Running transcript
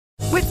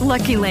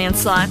Lucky Land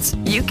Slots,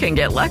 you can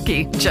get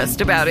lucky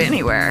just about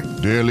anywhere.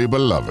 Dearly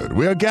beloved,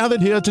 we are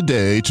gathered here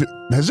today to...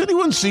 Has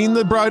anyone seen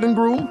the bride and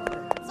groom?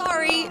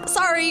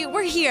 Sorry,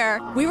 we're here.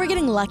 We were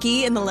getting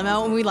lucky in the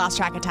limo and we lost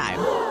track of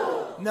time.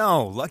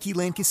 No, Lucky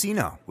Land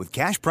Casino, with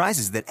cash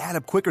prizes that add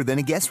up quicker than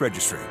a guest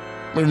registry.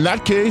 In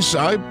that case,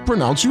 I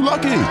pronounce you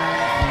lucky.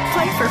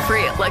 Play for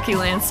free at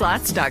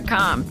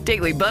LuckyLandSlots.com.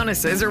 Daily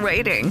bonuses are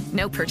waiting.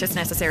 No purchase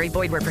necessary.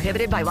 Void where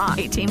prohibited by law.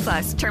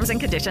 18+. Terms and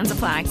conditions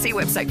apply. See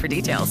website for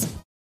details.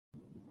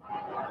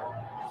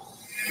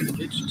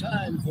 It's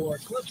time for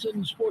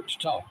Clemson Sports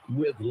Talk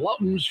with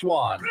Lawton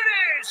Swan. Ready,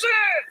 set!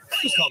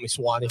 Just call me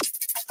Swanee.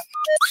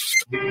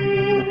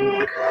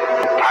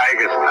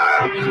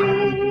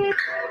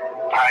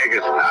 Tiger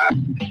style.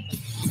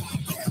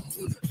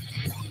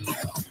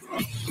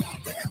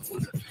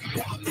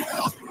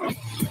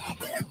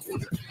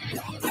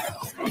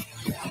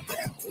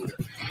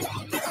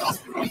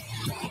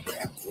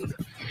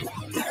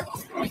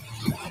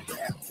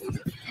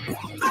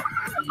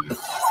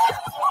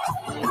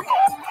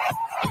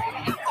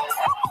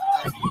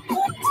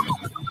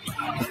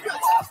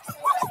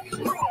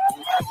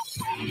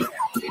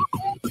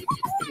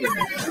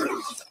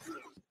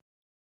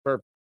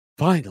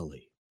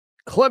 Finally,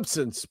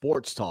 Clemson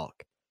Sports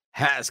Talk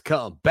has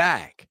come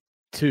back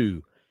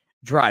to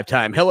Drive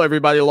Time. Hello,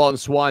 everybody. Lawton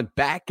Swan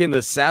back in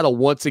the saddle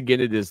once again.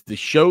 It is the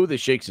show that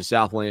shakes the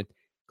Southland.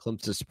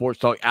 Clemson Sports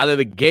Talk out of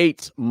the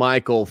gates.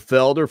 Michael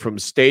Felder from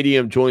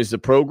Stadium joins the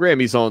program.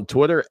 He's on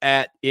Twitter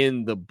at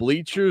In the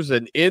Bleachers.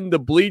 And in the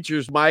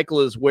bleachers, Michael,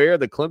 is where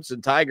the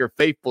Clemson Tiger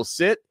faithful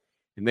sit,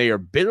 and they are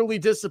bitterly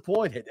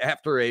disappointed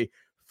after a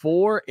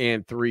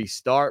 4-3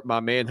 start.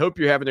 My man, hope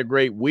you're having a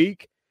great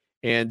week.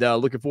 And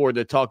looking forward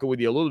to talking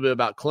with you a little bit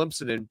about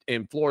Clemson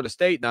and Florida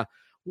State. Now, I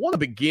want to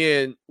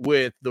begin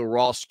with the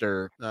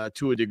roster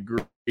to a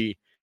degree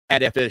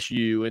at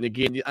FSU. And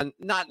again, I'm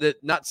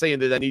not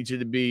saying that I need you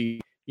to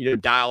be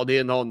dialed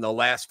in on the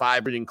last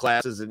 5 reading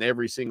classes and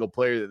every single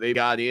player that they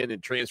got in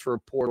and transfer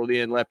portaled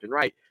in left and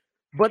right.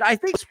 But I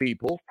think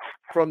people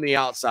from the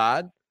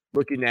outside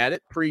looking at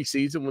it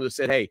preseason would have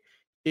said, hey,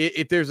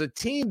 if there's a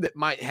team that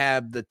might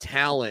have the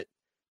talent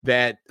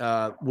that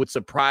would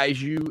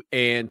surprise you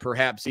and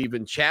perhaps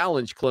even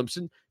challenge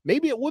Clemson,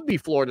 maybe it would be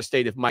Florida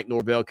State if Mike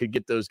Norvell could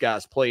get those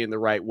guys playing the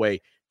right way,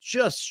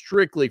 just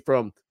strictly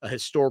from a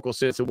historical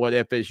sense of what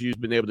FSU's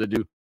been able to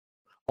do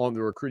on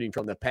the recruiting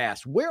from the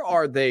past. Where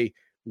are they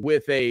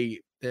with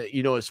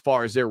as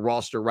far as their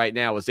roster right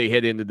now as they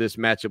head into this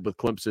matchup with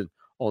Clemson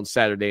on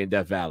Saturday in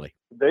Death Valley?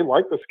 They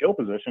like the skill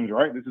positions,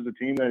 right? This is a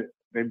team that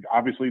they've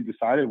obviously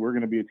decided we're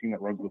going to be a team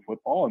that runs the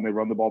football, and they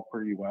run the ball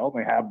pretty well.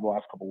 They have the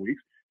last couple of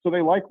weeks. So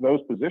they like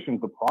those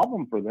positions. The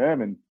problem for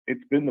them, and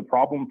it's been the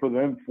problem for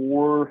them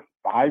for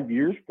 4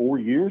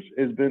 years,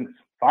 has been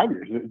 5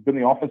 years. It's been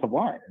the offensive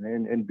line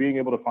and being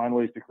able to find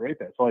ways to create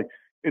that. So,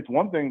 it's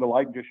one thing to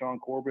like Deshaun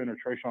Corbin or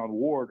Trayshawn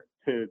Ward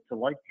to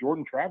like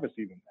Jordan Travis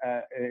even.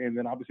 And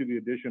then obviously the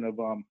addition of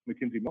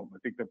Mackenzie Milton. I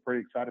think they're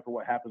pretty excited for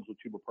what happens with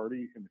Chuba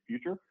Purdy in the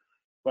future.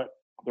 But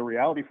the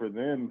reality for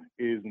them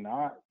is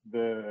not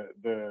the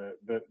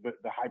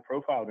high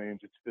profile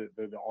names. It's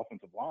the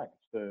offensive line.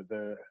 It's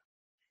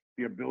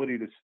the ability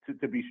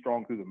to be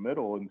strong through the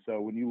middle. And so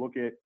when you look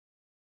at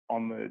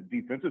on the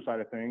defensive side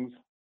of things,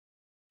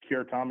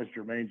 Kier Thomas,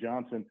 Jermaine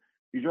Johnson,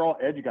 these are all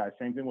edge guys.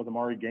 Same thing with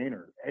Amari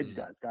Gaynor, edge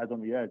guys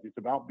on the edge. It's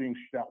about being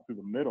shot through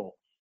the middle.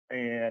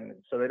 And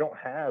so they don't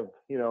have,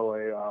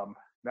 now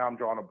I'm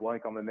drawing a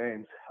blank on the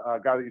names,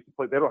 a guy that used to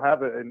play. They don't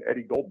have an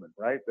Eddie Goldman,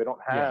 right? They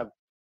don't have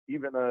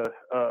even a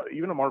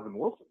Marvin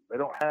Wilson. They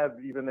don't have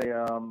even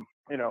a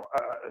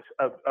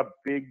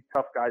big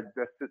tough guy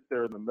that sits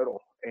there in the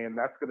middle. And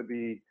that's going to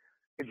be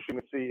interesting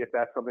to see if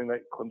that's something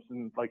that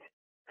Clemson,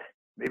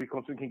 maybe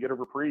Clemson can get a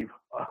reprieve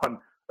on,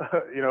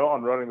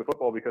 on running the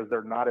football, because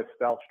they're not as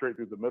stout straight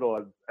through the middle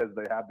as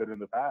they have been in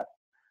the past.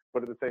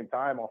 But at the same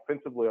time,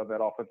 offensively on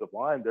that offensive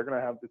line, it's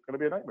going to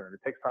be a nightmare. And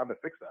it takes time to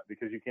fix that,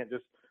 because you can't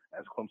just,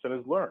 as Clemson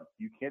has learned,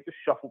 you can't just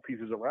shuffle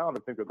pieces around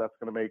and think that that's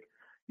going to make,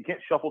 you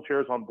can't shuffle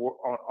chairs on board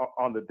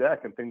on the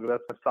deck and think that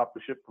that's going to stop the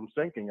ship from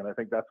sinking. And I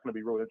think that's going to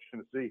be really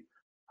interesting to see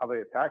how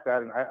they attack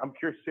that. And I'm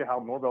curious to see how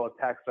Norvell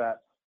attacks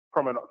that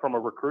from a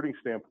recruiting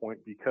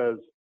standpoint, because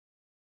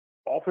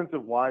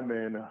offensive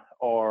linemen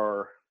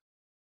are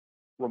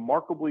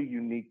remarkably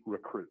unique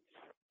recruits.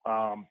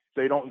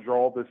 They don't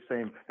draw the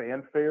same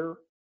fanfare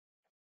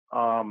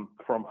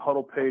from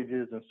huddle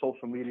pages and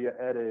social media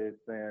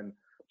edits and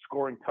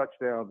scoring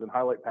touchdowns and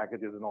highlight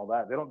packages and all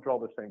that. They don't draw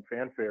the same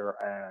fanfare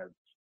as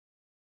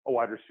a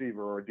wide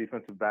receiver or a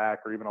defensive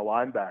back or even a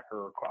linebacker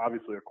or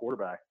obviously a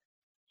quarterback.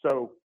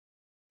 So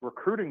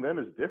recruiting them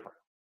is different,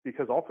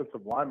 because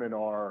offensive linemen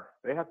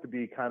they have to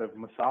be kind of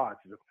massaged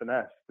and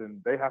finessed,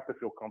 and they have to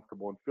feel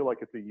comfortable and feel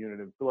like it's a unit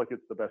and feel like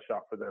it's the best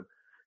shot for them,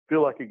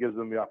 feel like it gives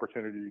them the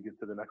opportunity to get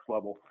to the next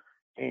level.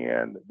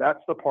 And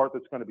that's the part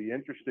that's going to be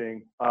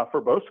interesting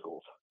for both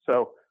schools.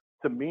 So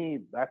to me,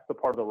 that's the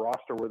part of the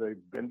roster where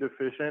they've been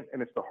deficient,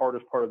 and it's the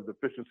hardest part of the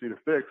deficiency to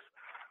fix,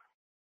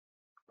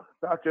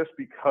 not just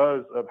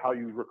because of how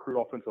you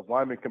recruit offensive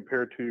linemen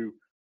compared to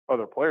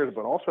other players,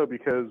 but also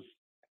because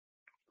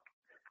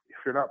if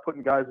you're not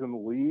putting guys in the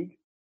league,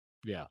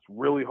 Yeah. it's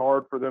really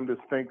hard for them to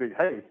think that,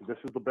 hey, this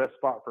is the best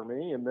spot for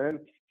me. And then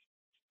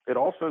it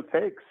also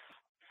takes,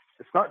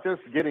 it's not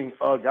just getting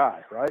a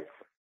guy, right?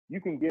 You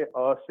can get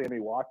a Sammy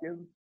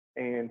Watkins,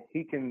 and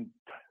he can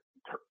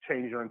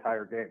change your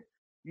entire game.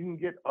 You can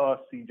get a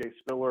CJ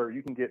Spiller.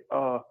 You can get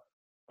a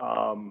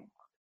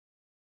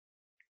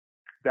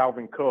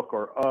Dalvin Cook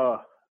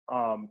or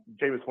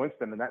Jameis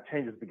Winston, and that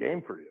changes the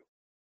game for you.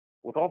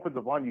 With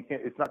offensive line, you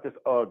can't. It's not just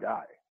a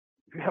guy.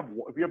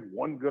 If you have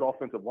one good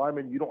offensive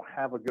lineman, you don't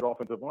have a good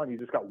offensive line. You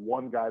just got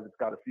one guy that's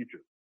got a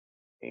future,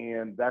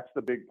 and that's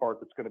the big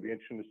part that's going to be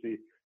interesting to see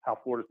how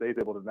Florida State's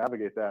able to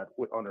navigate that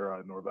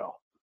under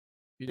Norvell.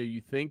 You know,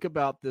 you think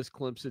about this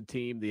Clemson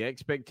team, the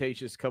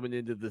expectations coming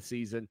into the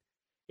season.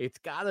 It's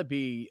got to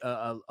be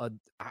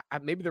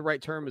maybe the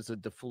right term is a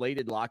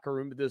deflated locker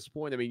room at this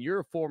point. I mean, you're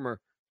a former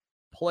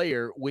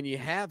player. When you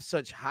have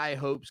such high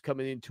hopes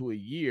coming into a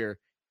year,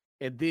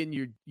 and then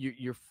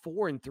you're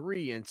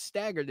 4-3 and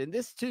staggered. And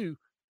this too,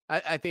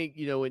 I think,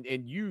 you know,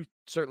 and you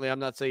certainly, I'm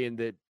not saying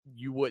that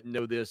you wouldn't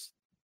know this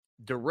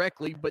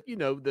directly, but you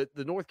know, the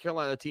North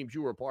Carolina teams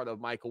you were a part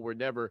of, Michael, were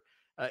never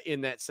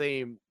in that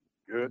same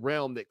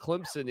realm that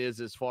Clemson is,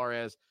 as far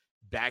as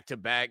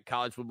back-to-back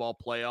college football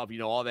playoff, you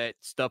know, all that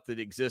stuff that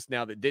exists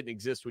now that didn't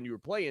exist when you were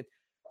playing.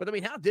 But I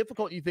mean, how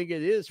difficult do you think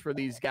it is for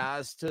these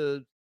guys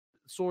to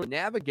sort of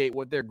navigate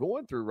what they're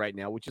going through right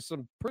now, which is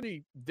some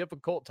pretty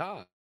difficult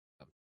time?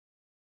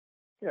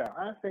 Yeah,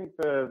 I think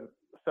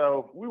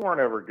so we weren't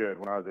ever good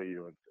when I was at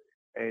UNC.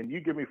 And you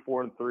give me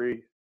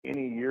 4-3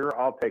 any year,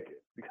 I'll take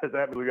it, because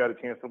that means we got a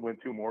chance to win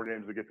 2 more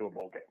games to get to a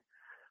bowl game.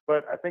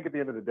 But I think at the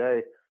end of the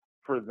day,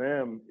 for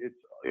them,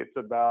 it's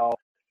about,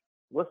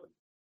 listen,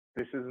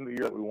 this isn't the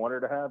year that we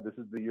wanted to have. This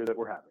is the year that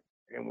we're having.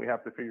 And we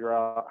have to figure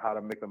out how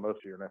to make the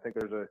most of it. And I think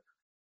there's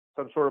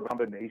some sort of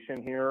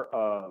combination here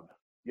of,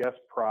 yes,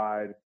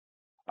 pride,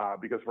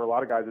 because for a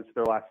lot of guys, it's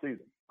their last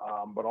season.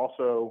 But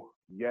also,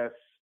 yes,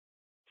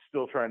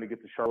 still trying to get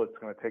to Charlotte's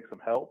going to take some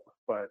help,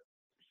 but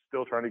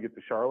still trying to get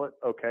to Charlotte.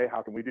 Okay,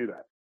 how can we do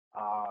that?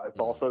 It's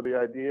also the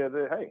idea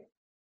that, hey,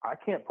 I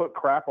can't put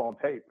crap on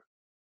tape.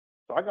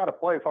 So I got to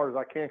play as hard as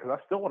I can because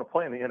I still want to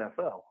play in the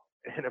NFL.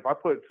 And if I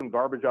put some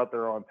garbage out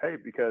there on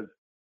tape because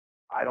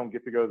I don't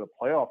get to go to the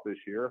playoff this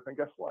year, then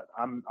guess what?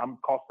 I'm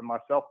costing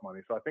myself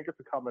money. So I think it's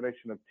a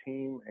combination of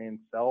team and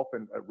self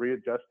and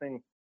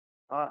readjusting.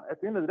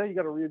 At the end of the day, you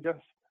got to readjust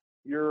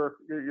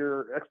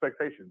your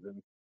expectations.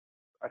 And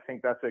I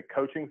think that's a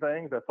coaching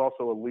thing. That's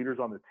also a leaders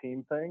on the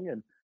team thing.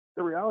 And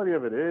the reality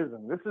of it is,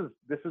 and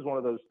this is one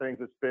of those things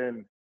that's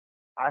been,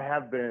 I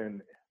have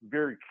been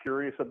very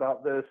curious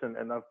about this.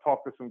 And I've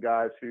talked to some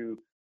guys who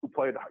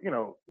played, you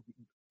know,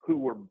 who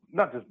were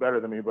not just better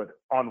than me, but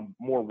on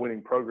more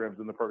winning programs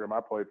than the program I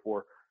played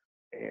for.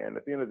 And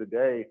at the end of the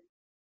day,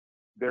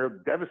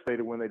 they're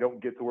devastated when they don't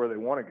get to where they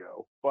want to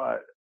go.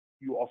 But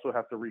you also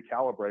have to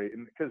recalibrate.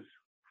 And because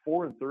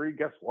 4-3,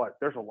 guess what?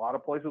 There's a lot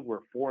of places where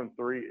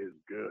 4-3 is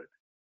good,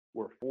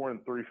 where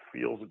 4-3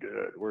 feels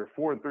good, where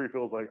 4-3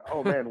 feels like,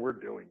 oh man, we're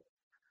doing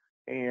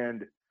it.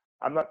 And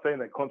I'm not saying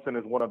that Clemson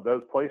is one of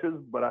those places,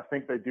 but I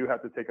think they do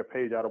have to take a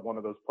page out of one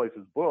of those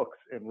places' books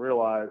and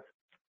realize,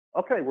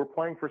 okay, we're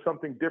playing for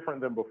something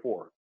different than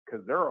before.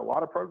 Because there are a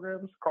lot of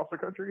programs across the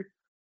country,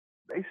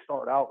 they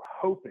start out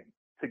hoping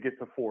to get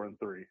to 4-3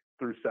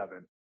 through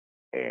 7.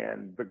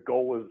 And the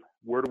goal is,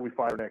 where do we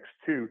find our next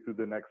 2 through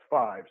the next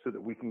 5 so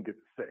that we can get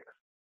to 6?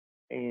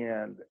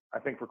 And I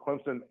think for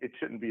Clemson, it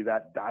shouldn't be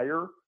that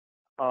dire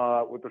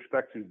with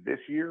respect to this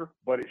year,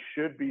 but it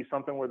should be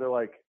something where they're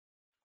like,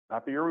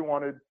 not the year we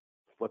wanted,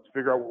 let's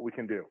figure out what we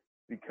can do,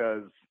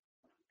 because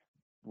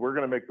we're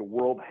going to make the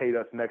world hate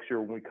us next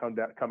year when we come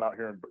out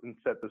here and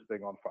set this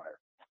thing on fire.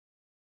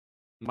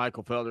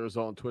 Michael Felder is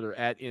on Twitter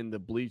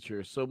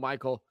 @InTheBleachers. So,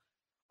 Michael,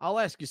 I'll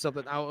ask you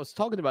something. I was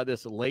talking about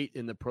this late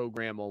in the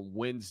program on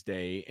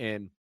Wednesday,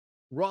 and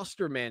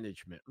roster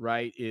management,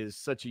 right, is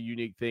such a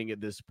unique thing at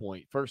this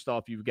point. First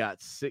off, you've got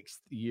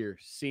 6th-year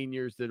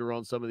seniors that are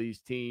on some of these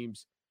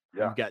teams.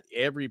 Yeah. You've got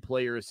every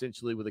player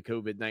essentially with a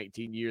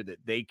COVID-19 year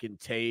that they can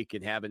take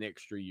and have an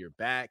extra year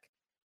back.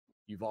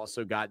 You've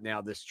also got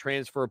now this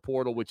transfer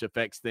portal, which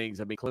affects things.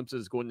 I mean, Clemson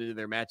is going into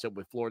their matchup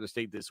with Florida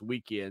State this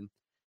weekend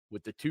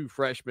with the 2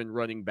 freshman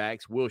running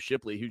backs, Will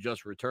Shipley, who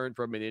just returned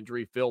from an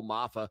injury, Phil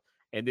Maffa,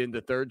 and then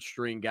the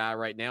 3rd-string guy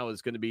right now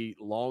is going to be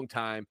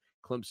longtime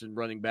Clemson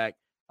running back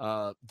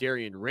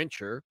Darian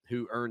Rencher,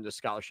 who earned a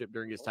scholarship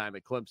during his time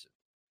at Clemson.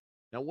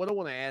 Now, what I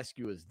want to ask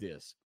you is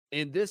this.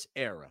 In this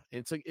era,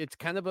 it's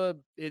kind of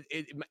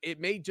it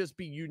may just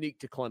be unique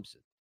to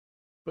Clemson,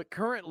 but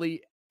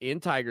currently in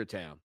Tiger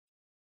Town,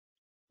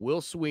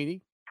 Will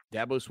Sweeney,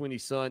 Dabo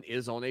Sweeney's son,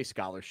 is on a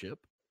scholarship.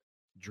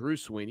 Drew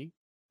Sweeney,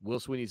 Will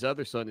Sweeney's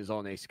other son, is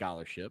on a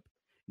scholarship,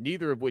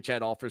 neither of which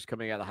had offers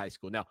coming out of high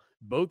school. Now,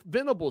 both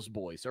Venables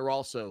boys are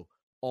also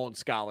on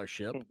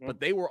scholarship, but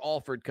they were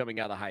offered coming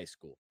out of high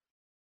school.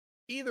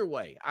 Either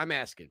way, I'm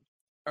asking,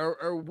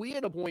 are we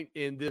at a point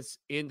in this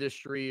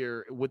industry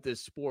or with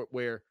this sport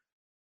where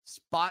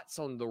spots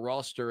on the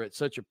roster at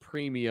such a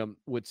premium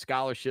with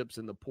scholarships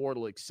in the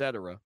portal, et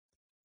cetera,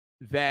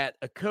 that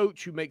a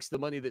coach who makes the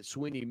money that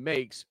Swinney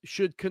makes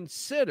should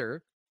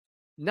consider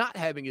not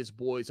having his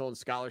boys on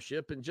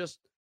scholarship and just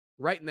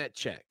writing that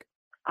check?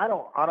 I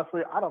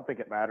don't think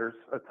it matters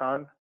a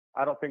ton.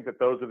 I don't think that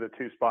those are the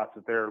two spots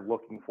that they're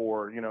looking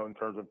for, in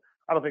terms of,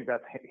 I don't think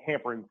that's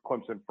hampering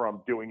Clemson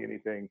from doing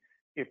anything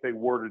if they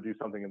were to do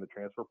something in the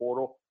transfer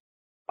portal.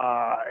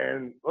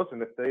 And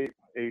listen, if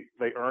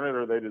they earn it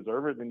or they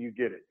deserve it, then you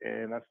get it.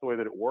 And that's the way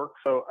that it works.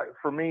 So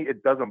for me,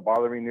 it doesn't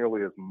bother me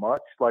nearly as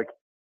much. Like,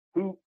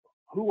 who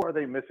are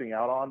they missing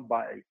out on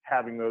by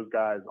having those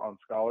guys on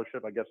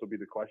scholarship, I guess would be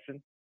the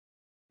question.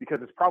 Because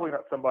it's probably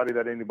not somebody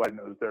that anybody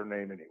knows their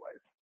name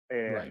anyways.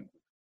 And right.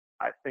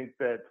 I think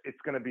that it's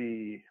going to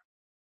be,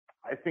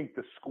 I think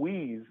the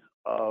squeeze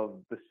of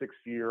the 6th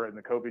year and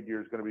the COVID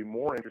year is going to be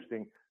more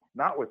interesting,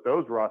 not with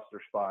those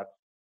roster spots,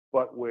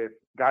 but with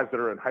guys that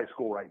are in high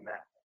school right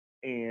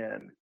now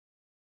and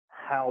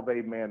how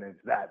they manage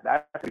that.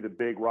 That's the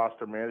big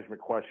roster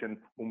management question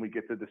when we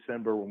get to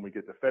December, when we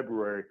get to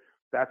February.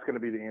 That's going to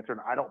be the answer.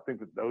 And I don't think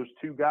that those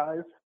two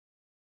guys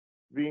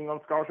being on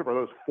scholarship, or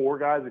those 4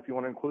 guys, if you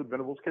want to include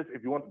Venables' kids,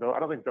 I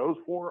don't think those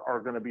 4 are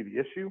going to be the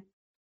issue,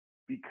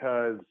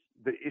 because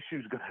the issue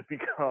is going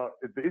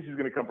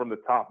to come from the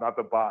top, not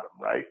the bottom,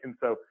 right? And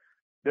so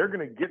they're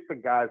going to get the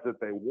guys that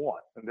they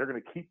want, and they're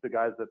going to keep the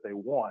guys that they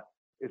want.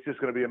 It's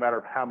just going to be a matter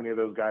of how many of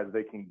those guys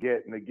they can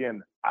get. And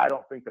again, I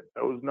don't think that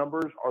those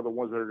numbers are the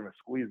ones that are going to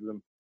squeeze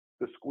them.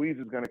 The squeeze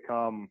is going to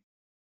come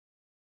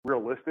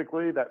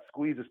realistically. That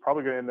squeeze is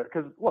probably going to end there,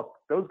 because look,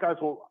 those guys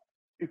will,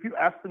 if you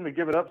ask them to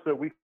give it up so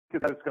we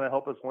think that it's going to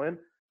help us win,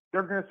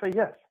 they're going to say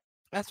yes.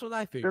 That's what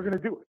I think. They're going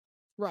to do it.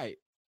 Right.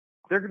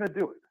 They're going to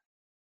do it.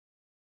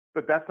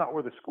 But that's not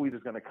where the squeeze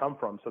is going to come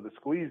from. So the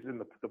squeeze and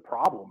the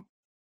problem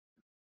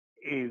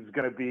is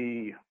going to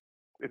be,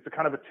 it's a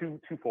kind of a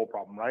twofold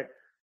problem, right?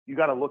 You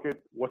got to look at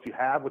what you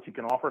have, what you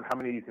can offer, and how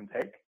many you can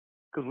take.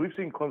 Because we've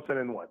seen Clemson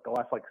in the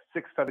last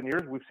 6-7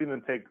 years, we've seen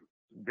them take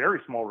very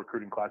small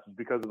recruiting classes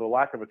because of the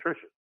lack of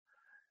attrition.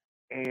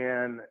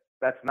 And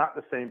that's not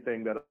the same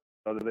thing that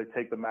they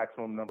take the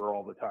maximum number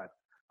all the time.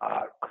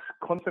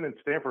 Clemson and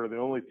Stanford are the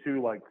only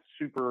two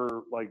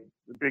super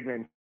big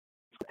names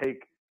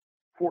take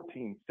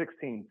 14,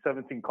 16,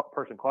 17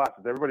 person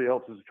classes. Everybody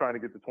else is trying to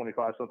get to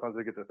 25. Sometimes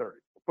they get to 30.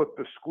 But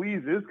the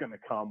squeeze is going to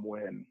come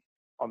when,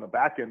 on the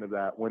back end of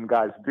that, when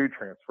guys do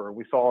transfer.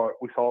 We saw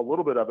a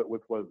little bit of it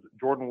with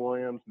Jordan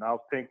Williams,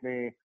 Niles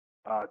Pinckney,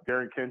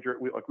 Darren Kendrick.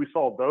 We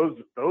saw those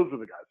were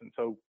the guys. And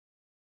so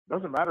it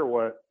doesn't matter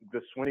what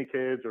the Swinney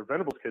kids or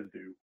Venables kids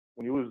do.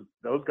 When you lose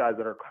those guys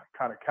that are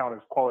kind of count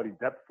as quality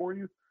depth for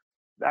you,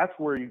 that's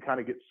where you kind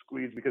of get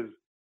squeezed, because,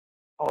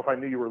 if I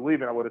knew you were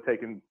leaving, I would have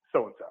taken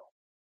so-and-so.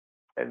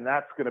 And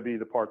that's going to be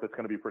the part that's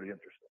going to be pretty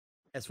interesting.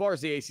 As far as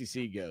the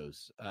ACC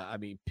goes,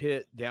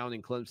 Pitt down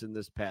in Clemson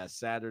this past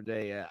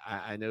Saturday.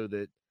 I know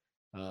that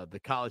the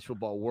college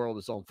football world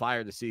is on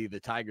fire to see the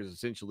Tigers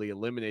essentially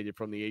eliminated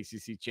from the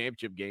ACC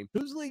championship game.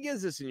 Whose league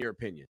is this, in your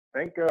opinion? I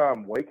think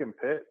Wake and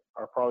Pitt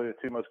are probably the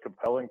 2 most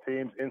compelling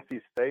teams. NC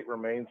State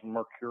remains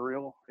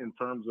mercurial in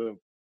terms of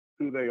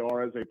who they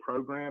are as a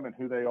program and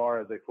who they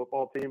are as a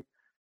football team.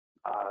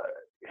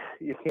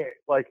 You can't,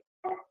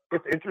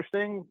 it's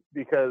interesting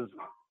because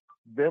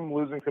them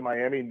losing to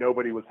Miami,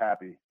 nobody was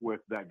happy with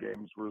that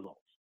game's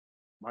results.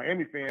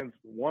 Miami fans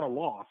want a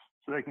loss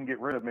so they can get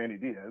rid of Manny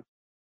Diaz.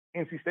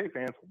 NC State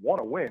fans want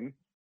to win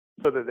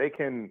so that they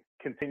can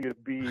continue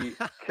to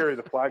carry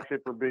the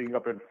flagship for being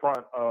up in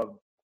front of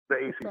the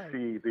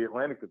ACC, the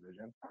Atlantic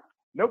Division.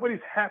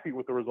 Nobody's happy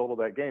with the result of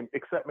that game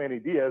except Manny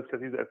Diaz,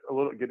 because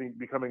he's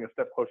becoming a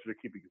step closer to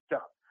keeping his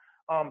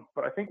job.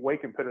 But I think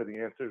Wake and Pitt are the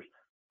answers.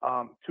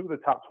 2 of the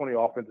top 20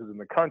 offenses in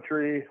the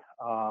country.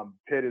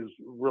 Pitt is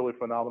really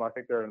phenomenal. I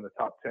think they're in the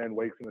top 10.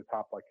 Wake's in the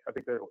top, I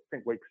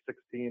think Wake's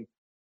 16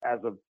 as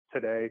of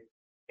today.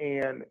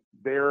 And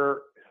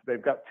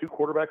they've got 2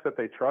 quarterbacks that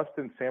they trust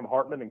in Sam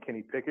Hartman and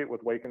Kenny Pickett,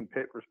 with Wake and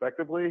Pitt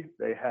respectively.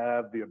 They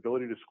have the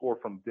ability to score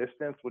from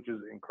distance, which is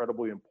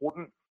incredibly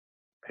important.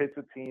 Pitt's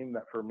a team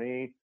that, for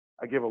me,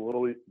 I give a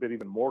little bit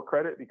even more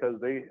credit, because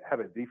they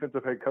have a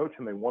defensive head coach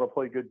and they want to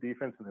play good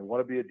defense and they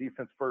want to be a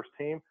defense-first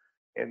team.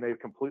 And they've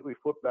completely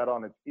flipped that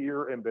on its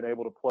ear and been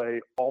able to play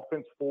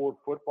offense-forward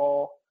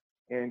football.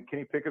 And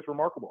Kenny Pickett's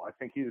remarkable. I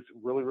think he's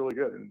really, really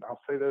good. And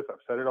I'll say this, I've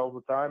said it all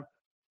the time.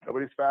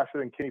 Nobody's faster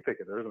than Kenny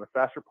Pickett. There isn't a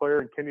faster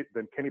player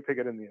than Kenny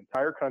Pickett in the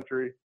entire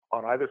country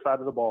on either side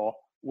of the ball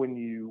when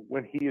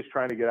he is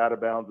trying to get out of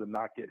bounds and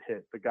not get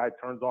hit. The guy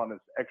turns on this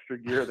extra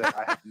gear that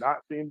I have not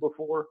seen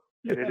before,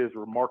 and it is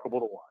remarkable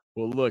to watch.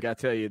 Well, look, I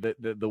tell you,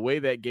 the way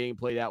that game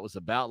played out was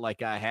about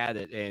like I had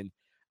it. And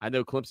I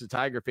know Clemson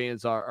Tiger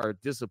fans are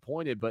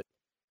disappointed, but,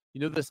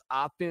 this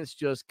offense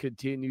just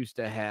continues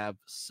to have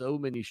so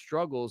many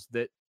struggles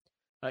that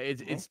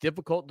it's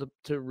difficult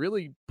to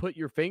really put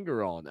your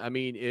finger on. I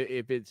mean,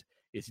 if it's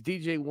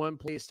DJ one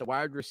place, the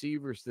wide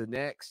receivers the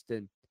next,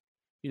 and,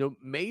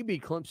 maybe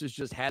Clemson's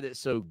just had it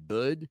so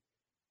good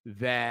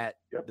that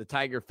the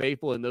Tiger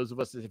faithful and those of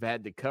us that have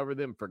had to cover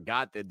them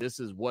forgot that this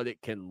is what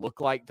it can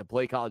look like to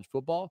play college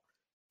football?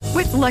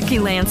 With Lucky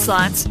Land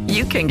Slots,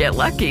 you can get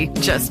lucky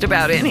just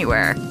about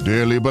anywhere.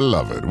 Dearly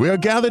beloved, we are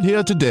gathered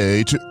here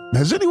today to...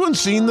 Has anyone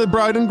seen the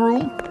bride and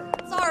groom?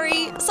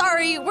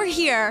 Sorry, we're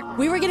here.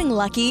 We were getting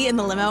lucky in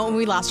the limo and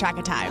we lost track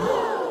of time.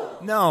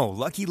 No,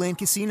 Lucky Land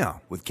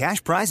Casino, with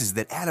cash prizes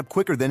that add up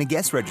quicker than a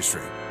guest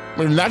registry.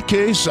 In that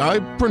case, I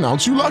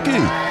pronounce you lucky.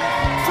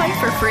 Play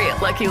for free at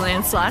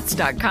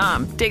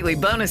LuckyLandSlots.com. Daily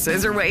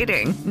bonuses are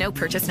waiting. No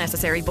purchase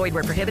necessary. Void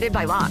where prohibited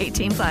by law.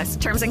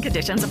 18+. Terms and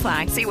conditions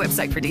apply. See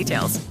website for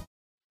details.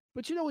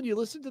 But, when you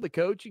listen to the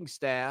coaching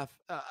staff,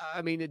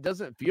 it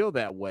doesn't feel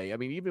that way.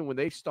 Even when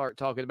they start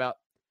talking about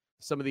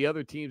some of the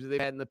other teams that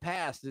they've had in the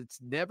past, it's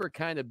never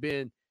kind of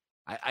been,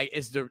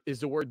 is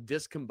the word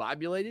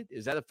discombobulated?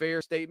 Is that a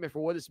fair statement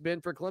for what it's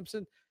been for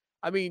Clemson?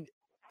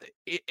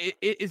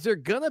 Is there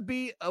going to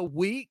be a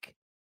week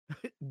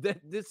that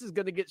this is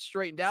going to get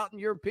straightened out, in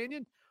your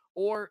opinion?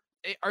 Or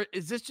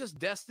is this just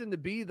destined to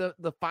be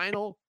the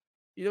final,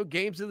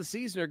 games of the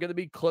season are going to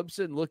be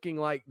Clemson looking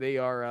like they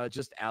are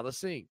just out of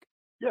sync?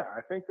 Yeah,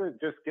 I think that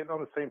just getting on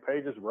the same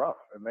page is rough,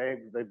 and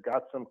they've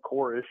got some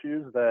core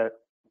issues that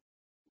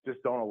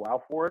just don't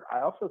allow for it. I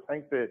also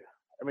think that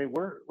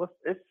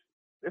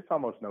it's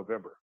almost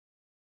November.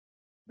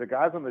 The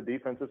guys on the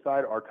defensive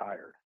side are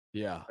tired.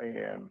 Yeah,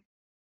 and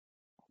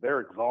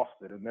they're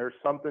exhausted, and there's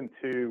something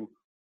to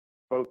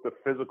both the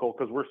physical,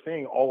 because we're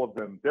seeing all of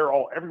them.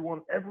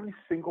 Every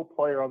single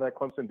player on that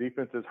Clemson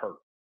defense is hurt.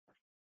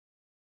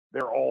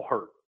 They're all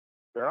hurt.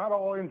 They're not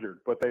all injured,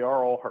 but they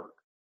are all hurt.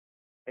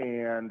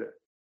 And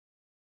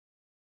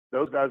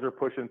those guys are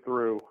pushing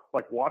through.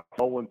 Like, watch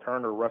Nolan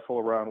Turner wrestle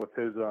around with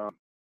his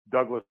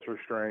Douglas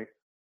restraint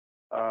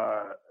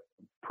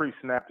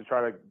pre-snap to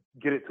try to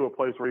get it to a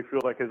place where he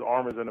feels like his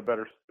arm is in a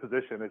better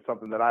position. It's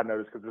something that I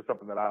noticed because it's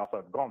something that I also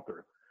have gone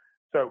through.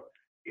 So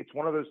it's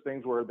one of those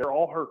things where they're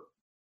all hurt,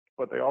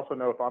 but they also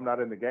know if I'm not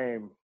in the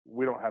game,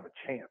 we don't have a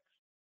chance.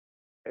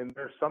 And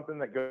there's something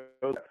that goes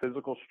with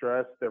physical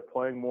stress. They're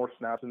playing more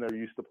snaps than they're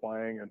used to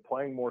playing, and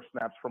playing more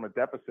snaps from a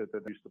deficit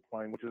than they're used to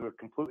playing, which is a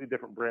completely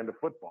different brand of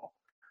football.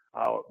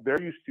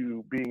 They're used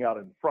to being out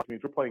in front, which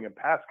means we're playing in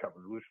pass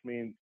coverage, which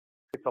means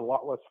it's a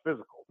lot less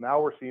physical. Now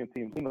we're seeing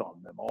teams lean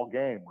on them all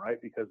game, right?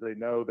 Because they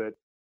know that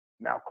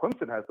now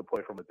Clemson has to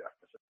play from a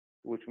deficit,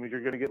 which means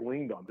you're going to get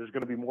leaned on. There's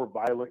going to be more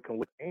violent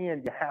collision,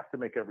 and you have to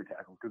make every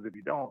tackle, because if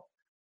you don't,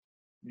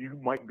 you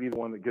might be the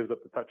one that gives up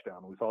the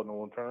touchdown. We saw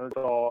Nolan Turner.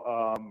 We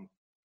saw,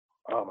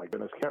 oh my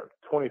goodness,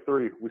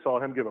 23. We saw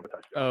him give up a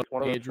touchdown.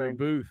 Oh, Andrew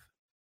Booth.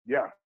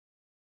 Yeah.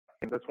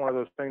 And that's one of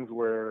those things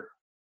where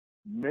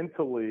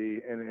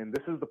mentally, and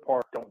this is the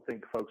part I don't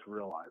think folks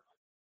realize.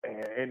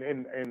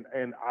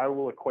 And I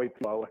will equate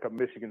to like a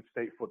Michigan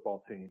State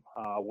football team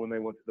when they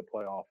went to the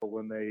playoff, or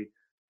when they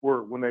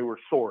were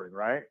soaring,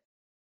 right?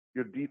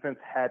 Your defense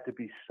had to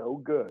be so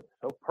good,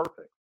 so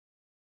perfect,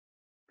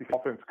 because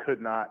offense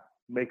could not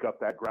make up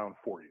that ground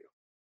for you.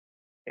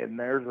 And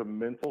there's a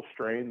mental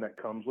strain that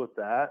comes with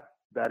that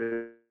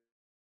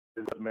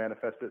is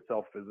manifest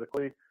itself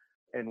physically.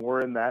 And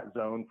we're in that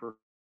zone for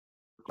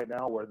right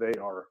now where they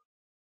are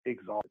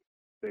exhausted.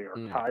 They are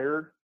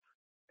tired.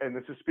 And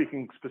this is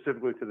speaking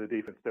specifically to the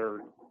defense. They're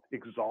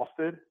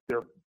exhausted.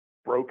 They're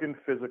broken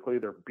physically.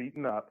 They're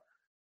beaten up.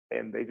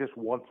 And they just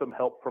want some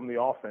help from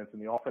the offense.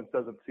 And the offense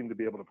doesn't seem to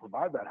be able to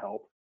provide that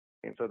help.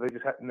 And so they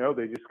just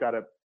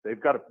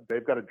they've got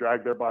to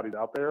drag their bodies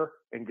out there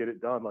and get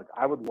it done. Like,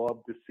 I would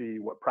love to see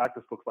what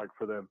practice looks like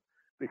for them,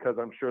 because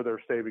I'm sure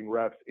they're saving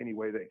reps any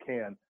way they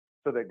can,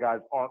 so that guys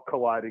aren't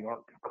colliding,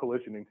 aren't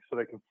collisioning, so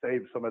they can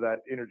save some of that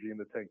energy in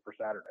the tank for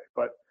Saturday.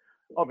 But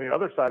on the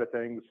other side of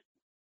things,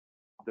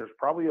 there's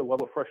probably a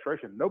level of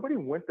frustration. Nobody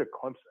went to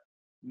Clemson.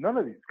 None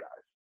of these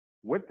guys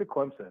went to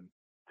Clemson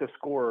to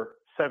score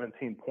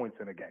 17 points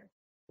in a game.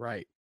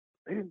 Right.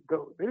 They didn't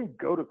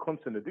go to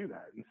Clemson to do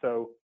that. And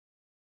so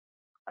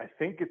I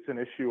think it's an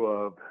issue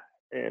of,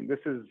 and this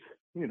is,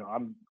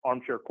 I'm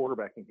armchair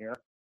quarterbacking here.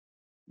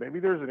 Maybe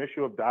there's an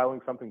issue of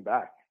dialing something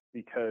back,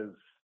 because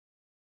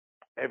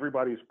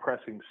everybody's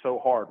pressing so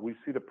hard. We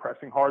see the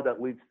pressing hard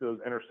that leads to those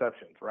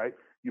interceptions, right?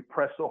 You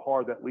press so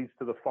hard that leads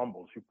to the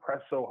fumbles. You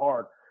press so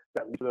hard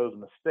that leads to those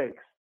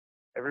mistakes.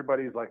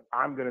 Everybody's like,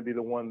 I'm going to be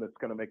the one that's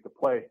going to make the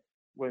play.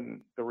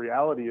 When the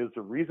reality is,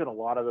 the reason a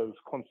lot of those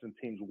Clemson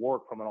teams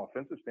work from an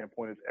offensive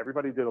standpoint is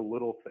everybody did a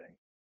little thing,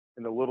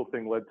 and the little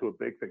thing led to a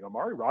big thing.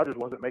 Amari Rodgers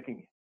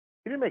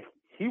he didn't make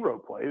hero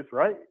plays,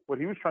 right? What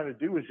he was trying to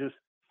do was just,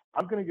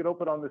 I'm going to get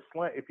open on this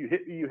slant. If you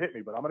hit me, you hit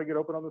me, but I'm going to get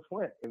open on the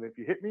slant. And if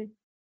you hit me,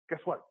 guess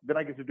what? Then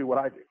I get to do what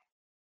I do.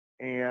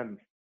 And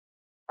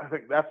I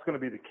think that's going to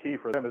be the key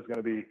for them, is going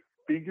to be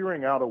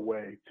figuring out a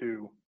way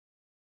to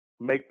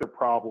make their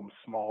problems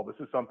small. This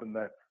is something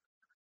that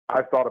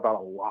I've thought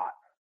about a lot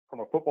from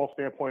a football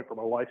standpoint, from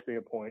a life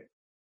standpoint.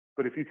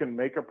 But if you can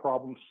make a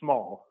problem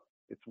small,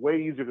 it's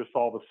way easier to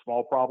solve a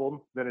small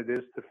problem than it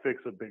is to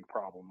fix a big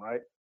problem,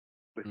 right?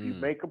 But if you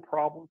make a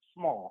problem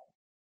small,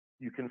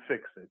 you can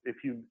fix it. If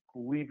you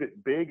leave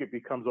it big, it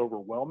becomes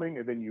overwhelming,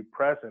 and then you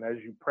press, and as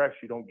you press,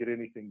 you don't get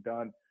anything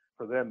done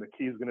for them. The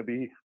key is going to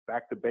be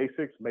back to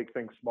basics, make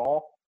things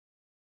small.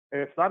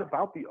 And it's not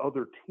about the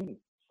other teams.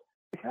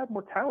 They have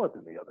more talent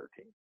than the other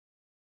teams.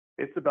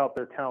 It's about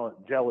their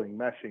talent gelling,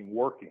 meshing,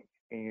 working.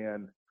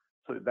 And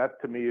so that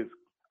to me is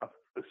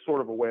sort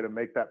of a way to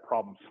make that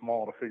problem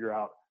small, to figure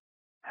out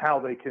how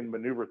they can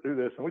maneuver through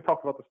this. And we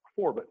talked about this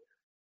before, but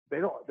they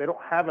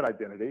don't have an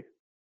identity.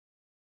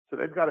 So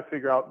they've got to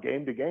figure out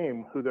game to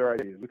game who their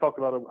identity is. I talked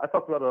about it a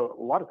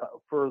lot of times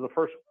for the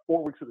first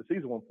 4 weeks of the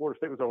season when Florida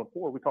State was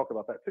 0-4. We talked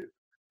about that too.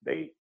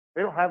 They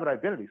don't have an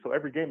identity, so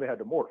every game they had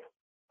to morph.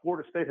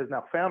 Florida State has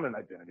now found an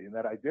identity, and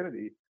that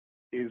identity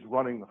is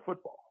running the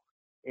football.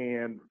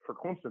 And for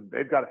Clemson,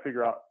 they've got to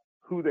figure out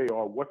who they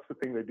are, what's the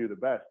thing they do the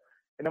best.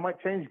 And it might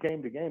change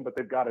game to game, but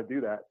they've got to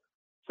do that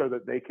so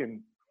that they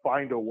can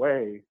find a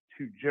way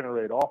to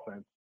generate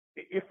offense,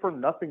 if for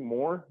nothing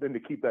more than to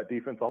keep that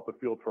defense off the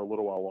field for a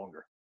little while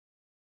longer.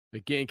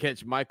 Again,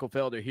 catch Michael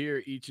Felder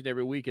here each and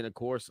every week, and of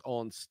course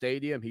on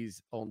Stadium.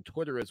 He's on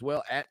Twitter as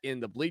well, at In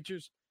the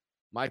Bleachers.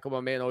 Michael,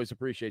 my man, always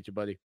appreciate you,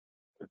 buddy.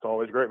 It's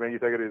always great, man. You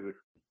take it easy.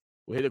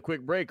 We'll hit a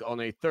quick break on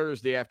a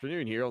Thursday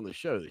afternoon here on the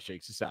show that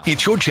shakes us out.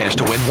 It's your chance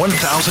to win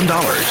 $1,000.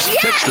 Yes!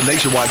 Text the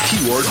nationwide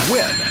keyword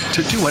WIN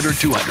to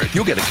 200-200.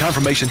 You'll get a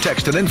confirmation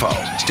text and info.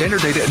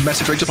 Standard data and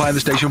message rates apply in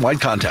this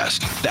nationwide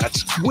contest.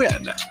 That's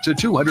WIN to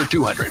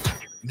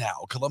 200-200.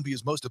 Now,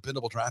 Columbia's most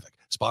dependable traffic.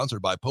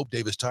 Sponsored by Pope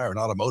Davis Tire and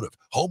Automotive.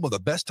 Home of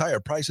the best tire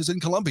prices in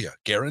Columbia.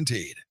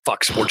 Guaranteed.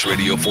 Fox Sports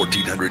Radio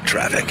 1400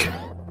 traffic.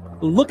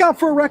 Look out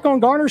for a wreck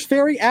on Garner's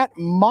Ferry at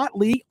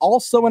Motley.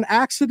 Also an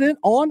accident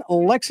on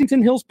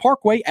Lexington Hills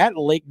Parkway at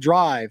Lake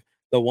Drive.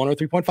 The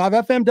 103.5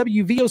 FM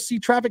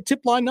WVOC traffic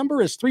tip line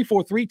number is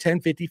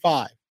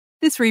 343-1055.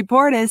 This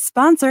report is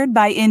sponsored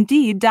by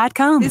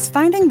Indeed.com. Is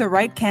finding the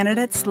right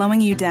candidate slowing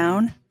you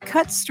down?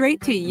 Cut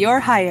straight to you're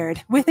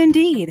hired with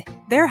Indeed.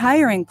 Their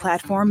hiring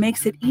platform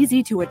makes it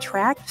easy to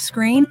attract,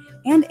 screen,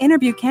 and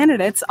interview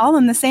candidates all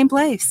in the same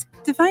place.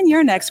 To find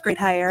your next great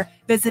hire,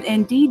 visit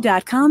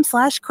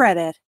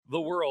Indeed.com/credit.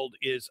 The world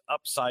is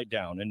upside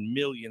down and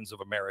millions of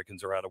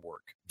Americans are out of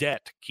work.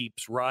 Debt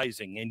keeps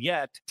rising, and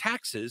yet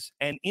taxes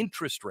and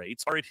interest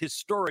rates are at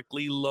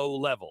historically low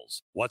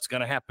levels. What's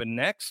going to happen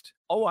next?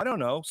 Oh, I don't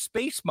know.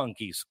 Space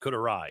monkeys could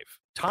arrive.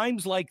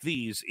 Times like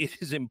these, it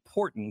is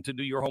important to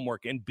do your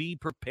homework and be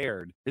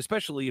prepared,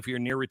 especially if you're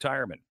near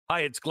retirement.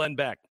 Hi, it's Glenn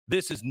Beck.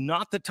 This is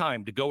not the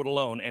time to go it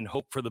alone and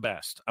hope for the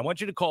best. I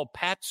want you to call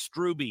Pat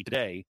Struby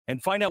today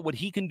and find out what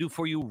he can do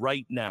for you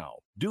right now.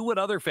 Do what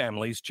other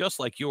families just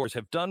like yours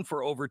have done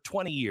for over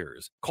 20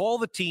 years. Call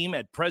the team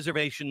at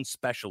Preservation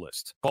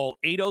Specialists. Call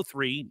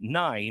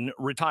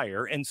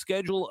 803-9-RETIRE and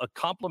schedule a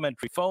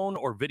complimentary phone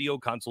or video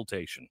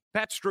consultation.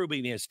 Pat Struby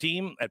and his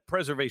team at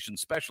Preservation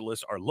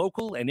Specialists are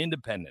local and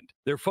independent.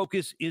 Their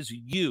focus is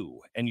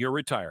you and your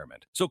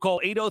retirement. So call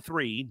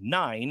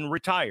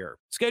 803-9-RETIRE.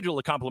 Schedule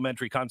a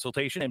complimentary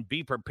consultation and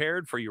be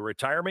prepared for your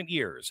retirement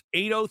years.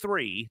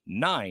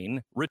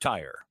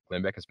 803-9-RETIRE.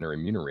 Glenn Beck has been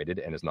remunerated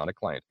and is not a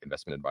client.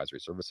 Investment advisory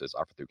services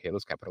offered through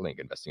Kalos Capital Inc.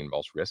 Investing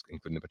involves risk,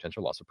 including the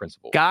potential loss of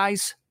principal.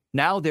 Guys,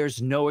 now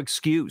there's no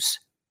excuse.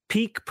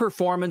 Peak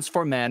Performance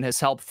for Men has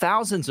helped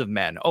thousands of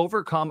men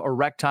overcome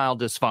erectile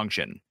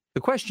dysfunction.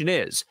 The question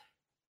is,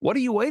 what are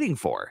you waiting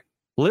for?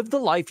 Live the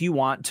life you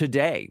want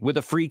today with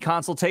a free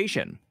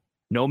consultation.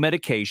 No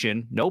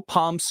medication, no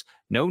pumps,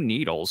 no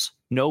needles,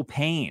 no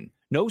pain,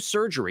 no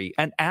surgery,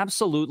 and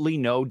absolutely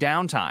no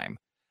downtime.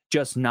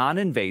 Just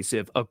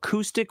non-invasive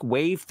acoustic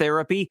wave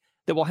therapy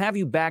that will have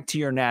you back to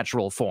your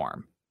natural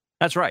form.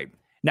 That's right.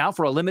 Now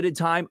for a limited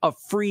time, a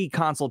free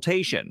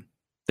consultation.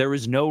 There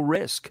is no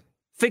risk.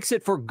 Fix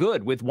it for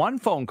good with one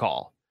phone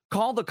call.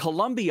 Call the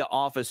Columbia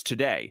office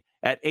today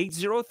at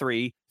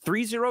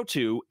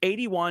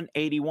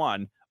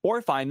 803-302-8181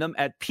 or find them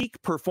at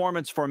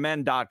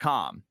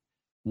peakperformanceformen.com.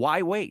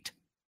 Why wait?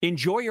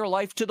 Enjoy your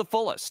life to the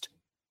fullest.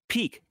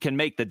 Peak can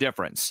make the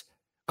difference.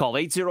 Call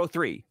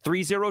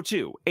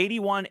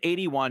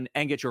 803-302-8181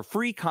 and get your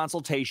free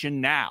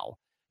consultation now.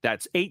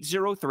 That's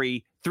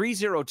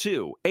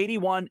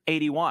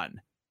 803-302-8181.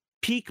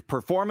 Peak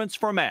Performance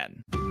for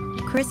Men.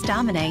 Chris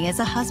Domine is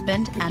a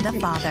husband and a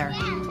father.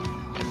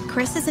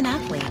 Chris is an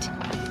athlete.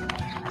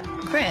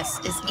 Chris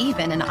is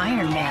even an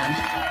Ironman.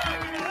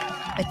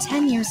 But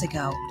 10 years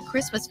ago,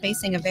 Chris was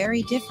facing a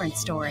very different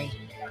story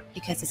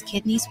because his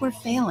kidneys were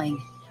failing.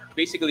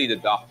 Basically, the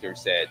doctor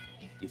said,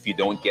 if you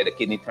don't get a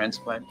kidney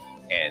transplant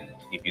and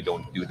if you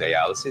don't do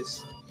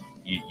dialysis,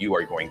 you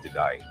are going to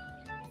die.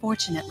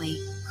 Fortunately,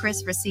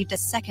 Chris received a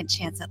second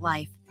chance at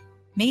life,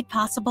 made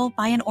possible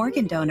by an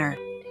organ donor.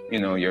 You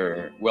know,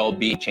 your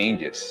well-being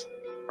changes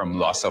from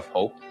loss of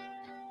hope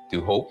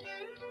to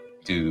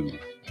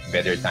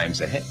better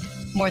times ahead.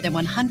 More than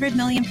 100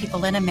 million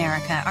people in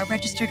America are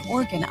registered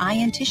organ, eye,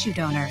 and tissue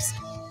donors.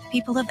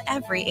 People of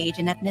every age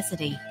and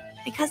ethnicity,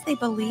 because they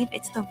believe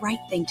it's the right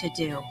thing to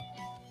do.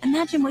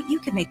 Imagine what you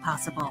can make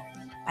possible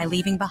by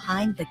leaving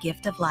behind the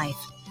gift of life.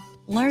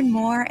 Learn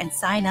more and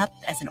sign up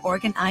as an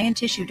organ, eye, and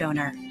tissue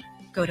donor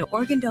Go to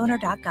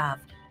organdonor.gov.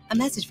 A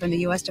message from the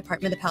U.S.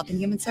 Department of Health and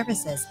Human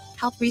Services,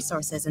 Health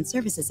Resources and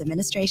Services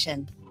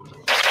Administration.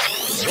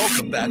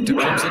 Welcome back to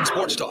Clemson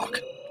Sports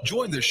Talk.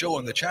 Join the show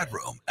in the chat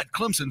room at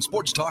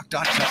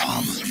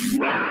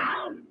clemsonsportstalk.com.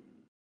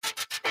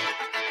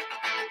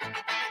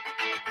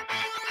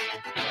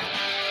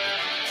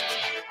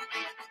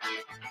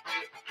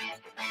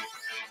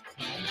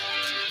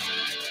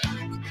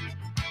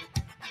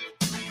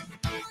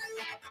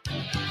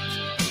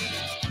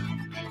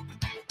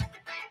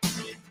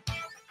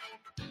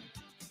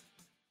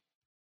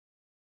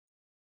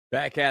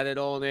 Back at it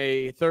on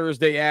a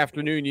Thursday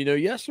afternoon. You know,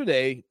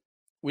 yesterday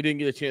we didn't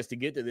get a chance to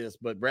get to this,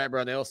 but Brad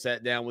Brownell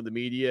sat down with the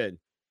media and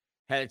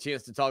had a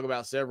chance to talk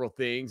about several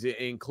things,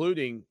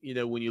 including, you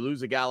know, when you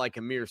lose a guy like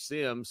Aamir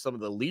Simms, some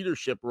of the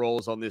leadership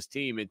roles on this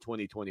team in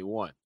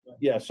 2021.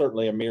 Yeah,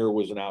 certainly Aamir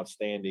was an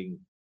outstanding,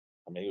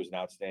 he was an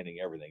outstanding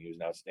everything. He was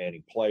an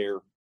outstanding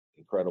player,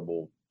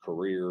 incredible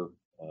career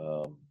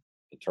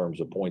in terms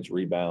of points,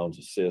 rebounds,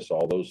 assists,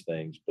 all those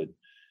things, but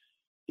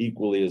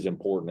equally as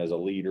important as a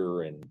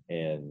leader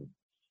and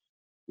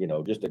you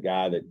know, just a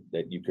guy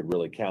that you could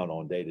really count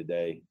on day to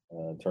day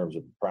in terms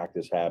of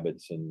practice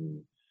habits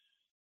and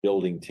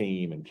building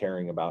team and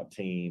caring about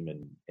team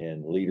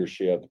and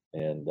leadership.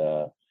 And,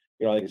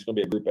 you know, I think it's going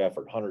to be a group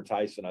effort. Hunter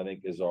Tyson, I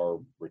think, is our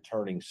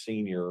returning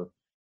senior,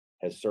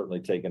 has certainly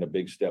taken a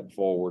big step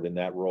forward in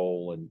that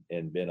role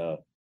and been a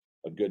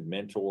good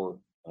mentor,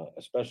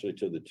 especially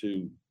to the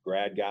two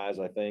grad guys,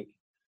 I think.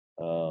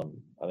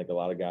 I think a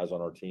lot of guys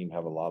on our team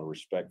have a lot of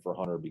respect for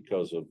Hunter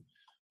because of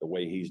the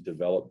way he's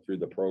developed through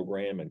the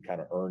program and kind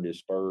of earned his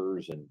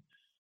spurs, and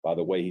by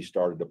the way he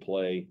started to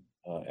play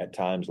at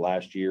times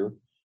last year.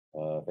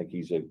 I think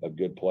he's a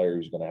good player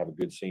who's going to have a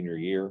good senior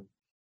year.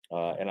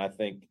 And I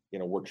think, you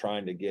know, we're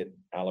trying to get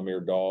Al-Amir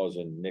Dawes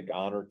and Nick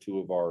Honor, two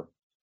of our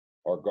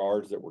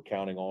guards that we're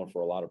counting on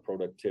for a lot of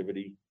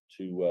productivity,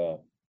 to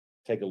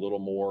take a little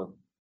more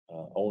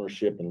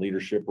ownership and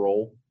leadership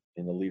role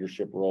in the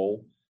leadership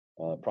role.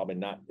 Probably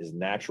not as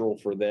natural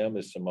for them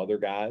as some other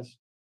guys,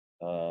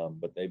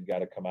 but they've got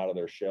to come out of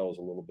their shells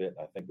a little bit.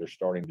 I think they're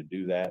starting to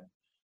do that.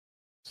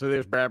 So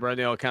there's Brad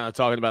Brownell kind of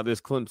talking about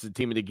this Clemson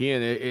team. And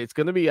again, it's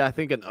going to be, I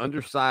think, an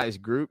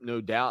undersized group,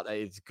 no doubt.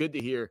 It's good to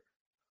hear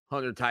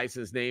Hunter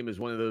Tyson's name as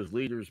one of those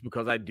leaders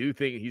because I do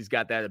think he's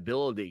got that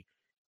ability.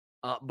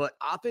 But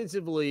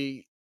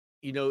offensively,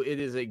 you know, it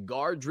is a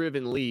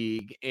guard-driven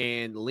league,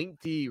 and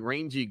lengthy,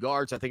 rangy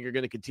guards, I think, are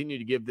going to continue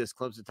to give this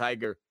Clemson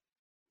Tiger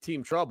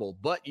team trouble.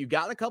 But you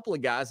got a couple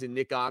of guys in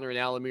Nick Honor and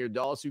Al-Amir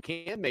Dawes who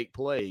can make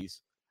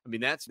plays. I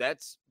mean,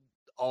 that's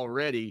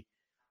already,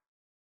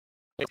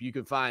 if you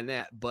can find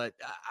that. But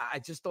I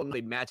just don't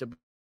really match up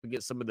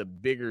against some of the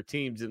bigger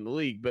teams in the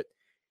league. But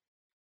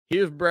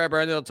here's Brad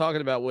Brownell talking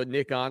about what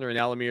Nick Honor and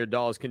Al-Amir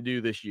Dawes can do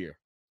this year.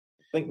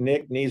 I think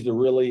Nick needs to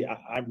really,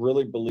 I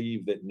really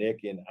believe that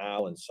Nick and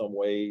Al in some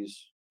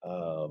ways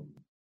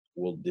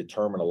will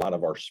determine a lot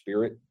of our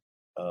spirit.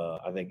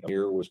 I think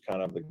Amir was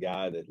kind of the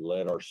guy that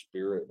led our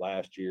spirit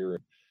last year.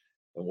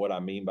 And what I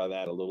mean by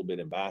that a little bit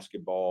in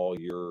basketball,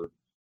 your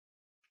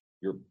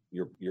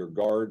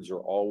guards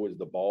are always,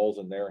 the ball's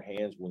in their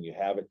hands when you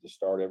have it to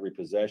start every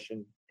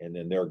possession, and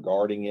then they're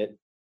guarding it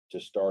to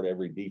start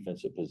every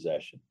defensive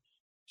possession.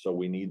 So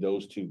we need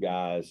those two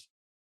guys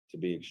to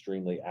be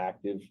extremely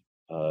active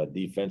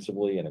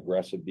defensively and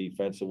aggressive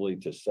defensively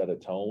to set a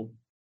tone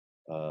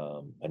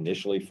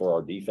initially for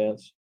our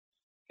defense.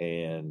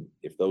 And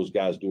if those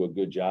guys do a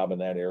good job in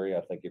that area,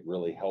 I think it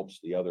really helps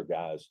the other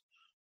guys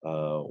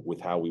with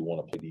how we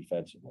want to play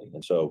defensively.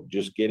 And so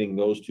just getting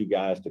those two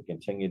guys to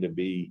continue to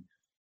be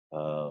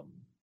ball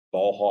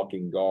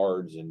hawking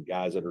guards and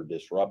guys that are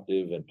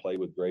disruptive and play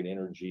with great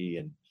energy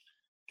and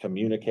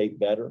communicate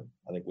better.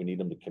 I think we need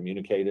them to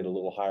communicate at a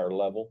little higher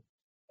level.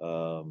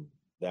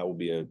 That will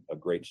be a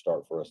great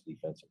start for us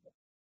defensively.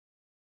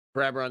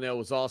 Brad Brownell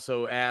was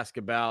also asked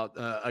about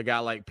a guy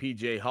like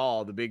PJ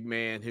Hall, the big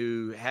man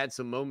who had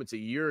some moments a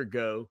year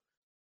ago.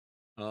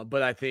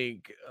 But I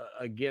think,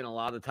 again, a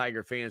lot of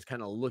Tiger fans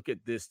kind of look at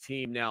this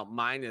team now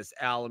minus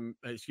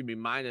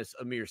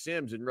Aamir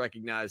Simms and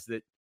recognize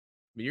that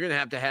you're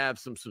going to have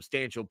some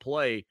substantial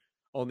play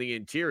on the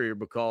interior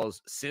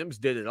because Simms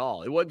did it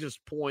all. It wasn't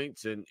just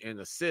points and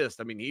assists.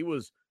 I mean, he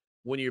was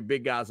one of your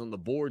big guys on the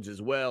boards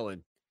as well.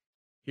 And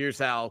here's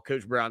how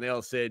Coach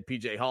Brownell said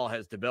PJ Hall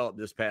has developed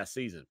this past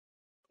season,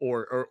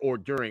 or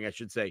during, I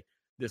should say,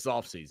 this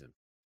offseason.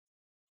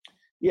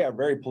 Yeah,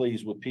 very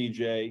pleased with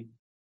PJ.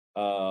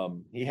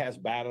 He has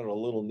battled a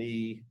little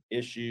knee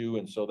issue,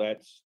 and so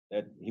that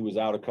he was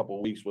out a couple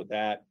of weeks with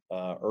that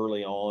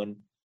early on.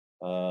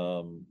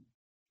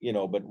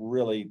 But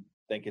really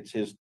think it's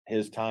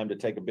his time to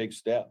take a big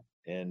step,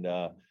 and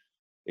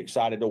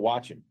excited to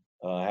watch him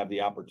have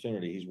the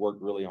opportunity. He's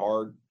worked really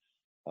hard.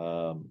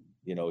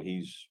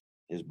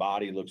 His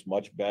body looks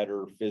much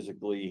better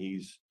physically.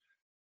 He's,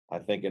 I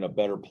think, in a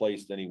better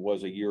place than he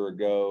was a year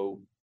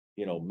ago.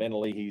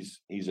 Mentally,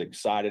 he's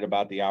excited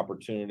about the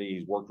opportunity.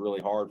 He's worked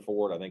really hard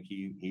for it. I think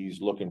he's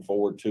looking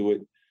forward to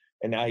it.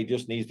 And now he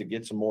just needs to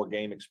get some more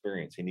game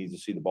experience. He needs to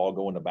see the ball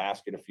go in the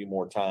basket a few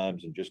more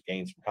times and just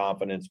gain some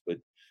confidence. But,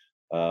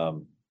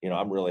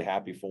 I'm really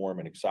happy for him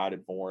and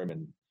excited for him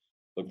and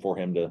look for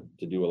him to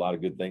do a lot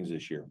of good things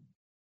this year.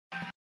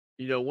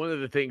 One of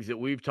the things that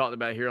we've talked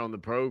about here on the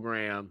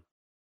program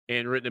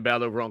and written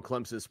about over on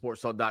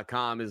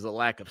ClemsonSportsTalk.com is the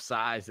lack of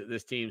size that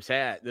this team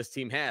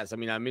has. I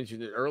mean, I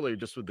mentioned it earlier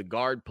just with the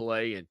guard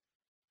play. And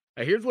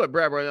here's what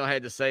Brad Brownell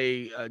had to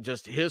say,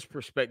 just his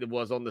perspective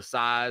was on the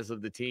size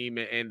of the team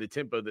and the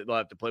tempo that they'll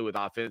have to play with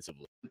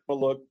offensively. But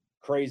look,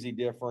 crazy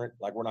different.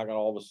 Like, we're not going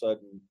to all of a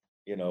sudden,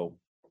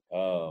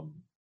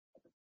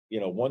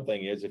 one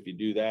thing is if you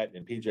do that,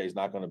 and PJ's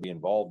not going to be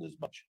involved as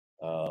much.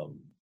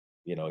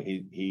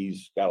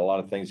 He's got a lot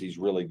of things he's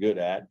really good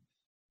at.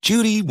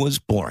 Judy was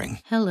boring.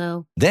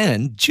 Hello.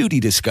 Then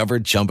Judy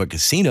discovered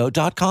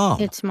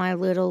ChumbaCasino.com. It's my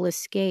little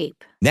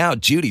escape. Now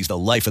Judy's the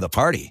life of the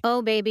party.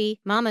 Oh,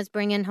 baby, mama's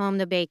bringing home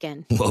the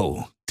bacon.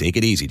 Whoa, take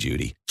it easy,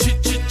 Judy.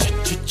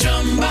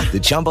 The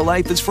Chumba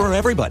life is for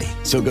everybody.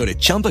 So go to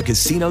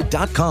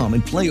ChumbaCasino.com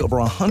and play over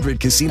 100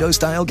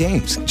 casino-style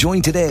games.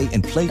 Join today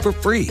and play for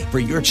free for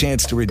your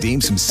chance to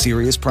redeem some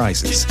serious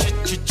prizes.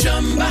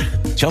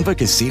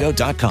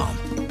 ChumbaCasino.com.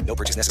 No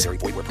purchase necessary.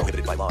 Void where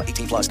prohibited by law.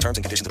 18+ terms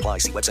and conditions apply.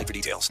 See website for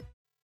details.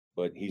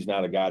 But he's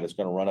not a guy that's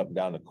going to run up and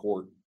down the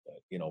court,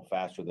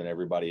 faster than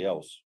everybody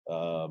else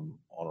on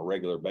a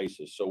regular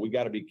basis. So we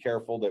got to be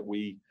careful that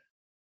we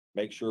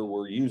make sure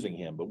we're using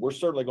him. But we're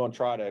certainly going to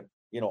try to,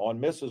 on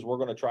misses, we're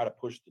going to try to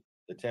push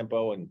the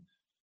tempo, and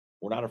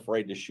we're not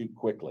afraid to shoot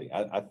quickly.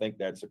 I think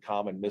that's a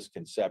common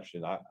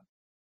misconception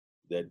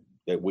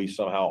that we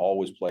somehow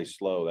always play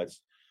slow.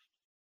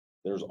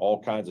 There's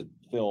all kinds of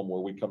film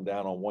where we come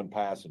down on one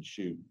pass and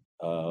shoot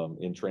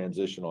in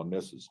transition on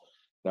misses.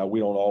 Now, we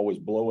don't always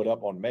blow it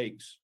up on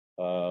makes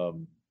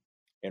and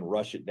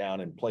rush it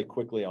down and play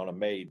quickly on a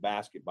made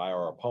basket by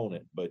our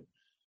opponent. But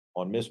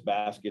on missed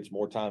baskets,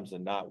 more times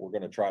than not, we're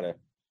going to try to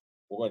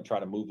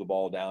move the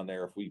ball down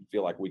there. If we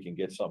feel like we can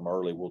get something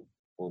early, we're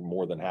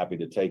more than happy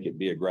to take it,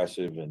 be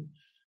aggressive.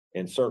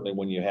 And certainly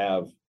when you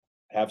have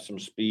some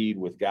speed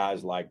with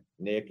guys like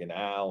Nick and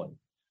Al, and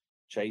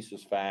Chase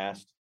is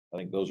fast. I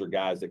think those are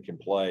guys that can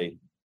play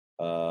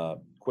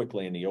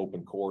quickly in the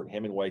open court.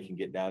 Hemingway can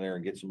get down there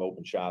and get some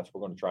open shots. We're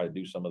going to try to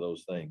do some of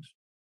those things.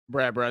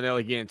 Brad Brownell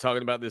again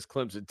talking about this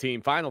Clemson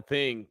team. Final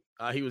thing,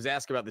 he was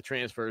asked about the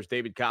transfers,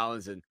 David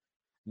Collins and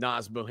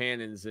Naz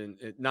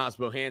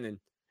Bohannon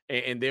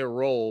and their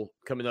role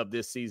coming up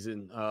this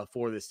season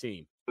for this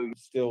team.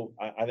 Still,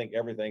 I think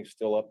everything's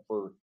still up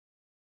for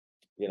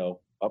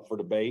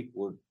debate.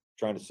 We're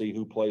trying to see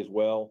who plays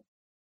well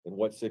in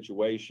what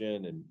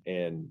situation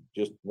and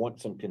just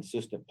want some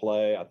consistent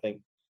play. I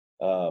think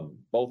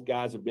both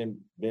guys have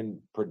been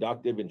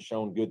productive and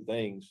shown good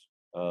things.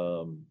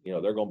 They're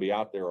going to be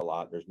out there a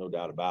lot. There's no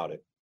doubt about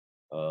it.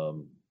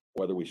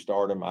 Whether we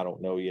start them, I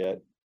don't know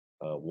yet.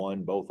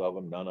 One, both of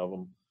them, none of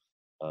them.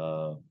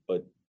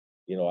 But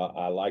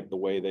I like the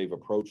way they've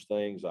approached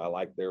things. I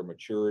like their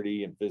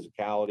maturity and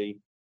physicality.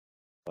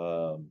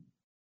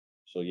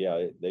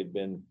 They've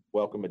been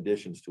welcome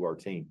additions to our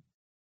team.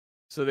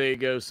 So there you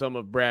go. Some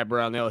of Brad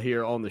Brownell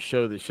here on the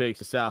show that shakes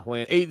the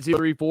Southland.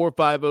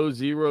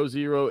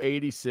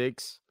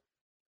 803-450-0086.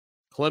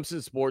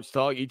 Clemson Sports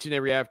Talk each and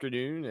every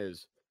afternoon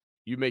as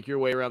you make your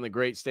way around the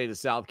great state of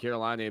South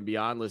Carolina and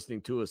beyond,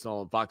 listening to us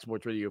on Fox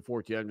Sports Radio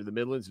 1400 under the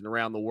Midlands and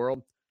around the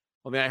world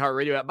on the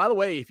iHeartRadio app. By the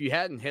way, if you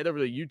hadn't, head over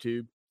to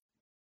YouTube,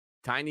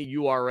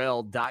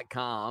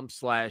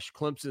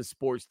 tinyurl.com/Clemson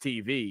Sports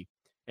TV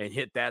and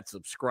hit that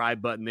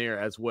subscribe button there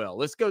as well.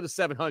 Let's go to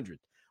 700.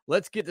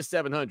 Let's get to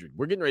 700.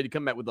 We're getting ready to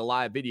come back with the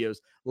live videos.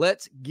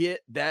 Let's get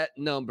that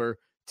number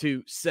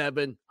to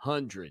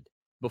 700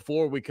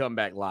 before we come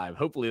back live.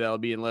 Hopefully that'll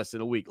be in less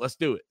than a week. Let's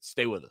do it.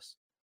 Stay with us.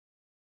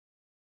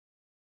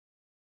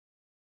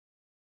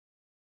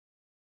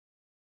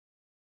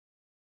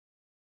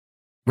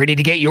 Ready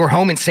to get your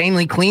home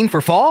insanely clean for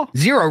fall?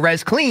 Zero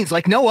Res cleans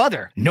like no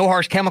other. No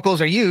harsh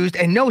chemicals are used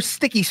and no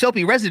sticky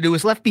soapy residue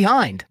is left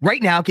behind.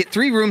 Right now, get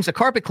 3 rooms of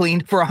carpet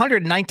cleaned for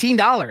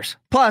 $119.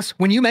 Plus,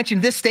 when you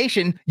mention this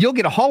station, you'll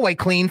get a hallway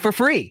clean for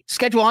free.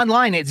 Schedule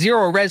online at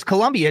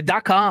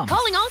ZeroResColumbia.com.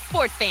 Calling all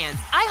sports fans,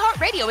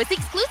 iHeartRadio is the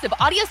exclusive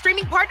audio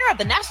streaming partner of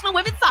the National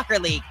Women's Soccer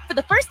League. For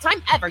the first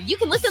time ever, you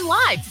can listen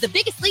live to the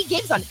biggest league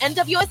games on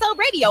NWSL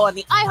Radio on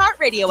the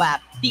iHeartRadio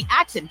app. The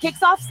action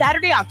kicks off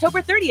Saturday,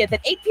 October 30th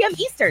at 8 p.m.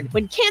 Eastern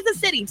when Kansas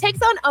City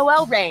takes on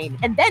OL Reign.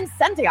 And then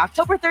Sunday,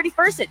 October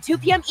 31st at 2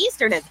 p.m.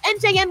 Eastern as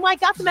NJNY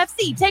Gotham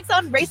FC takes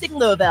on Racing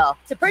Louisville.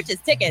 To purchase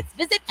tickets,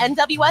 visit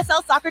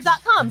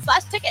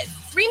NWSLsoccer.com/tickets.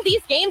 Stream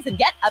these games and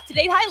get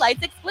up-to-date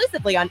highlights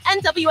exclusively on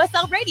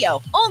NWSL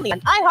Radio, only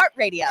on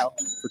iHeartRadio.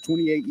 For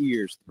 28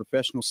 years, the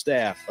professional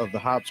staff of the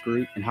Hobbs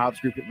Group and Hobbs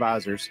Group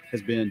Advisors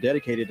has been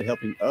dedicated to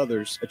helping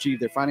others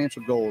achieve their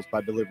financial goals by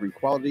delivering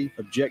quality,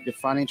 objective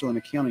financial and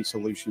accounting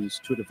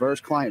solutions to a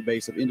diverse client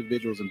base of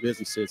individuals and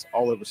businesses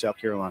all over South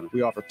Carolina.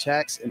 We offer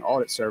tax and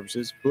audit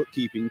services,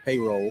 bookkeeping,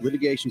 payroll,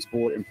 litigation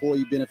support,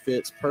 employee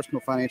benefits,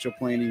 personal financial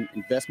planning,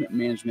 investment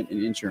management,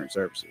 and insurance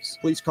services.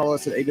 Please call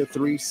us at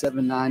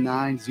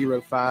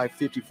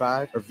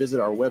 803-799-0555 or visit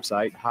our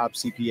website,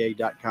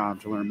 hobbscpa.com,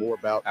 to learn more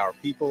about our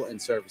people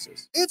and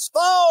services. It's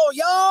fall,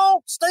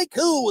 y'all. Stay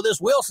cool with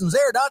this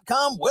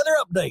Wilson'sAir.com weather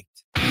update.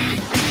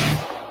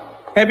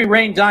 Heavy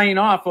rain dying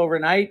off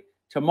overnight.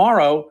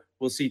 Tomorrow,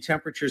 we'll see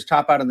temperatures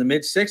top out in the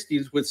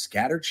mid-60s with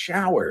scattered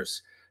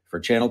showers. For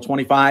Channel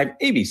 25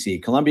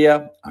 ABC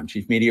Columbia, I'm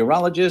Chief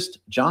Meteorologist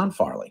John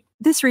Farley.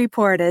 This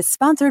report is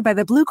sponsored by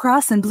the Blue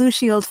Cross and Blue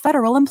Shield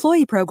Federal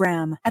Employee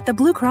Program. At the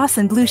Blue Cross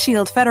and Blue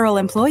Shield Federal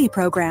Employee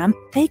Program,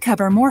 they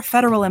cover more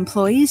federal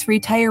employees,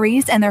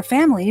 retirees, and their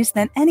families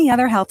than any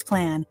other health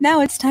plan.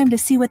 Now it's time to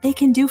see what they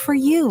can do for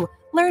you.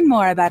 Learn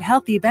more about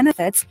healthy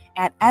benefits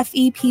at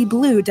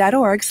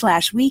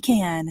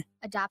fepblue.org/wecan.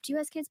 Adopt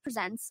US Kids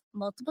presents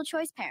Multiple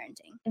Choice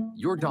Parenting.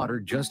 Your daughter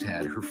just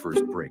had her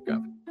first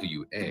breakup. Do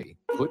you A,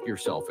 put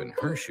yourself in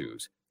her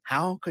shoes?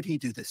 How could he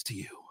do this to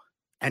you?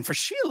 And for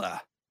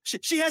Sheila,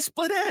 she has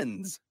split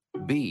ends.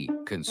 B,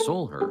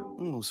 console her.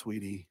 Oh,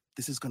 sweetie,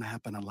 this is going to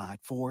happen a lot.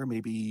 4,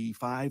 maybe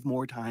 5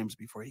 more times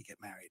before you get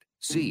married.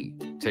 C,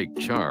 take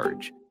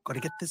charge. Got to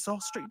get this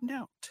all straightened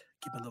out.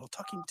 Give a little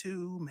talking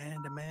to,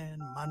 man to man,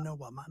 mano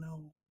a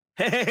mano.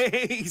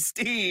 Hey,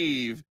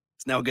 Steve.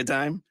 Is now a good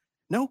time?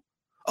 No?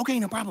 Okay,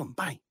 no problem.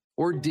 Bye.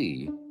 Or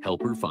D,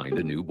 help her find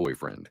a new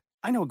boyfriend.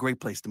 I know a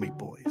great place to meet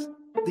boys.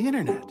 The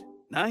internet.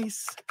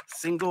 Nice,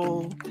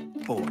 single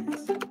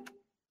boys.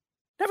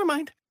 Never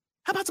mind.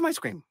 How about some ice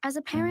cream? As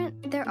a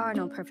parent, there are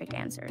no perfect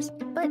answers.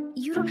 But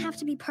you don't have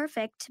to be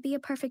perfect to be a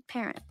perfect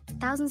parent.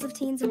 Thousands of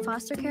teens in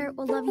foster care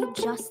will love you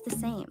just the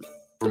same.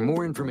 For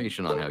more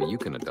information on how you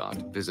can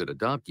adopt, visit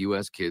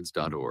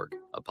adoptuskids.org.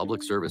 A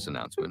public service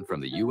announcement from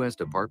the U.S.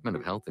 Department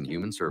of Health and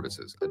Human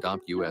Services,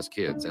 Adopt U.S.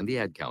 Kids, and the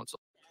Ad Council.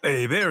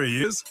 Hey, there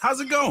he is. How's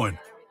it going?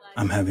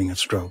 I'm having a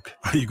stroke.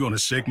 Are you going to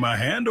shake my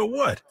hand or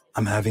what?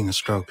 I'm having a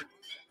stroke.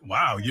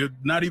 Wow, you're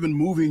not even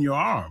moving your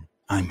arm.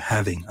 I'm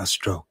having a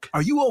stroke.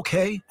 Are you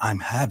okay? I'm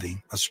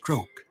having a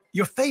stroke.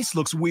 Your face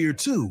looks weird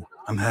too.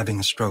 I'm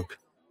having a stroke.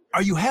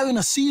 Are you having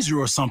a seizure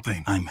or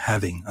something? I'm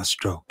having a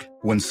stroke.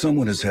 When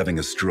someone is having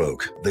a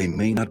stroke, they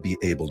may not be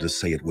able to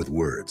say it with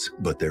words,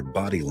 but their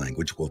body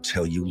language will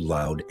tell you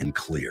loud and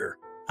clear.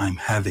 I'm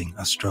having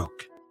a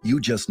stroke. You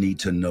just need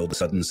to know the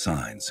sudden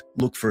signs.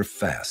 Look for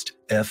FAST,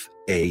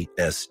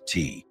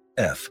 F-A-S-T.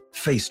 F,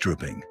 face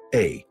drooping.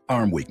 A,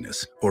 arm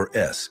weakness. Or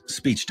S,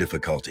 speech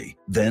difficulty.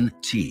 Then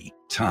T,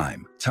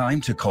 time. Time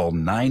to call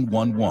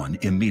 911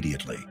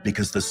 immediately,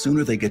 because the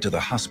sooner they get to the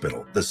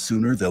hospital, the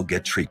sooner they'll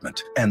get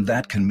treatment. And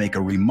that can make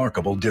a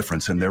remarkable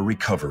difference in their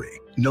recovery.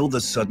 Know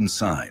the sudden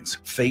signs.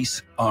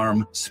 Face,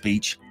 arm,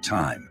 speech,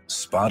 time.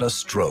 Spot a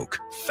stroke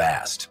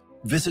fast.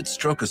 Visit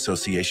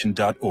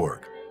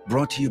strokeassociation.org.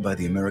 Brought to you by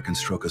the American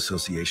Stroke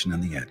Association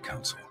and the Ad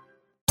Council.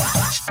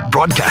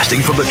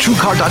 Broadcasting from the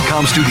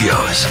TrueCar.com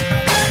studios.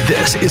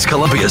 This is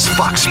Columbia's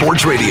Fox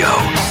Sports Radio,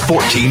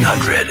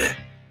 1400.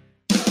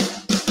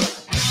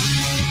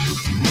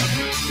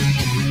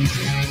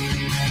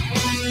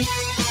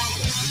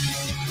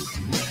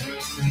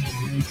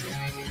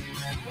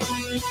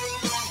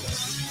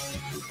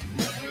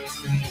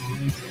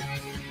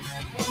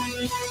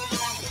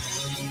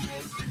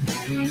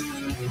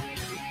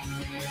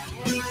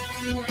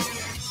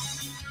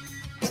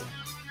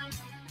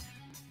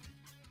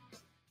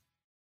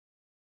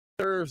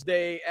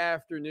 Thursday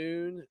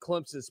afternoon,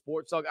 Clemson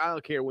Sports Talk. I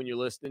don't care when you're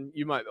listening.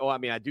 You might,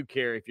 I do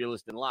care if you're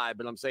listening live,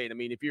 but I'm saying,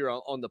 if you're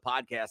on the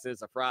podcast and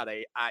it's a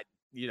Friday,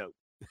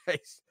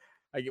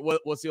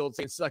 what's the old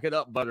saying? Suck it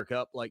up,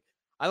 buttercup. Like,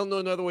 I don't know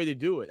another way to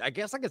do it. I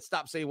guess I could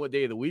stop saying what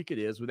day of the week it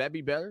is. Would that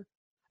be better?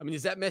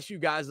 Does that mess you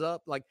guys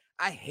up? Like,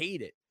 I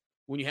hate it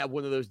when you have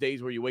one of those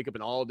days where you wake up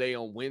and all day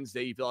on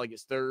Wednesday, you feel like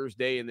it's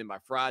Thursday, and then by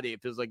Friday,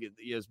 it feels like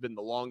it's been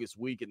the longest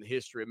week in the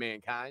history of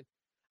mankind.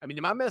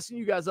 Am I messing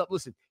you guys up?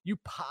 Listen, you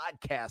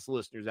podcast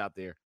listeners out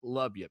there,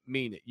 love you,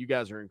 mean it. You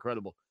guys are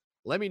incredible.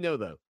 Let me know,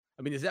 though.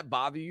 Does that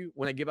bother you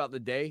when I give out the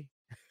day?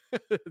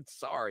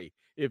 Sorry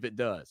if it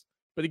does.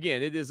 But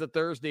again, it is a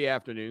Thursday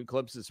afternoon,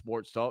 Clemson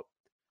Sports Talk.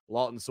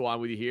 Lawton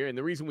Swan with you here. And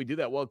the reason we do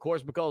that, well, of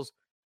course, because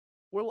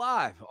we're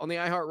live on the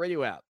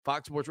iHeartRadio app,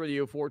 Fox Sports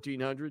Radio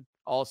 1400,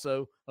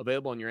 also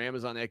available on your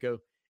Amazon Echo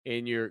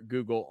and your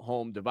Google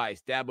Home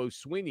device. Dabo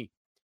Swinney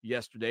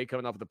yesterday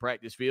coming off of the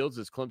practice fields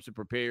as Clemson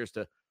prepares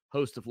to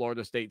host the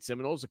Florida State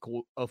Seminoles.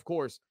 Of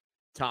course,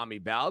 Tommy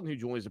Bowden, who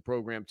joins the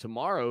program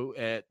tomorrow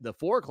at the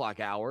 4 o'clock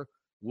hour,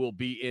 will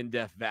be in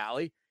Death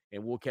Valley,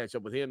 and we'll catch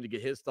up with him to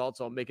get his thoughts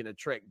on making a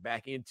trek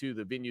back into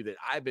the venue that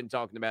I've been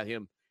talking about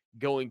him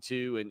going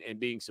to and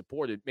being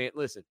supported. Man,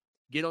 listen,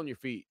 get on your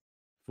feet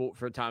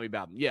for Tommy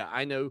Bowden. Yeah,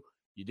 I know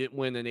you didn't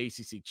win an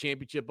ACC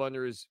championship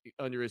under his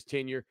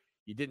tenure.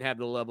 You didn't have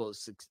the level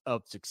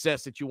of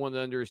success that you wanted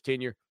under his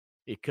tenure.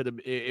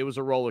 It was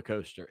a roller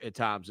coaster at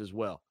times as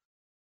well.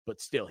 But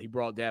still, he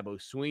brought Dabo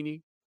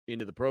Swinney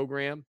into the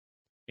program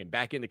and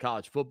back into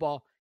college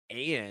football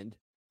and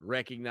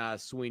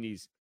recognized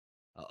Swinney's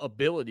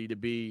ability to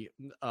be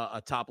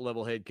a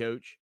top-level head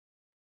coach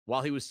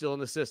while he was still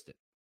an assistant.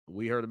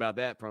 We heard about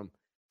that from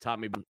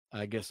Tommy,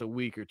 I guess, a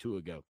week or two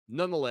ago.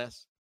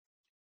 Nonetheless,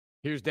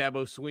 here's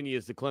Dabo Swinney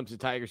as the Clemson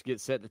Tigers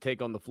get set to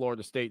take on the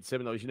Florida State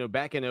Seminoles. You know,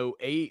 back in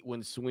 2008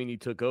 when Swinney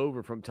took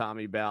over from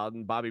Tommy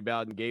Bowden, Bobby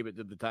Bowden gave it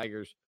to the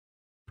Tigers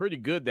pretty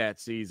good that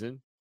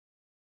season,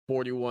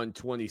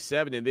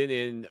 41-27. And then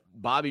in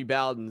Bobby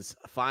Bowden's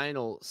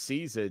final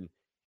season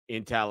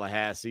in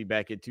Tallahassee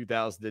back in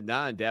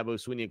 2009, Dabo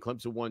Swinney and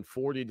Clemson won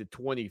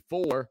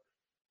 40-24.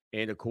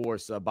 And, of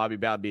course, Bobby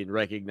Bowden being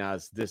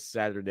recognized this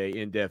Saturday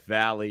in Death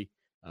Valley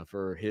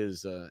for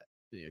his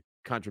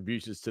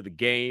contributions to the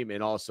game.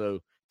 And also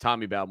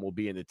Tommy Bowden will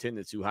be in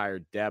attendance, who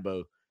hired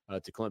Dabo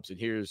to Clemson.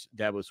 Here's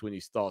Dabo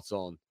Swinney's thoughts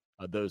on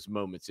those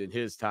moments in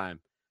his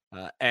time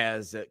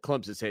as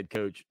Clemson's head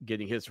coach,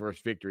 getting his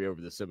first victory over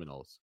the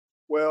Seminoles.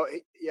 Well,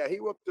 he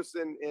whooped us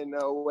in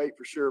 08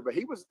 for sure, but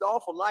he was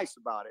awful nice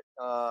about it.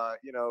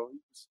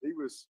 He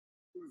was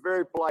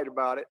very polite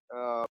about it.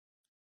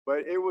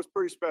 But it was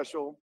pretty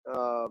special.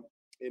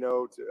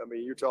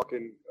 You're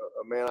talking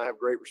a man I have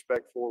great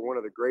respect for, one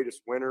of the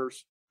greatest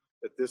winners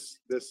that this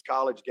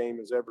college game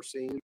has ever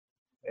seen.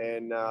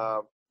 And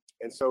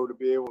so to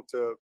be able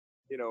to,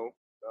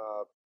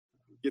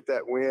 get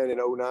that win in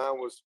 09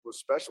 was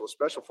special,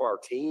 especially for our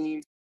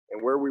team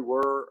and where we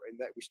were, and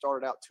that we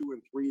started out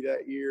 2-3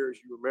 that year, as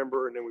you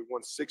remember, and then we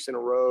won 6 in a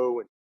row.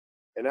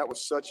 And that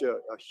was such a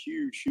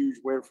huge, huge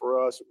win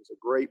for us. It was a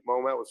great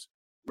moment.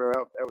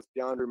 That was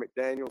DeAndre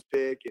McDaniel's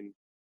pick and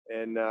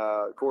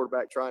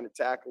quarterback trying to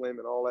tackle him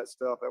and all that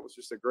stuff. That was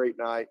just a great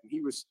night. And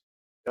he was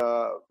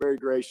very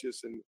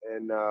gracious.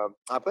 And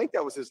I think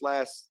that was his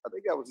last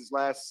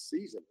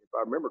season, if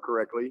I remember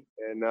correctly.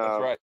 And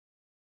that's right.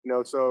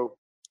 So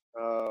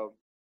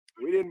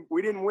we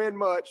didn't win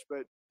much,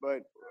 but I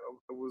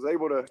was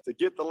able to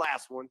get the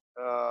last one.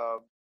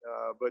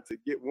 But to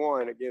get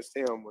one against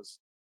him was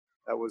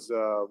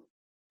a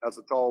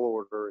tall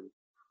order.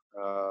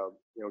 And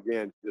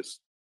again,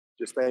 just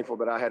thankful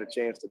that I had a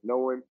chance to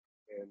know him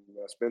and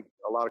spent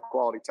a lot of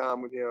quality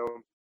time with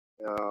him.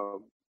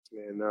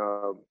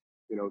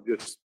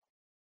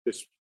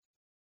 Just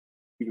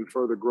even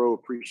further grow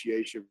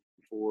appreciation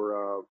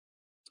for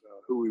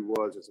who he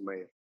was as a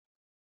man.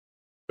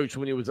 Coach,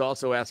 when he was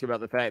also asking about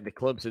the fact that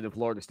Clemson and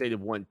Florida State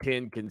have won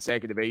 10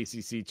 consecutive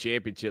ACC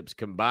championships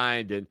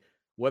combined, and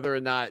whether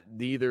or not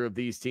neither of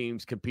these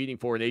teams competing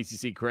for an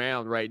ACC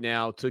crown right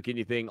now took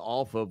anything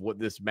off of what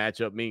this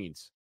matchup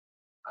means.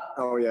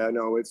 Oh yeah,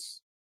 no,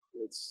 it's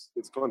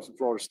Clemson,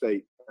 Florida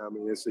State. I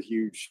mean, it's a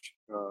huge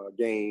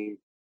game.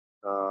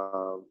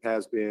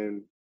 Has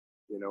been,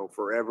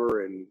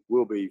 forever and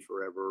will be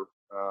forever.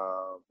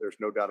 There's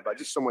no doubt about it.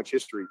 Just so much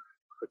history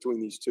between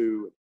these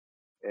two.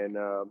 And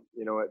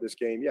at this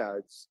game, yeah,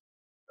 it's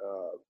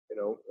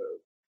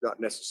not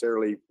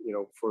necessarily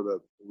for the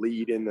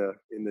lead in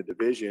the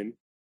division,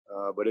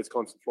 but it's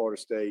Clemson,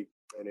 Florida State,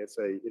 and it's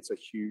a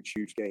huge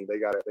game. They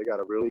got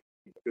a really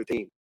good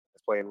team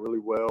that's playing really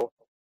well.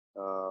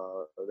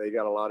 They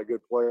got a lot of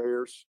good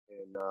players,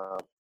 and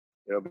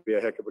it'll be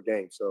a heck of a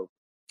game. So,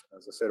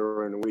 as I said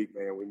earlier in the week,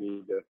 man, we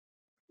need to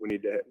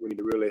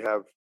really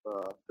have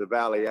the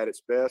Valley at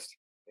its best,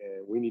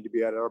 and we need to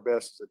be at our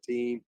best as a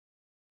team,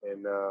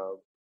 and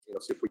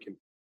see if we can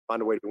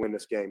find a way to win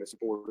this game. It's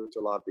important to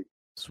a lot of people.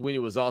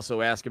 Swinney was also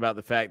asked about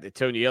the fact that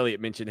Tony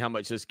Elliott mentioned how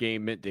much this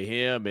game meant to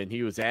him, and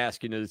he was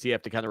asked, does he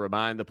have to kind of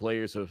remind the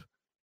players of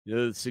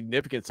the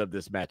significance of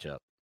this matchup?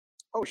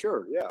 Oh,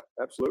 sure. Yeah,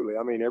 absolutely.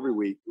 I mean, every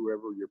week,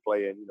 whoever you're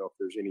playing, if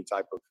there's any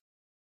type of,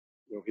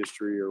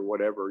 history or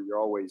whatever, you're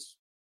always,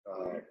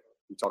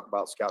 you talk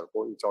about scout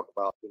report, you talk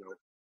about,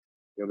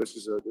 this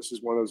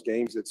is one of those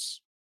games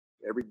that's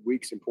every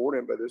week's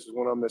important, but this is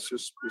one of them that's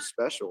just is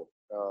special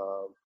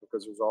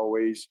because there's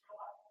always,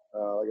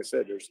 like I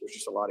said, there's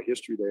just a lot of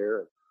history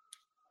there.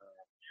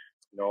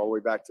 All the way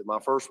back to my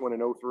first one in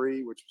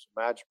 03, which was a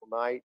magical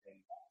night.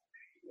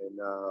 And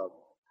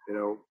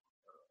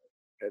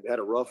had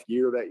a rough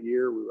year that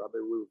year. We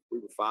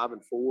were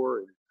 5-4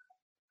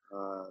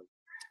 and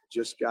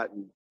just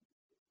gotten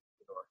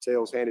our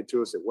tails handed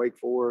to us at Wake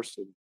Forest.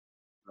 And,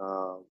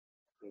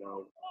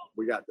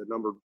 we got the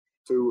number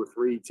 2 or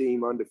 3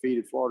 team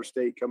undefeated Florida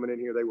State coming in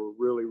here. They were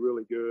really,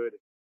 really good.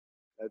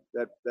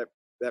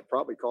 That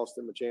probably cost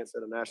them a chance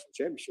at a national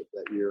championship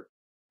that year.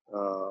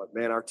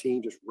 Man, our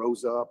team just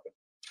rose up.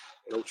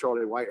 And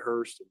Charlie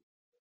Whitehurst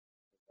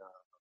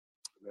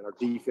and our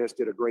defense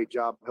did a great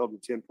job, held them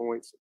 10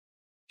 points.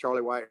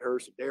 Charlie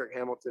Whitehurst, and Derek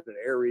Hamilton, and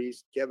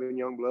Aries, Kevin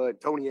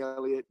Youngblood, Tony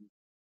Elliott,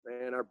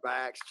 man, our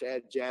backs,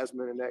 Chad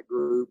Jasmine, and that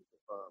group.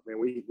 Man,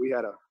 we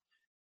had a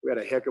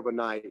heck of a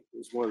night. It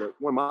was one of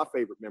my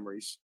favorite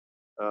memories.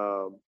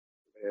 And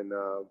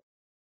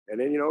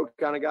then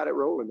kind of got it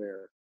rolling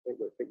there. I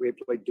think we had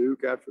played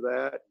Duke after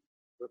that.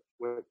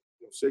 Went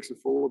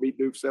 6-4, beat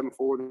Duke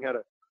 7-4. Then we had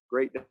a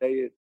great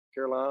day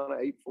Carolina,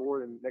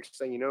 8-4, and next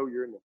thing you know,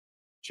 you're in the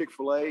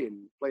Chick-fil-A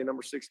and play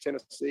number 6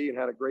 Tennessee and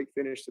had a great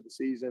finish to the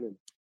season. And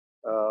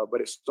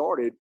but it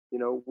started,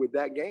 with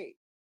that game.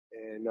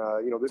 And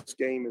this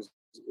game is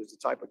the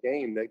type of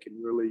game that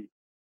can really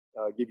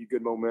give you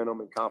good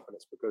momentum and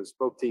confidence because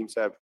both teams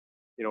have,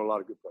 a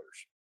lot of good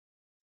players.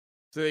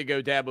 So there you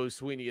go, Dabo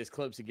Swinney, as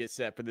Clemson gets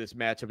set for this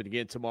matchup. And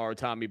again, tomorrow,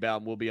 Tommy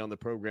Bowden will be on the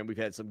program. We've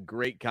had some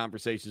great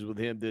conversations with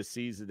him this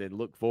season and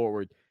look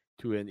forward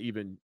to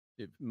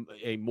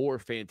a more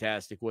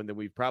fantastic one than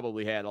we've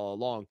probably had all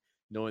along,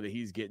 knowing that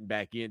he's getting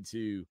back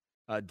into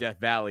Death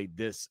Valley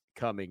this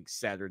coming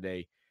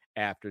Saturday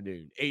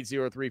afternoon.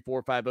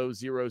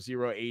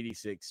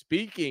 803-450-0086.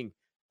 Speaking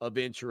of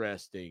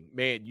interesting,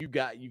 man, you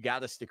got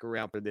to stick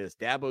around for this.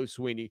 Dabo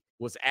Swinney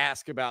was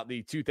asked about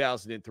the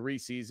 2003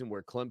 season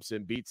where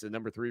Clemson beats the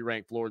number 3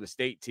 ranked Florida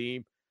State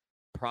team,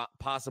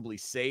 possibly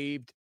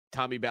saved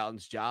Tommy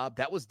Bowden's job.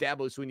 That was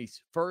Dabo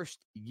Swinney's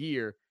first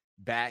year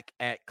back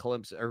at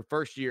Clemson, or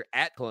first year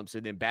at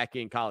Clemson and back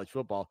in college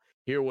football.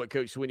 Hear what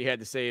Coach Swinney had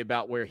to say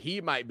about where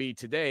he might be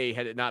today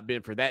had it not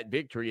been for that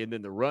victory and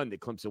then the run that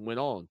Clemson went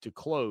on to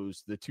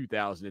close the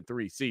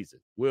 2003 season.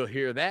 We'll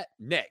hear that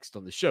next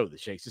on the show that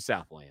shakes the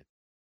Southland.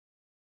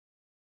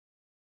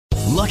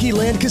 Lucky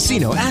Land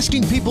Casino,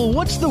 asking people,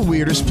 what's the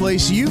weirdest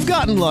place you've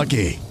gotten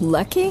lucky?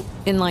 Lucky?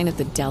 In line at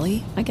the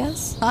deli, I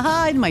guess?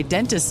 Aha, in my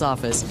dentist's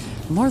office.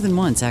 More than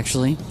once,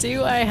 actually.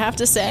 Do I have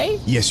to say?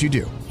 Yes, you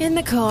do. In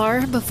the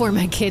car before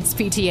my kids'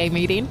 PTA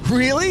meeting.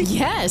 Really?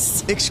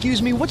 Yes.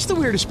 Excuse me, what's the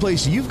weirdest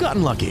place you've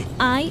gotten lucky?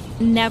 I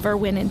never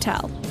win and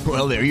tell.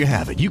 Well, there you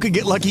have it. You can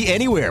get lucky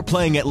anywhere,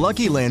 playing at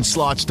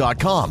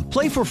LuckyLandSlots.com.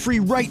 Play for free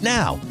right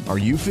now. Are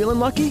you feeling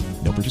lucky?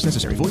 No purchase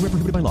necessary. Void where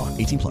prohibited by law.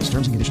 18+.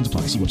 Terms and conditions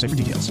apply. See website for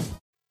details.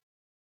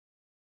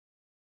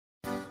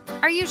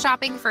 Are you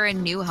shopping for a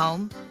new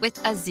home?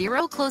 With a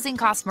zero closing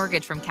cost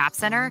mortgage from Cap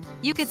Center,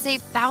 you could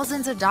save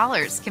thousands of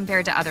dollars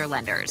compared to other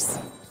lenders.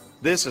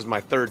 This is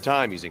my third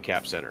time using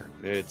Cap Center.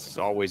 It's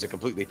always a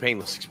completely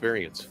painless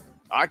experience.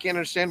 I can't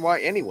understand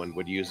why anyone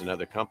would use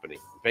another company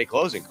and pay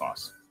closing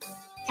costs.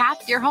 Cap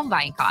your home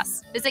buying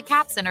costs. Visit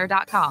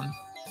CapCenter.com.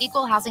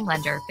 Equal housing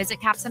lender. Visit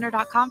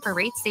CapCenter.com for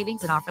rates,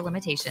 savings, and offer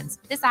limitations.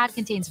 This ad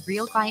contains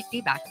real client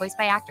feedback voiced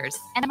by actors.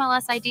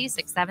 NMLS ID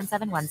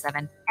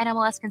 67717.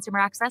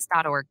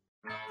 NMLSConsumerAccess.org.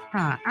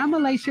 Hi, I'm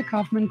Alicia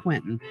Kaufman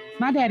Quinton.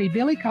 My daddy,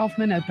 Billy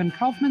Kaufman, opened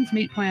Kaufman's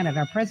Meat Plant at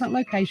our present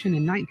location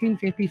in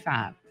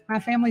 1955.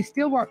 My family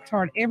still works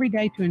hard every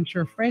day to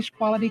ensure fresh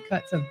quality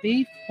cuts of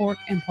beef, pork,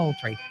 and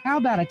poultry. How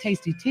about a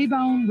tasty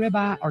T-bone,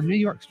 ribeye, or New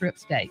York strip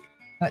steak?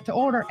 But to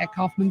order at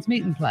Kaufman's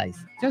Meat Place,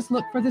 just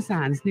look for the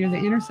signs near the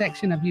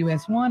intersection of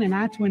US 1 and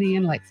I-20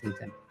 in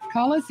Lexington.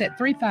 Call us at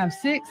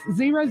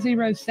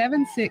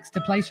 356-0076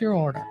 to place your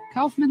order.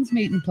 Kaufman's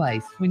Meat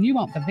Place, when you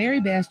want the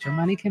very best your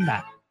money can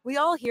buy. We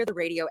all hear the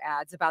radio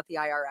ads about the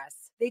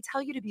IRS. They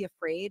tell you to be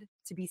afraid,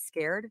 to be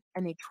scared,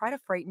 and they try to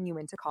frighten you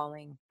into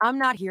calling. I'm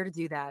not here to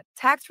do that.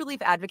 Tax Relief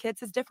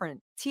Advocates is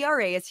different.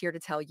 TRA is here to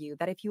tell you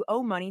that if you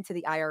owe money to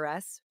the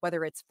IRS,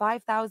 whether it's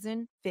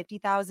 $5,000,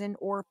 $50,000,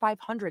 or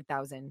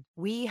 $500,000,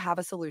 we have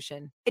a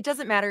solution. It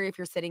doesn't matter if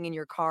you're sitting in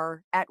your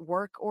car, at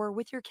work, or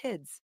with your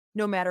kids.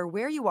 No matter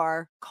where you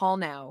are, call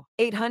now.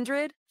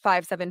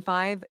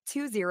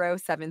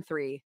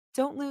 800-575-2073.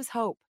 Don't lose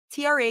hope.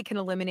 TRA can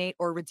eliminate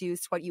or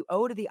reduce what you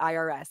owe to the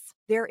IRS.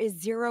 There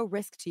is zero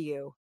risk to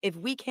you. If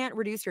we can't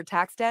reduce your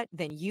tax debt,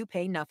 then you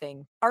pay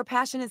nothing. Our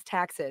passion is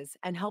taxes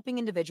and helping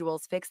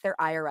individuals fix their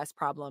IRS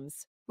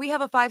problems. We have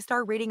a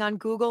 5-star rating on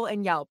Google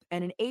and Yelp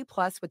and an A+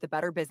 with the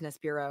Better Business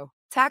Bureau.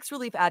 Tax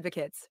Relief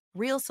Advocates,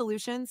 real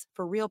solutions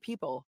for real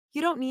people.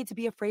 You don't need to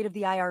be afraid of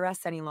the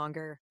IRS any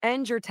longer.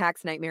 End your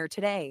tax nightmare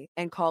today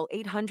and call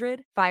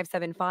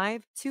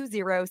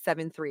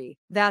 800-575-2073.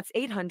 That's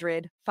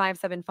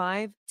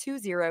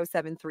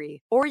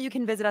 800-575-2073. Or you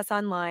can visit us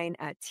online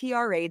at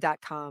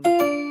tra.com.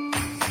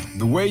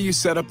 The way you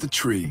set up the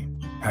tree,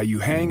 how you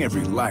hang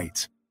every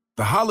light.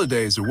 The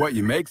holidays are what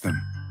you make them.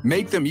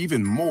 Make them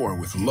even more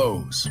with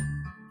Lowe's.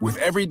 With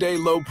everyday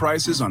low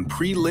prices on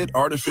pre-lit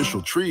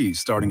artificial trees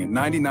starting at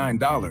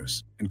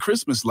 $99 and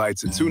Christmas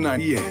lights at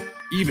 $298.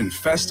 Even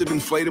festive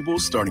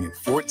inflatables starting at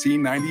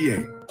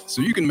 $14.98.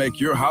 So you can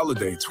make your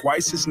holiday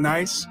twice as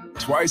nice,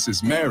 twice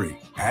as merry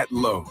at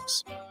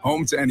Lowe's.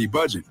 Home to any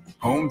budget,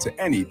 home to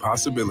any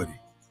possibility.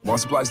 While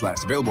supplies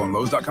last. Available on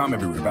Lowe's.com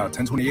everywhere about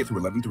 10/28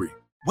 through 11/3.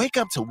 Wake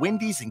up to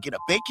Wendy's and get a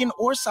bacon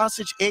or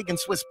sausage, egg, and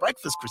Swiss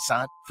breakfast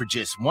croissant for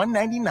just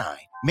 $1.99.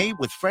 Made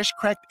with fresh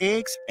cracked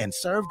eggs and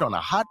served on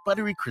a hot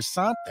buttery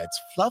croissant that's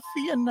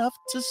fluffy enough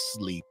to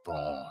sleep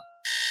on.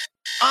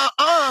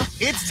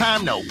 It's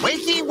time to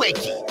wakey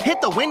wakey.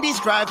 Hit the Wendy's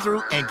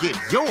drive-thru and get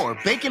your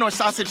bacon or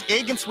sausage,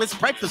 egg, and Swiss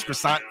breakfast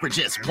croissant for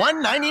just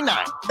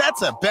 $1.99.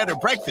 That's a better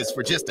breakfast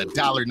for just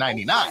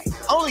 $1.99.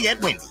 Only at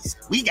Wendy's.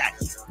 We got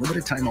you.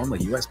 Limited time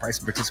only. U.S. price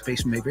and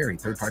participation may vary.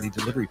 Third-party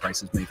delivery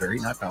prices may vary.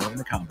 Not found in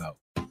the combo.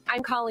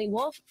 I'm Colleen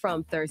Wolfe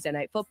from Thursday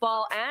Night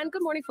Football and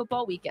Good Morning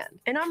Football Weekend.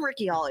 And I'm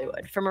Ricky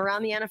Hollywood from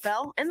Around the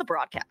NFL and the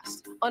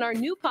broadcast. On our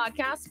new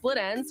podcast, Split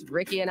Ends,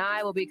 Ricky and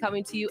I will be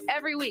coming to you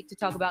every week to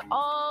talk about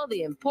all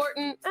the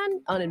important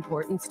and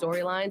unimportant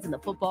storylines in the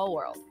football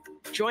world.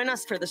 Join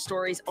us for the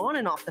stories on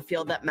and off the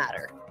field that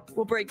matter.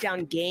 We'll break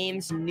down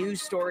games,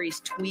 news stories,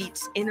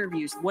 tweets,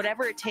 interviews,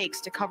 whatever it takes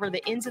to cover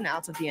the ins and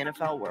outs of the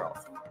NFL world.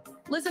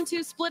 Listen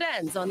to Split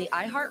Ends on the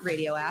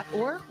iHeartRadio app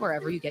or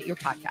wherever you get your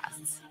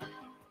podcasts.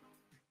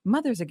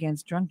 Mothers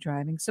Against Drunk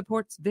Driving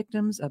supports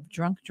victims of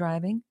drunk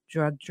driving,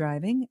 drug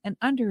driving, and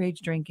underage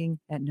drinking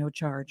at no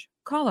charge.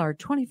 Call our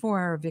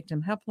 24-hour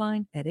victim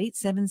helpline at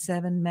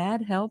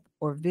 877-MAD-HELP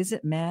or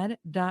visit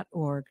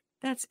mad.org.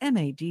 That's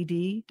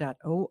MADD.org.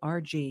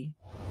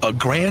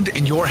 $1,000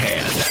 in your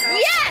hand.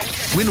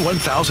 Yes! Win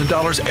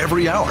 $1,000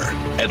 every hour.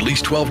 At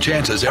least 12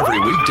 chances every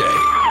weekday.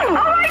 Oh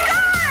my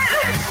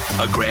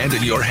God! $1,000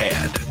 in your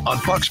hand on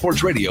Fox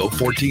Sports Radio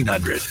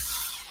 1400.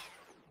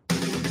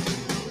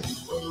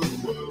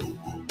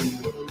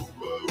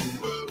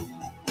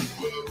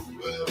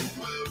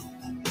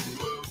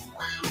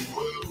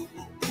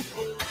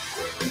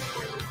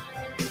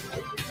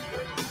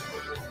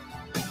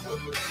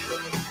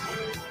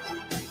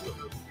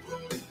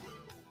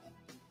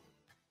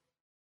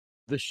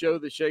 The show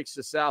that shakes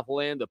the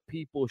Southland, the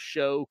People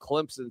Show,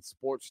 Clemson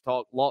Sports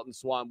Talk, Lawton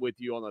Swan with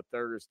you on a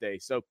Thursday.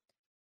 So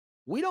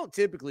we don't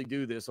typically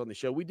do this on the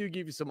show. We do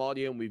give you some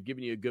audio, and we've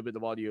given you a good bit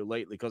of audio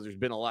lately because there's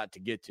been a lot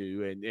to get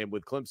to. And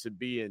with Clemson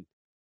being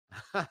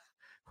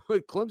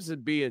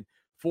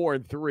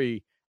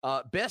 4-3,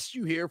 best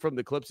you hear from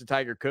the Clemson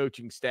Tiger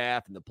coaching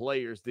staff and the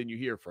players than you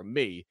hear from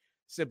me,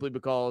 simply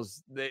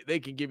because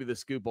they can give you the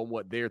scoop on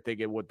what they're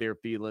thinking, what they're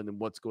feeling, and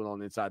what's going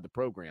on inside the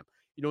program.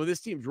 You know,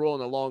 this team's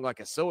rolling along like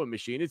a sewing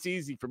machine. It's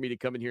easy for me to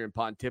come in here and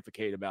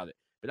pontificate about it.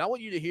 But I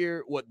want you to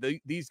hear what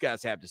these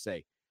guys have to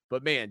say.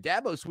 But, man,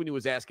 Dabo Swinney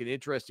was asking an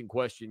interesting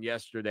question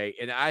yesterday,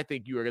 and I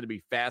think you are going to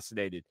be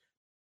fascinated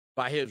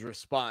by his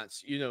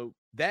response. You know,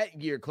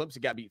 that year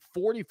Clemson got beat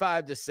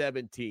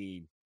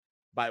 45-17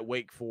 by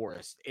Wake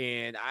Forest.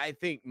 And I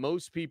think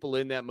most people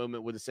in that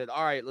moment would have said,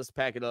 all right, let's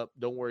pack it up.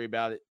 Don't worry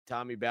about it.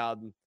 Tommy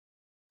Bowden,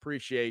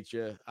 appreciate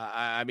you.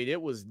 I mean,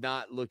 it was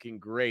not looking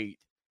great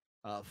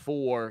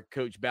for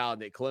Coach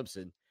Bowden at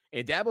Clemson.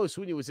 And Dabo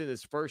Swinney was in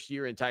his first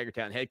year in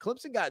Tigertown. Had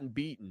Clemson gotten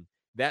beaten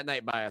that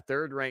night by a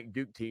third-ranked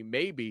Duke team,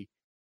 maybe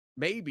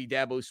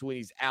Dabo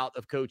Swinney's out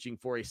of coaching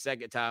for a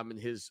second time in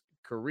his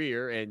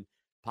career, and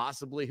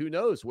possibly who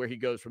knows where he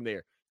goes from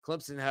there.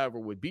 Clemson, however,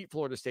 would beat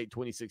Florida State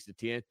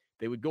 26-10.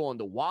 They would go on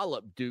to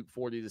wallop Duke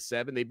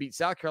 40-7. They beat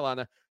South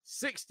Carolina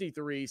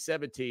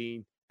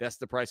 63-17. That's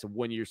the price of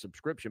 1 year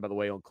subscription, by the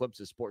way, on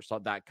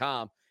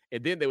ClemsonSportsTalk.com.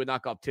 And then they would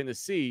knock off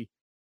Tennessee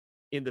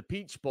in the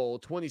Peach Bowl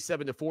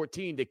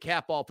 27-14 to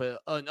cap off an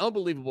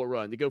unbelievable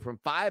run to go from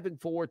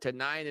 5-4 to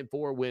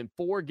 9-4, win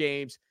 4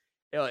 games.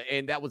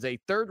 And that was a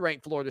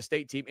third-ranked Florida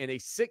State team and a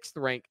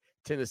sixth-ranked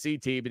Tennessee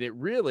team. And it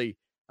really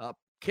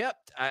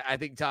kept, I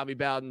think, Tommy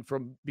Bowden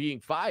from being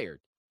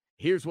fired.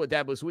 Here's what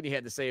Dabo Swinney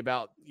had to say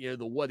about, you know,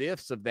 the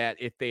what-ifs of that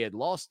if they had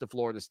lost to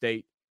Florida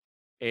State,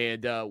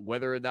 and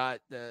whether or not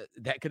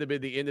that could have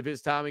been the end of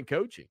his time in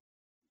coaching.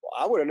 Well,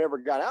 I would have never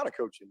got out of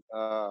coaching.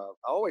 I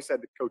always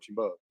had the coaching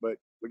bug, but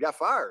we got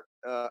fired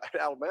at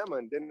Alabama,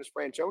 and Dennis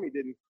Franchione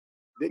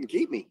didn't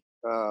keep me.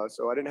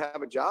 So I didn't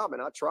have a job,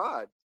 and I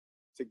tried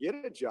to get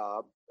a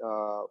job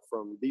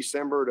from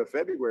December to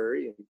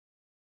February. And,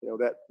 you know,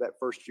 that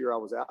first year I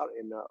was out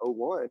in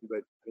 2001, but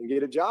I didn't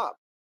get a job.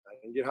 I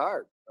didn't get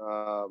hired.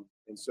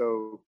 And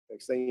so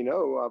next thing you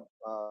know,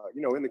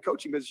 in the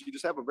coaching business, you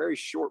just have a very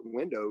short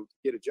window to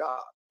get a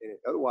job. And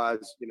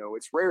otherwise, you know,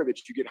 it's rare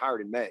that you get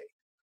hired in May.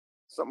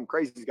 Something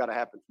crazy's got to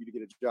happen for you to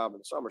get a job in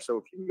the summer. So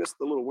if you miss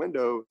the little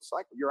window, it's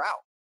like you're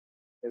out.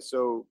 And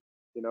so,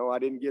 you know, I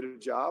didn't get a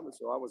job. And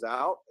so I was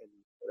out, and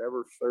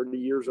whatever, 30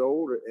 years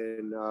old,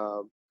 and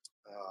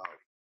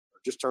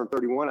just turned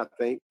 31, I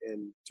think,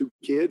 and 2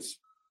 kids.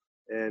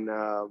 And,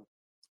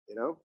 you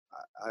know,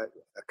 a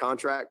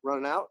contract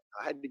running out,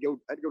 I had to go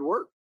to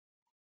work.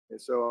 And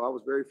so I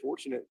was very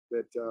fortunate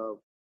that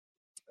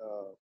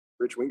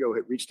Rich Wingo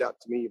had reached out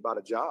to me about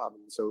a job.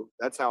 And so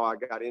that's how I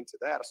got into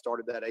that. I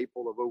started that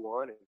April of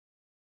 2001,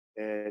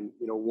 and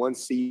you know, one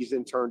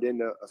season turned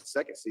into a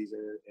second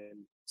season,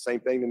 and same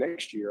thing the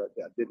next year.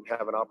 I didn't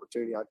have an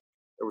opportunity.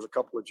 There was a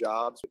couple of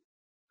jobs.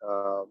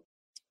 I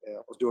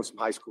was doing some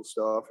high school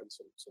stuff and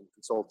some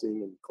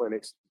consulting and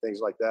clinics and things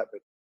like that.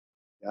 But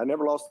I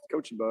never lost the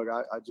coaching bug.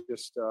 I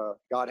just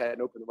God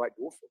hadn't opened the right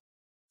door for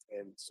me.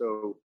 And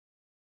so,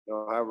 you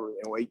know, however,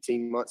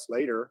 18 months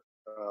later,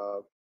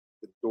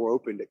 the door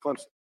opened at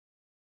Clemson,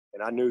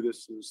 and I knew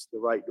this was the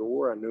right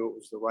door. I knew it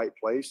was the right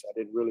place. I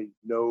didn't really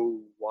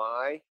know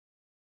why.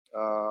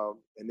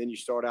 And then you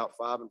start out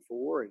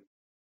 5-4, and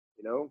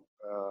you know,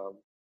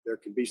 there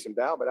can be some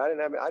doubt, but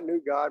I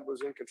knew God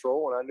was in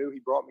control, and I knew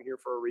He brought me here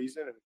for a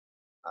reason, and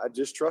I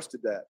just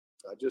trusted that.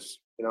 I just,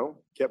 you know,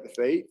 kept the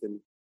faith.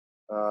 And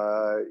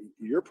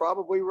you're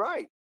probably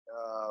right.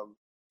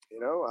 You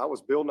know, I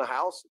was building a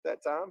house at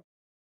that time,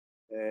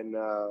 And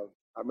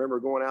I remember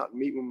going out and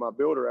meeting with my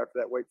builder after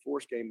that Wake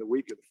Forest game the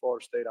week of the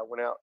Florida State. I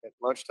went out at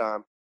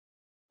lunchtime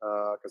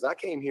because I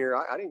came here.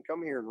 I didn't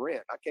come here and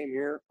rent. I came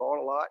here, bought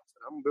a lot,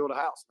 and I'm going to build a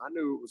house. And I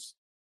knew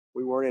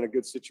we weren't in a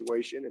good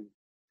situation and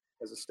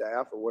as a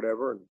staff or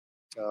whatever. And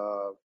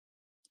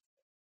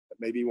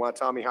maybe why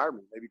Tommy hired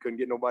me. Maybe couldn't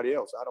get nobody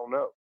else. I don't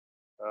know.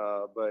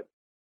 But,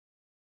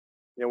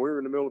 we were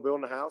in the middle of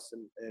building a house,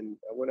 and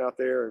I went out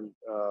there and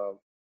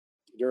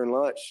during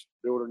lunch,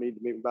 builder needed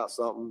to meet me about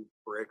something,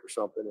 brick or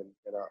something.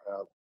 And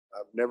I'll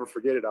never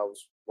forget it. I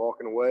was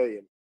walking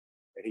away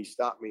and he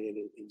stopped me and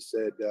he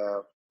said,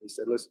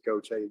 listen,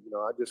 Coach, hey,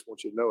 I just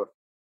want you to know if,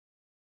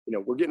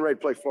 we're getting ready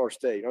to play Florida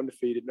State,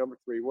 undefeated, number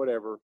 3,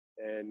 whatever.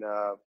 And,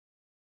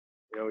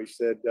 he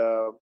said,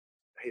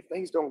 hey, if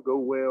things don't go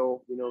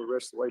well, the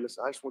rest of the way,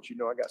 listen, I just want you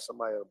to know I got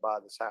somebody to buy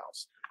this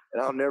house.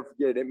 And I'll never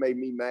forget it. It made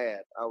me mad.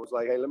 I was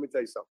like, hey, let me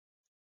tell you something.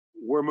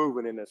 We're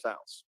moving in this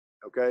house.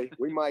 Okay.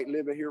 We might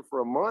live in here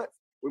for a month.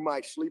 We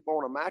might sleep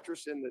on a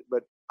mattress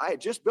but I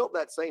had just built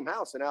that same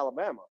house in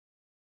Alabama,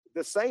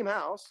 the same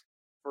house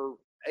for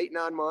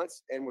 8-9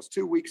 months, and was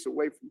 2 weeks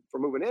away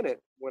from moving in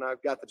it when I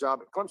got the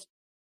job at Clemson.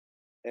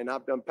 And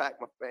I've done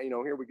packed my,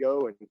 here we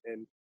go.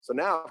 And so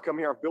now I've come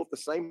here, I've built the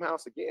same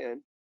house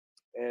again.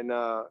 And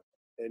I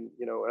didn't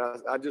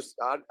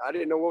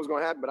know what was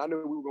going to happen, but I knew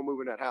we were going to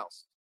move in that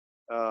house.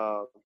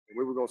 And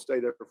we were going to stay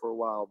there for a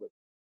while. But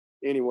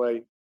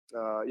anyway,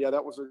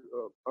 that was an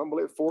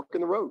unbelievable fork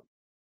in the road.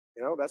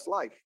 That's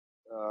life.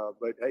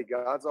 But hey,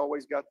 God's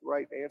always got the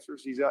right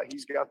answers. He's got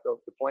the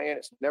plan.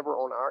 It's never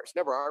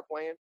our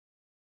plan.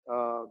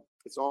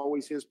 It's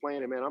always His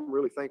plan. And man, I'm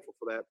really thankful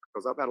for that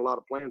because I've had a lot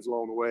of plans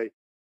along the way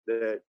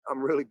that I'm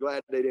really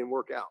glad they didn't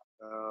work out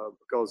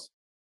because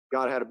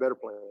God had a better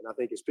plan. And I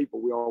think as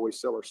people, we always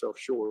sell ourselves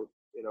short.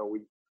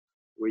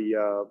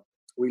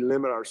 We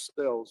limit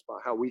ourselves by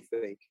how we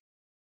think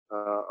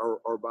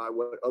or by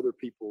what other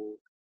people,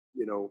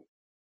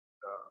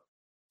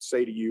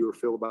 say to you or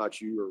feel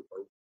about you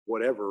or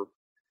whatever.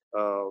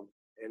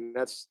 And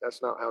that's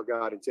not how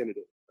God intended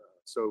it.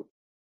 So,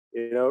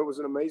 it was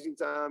an amazing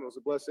time. It was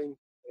a blessing.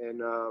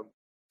 And, I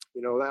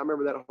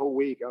remember that whole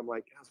week, I'm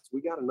like, gosh,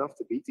 we got enough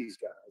to beat these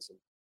guys.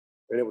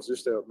 And it was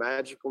just a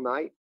magical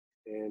night.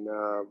 And,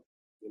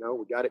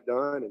 we got it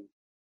done and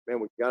man,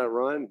 we got to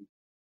run.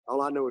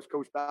 All I know is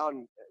Coach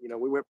Bowden,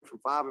 we went from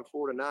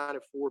 5-4 to 9-4,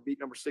 beat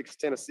number 6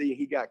 Tennessee.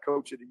 He got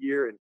Coach of the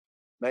Year. And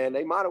man,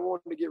 they might have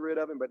wanted to get rid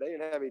of him, but they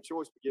didn't have any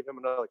choice but give him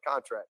another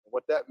contract. And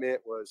what that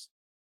meant was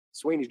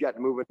Sweeney's got to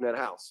move in that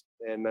house.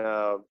 And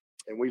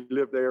we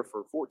lived there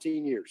for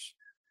 14 years.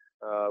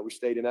 We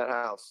stayed in that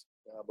house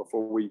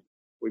before we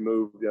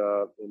moved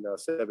in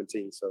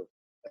 17. So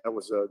that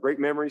was great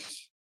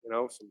memories,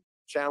 some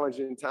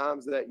challenging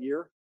times that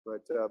year,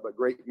 but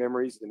great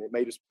memories, and it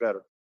made us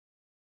better,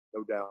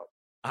 no doubt.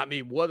 I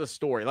mean, what a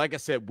story. Like I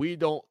said, we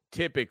don't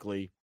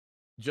typically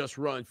just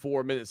run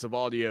 4 minutes of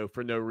audio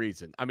for no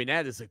reason. I mean,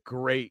 that is a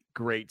great,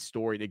 great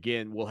story. And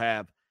again, we'll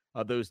have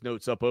those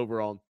notes up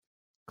over on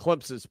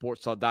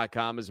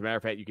ClemsonSportsTalk.com. As a matter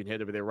of fact, you can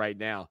head over there right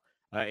now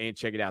and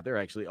check it out. They're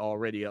actually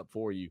already up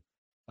for you.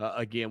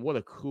 Again, what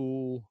a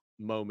cool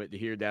moment to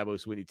hear Dabo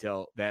Swinney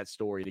tell that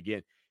story. And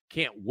again,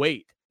 can't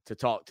wait to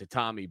talk to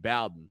Tommy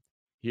Bowden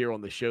here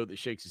on the show that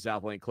shakes the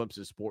Southland,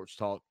 Clemson Sports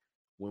Talk,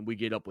 when we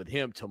get up with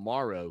him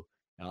tomorrow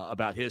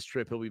about his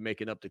trip he'll be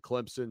making up to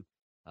Clemson.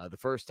 The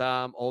first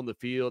time on the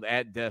field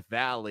at Death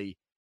Valley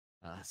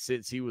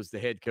since he was the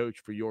head coach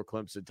for your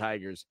Clemson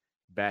Tigers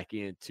back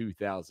in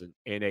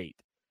 2008.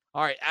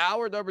 All right,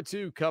 hour number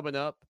 2 coming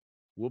up.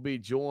 We'll be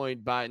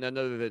joined by none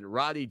other than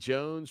Roddy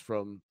Jones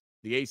from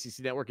the ACC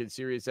Network and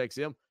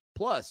SiriusXM,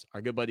 plus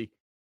our good buddy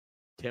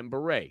Tim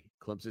Beret,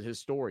 Clemson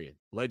historian,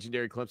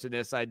 legendary Clemson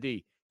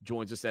SID,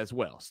 joins us as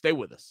well. Stay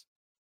with us.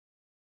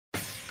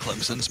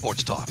 Clemson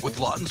Sports Talk with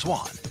Lawton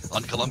Swan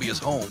on Columbia's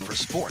home for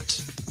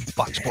sports.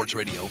 Fox Sports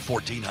Radio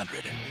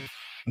 1400.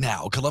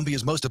 Now,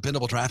 Columbia's most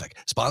dependable traffic,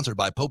 sponsored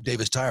by Pope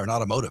Davis Tire and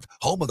Automotive,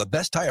 home of the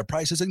best tire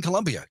prices in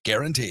Columbia,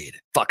 guaranteed.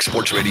 Fox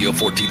Sports Radio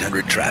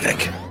 1400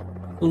 traffic.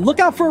 Look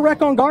out for a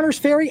wreck on Garner's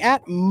Ferry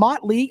at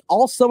Motley.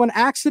 Also an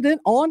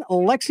accident on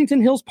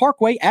Lexington Hills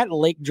Parkway at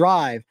Lake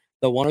Drive.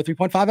 The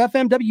 103.5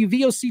 FM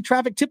WVOC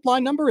traffic tip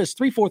line number is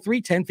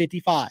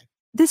 343-1055.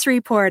 This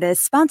report is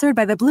sponsored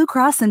by the Blue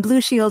Cross and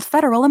Blue Shield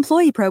Federal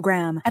Employee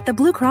Program. At the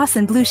Blue Cross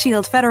and Blue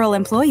Shield Federal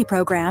Employee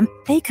Program,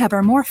 they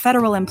cover more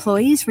federal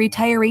employees,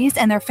 retirees,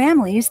 and their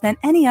families than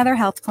any other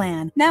health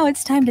plan. Now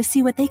it's time to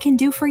see what they can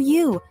do for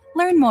you.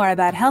 Learn more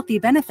about healthy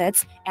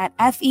benefits at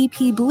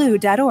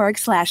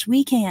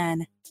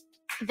fepblue.org/wecan.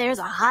 There's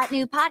a hot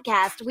new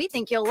podcast we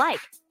think you'll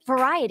like.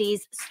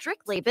 Variety's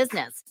Strictly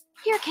Business.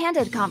 Hear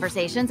candid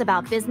conversations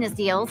about business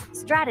deals,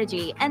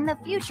 strategy, and the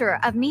future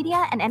of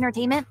media and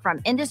entertainment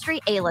from industry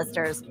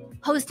A-listers.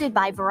 Hosted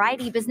by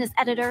Variety business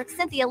editor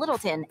Cynthia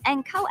Littleton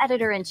and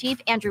co-editor-in-chief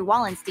Andrew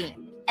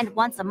Wallenstein. And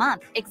once a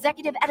month,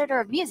 executive editor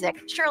of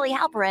music Shirley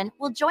Halperin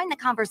will join the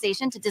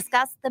conversation to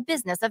discuss the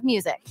business of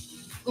music.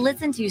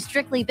 Listen to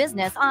Strictly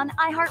Business on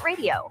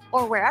iHeartRadio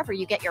or wherever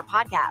you get your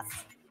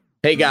podcasts.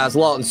 Hey guys,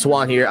 Lawton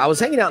Swan here. I was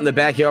hanging out in the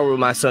backyard with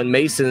my son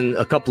Mason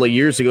a couple of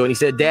years ago, and he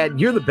said, "Dad,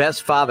 you're the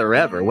best father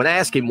ever." When I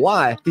asked him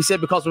why, he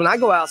said, "Because when I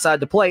go outside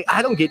to play,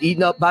 I don't get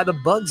eaten up by the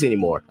bugs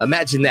anymore."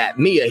 Imagine that,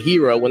 me a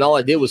hero, when all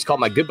I did was call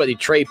my good buddy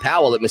Trey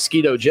Powell at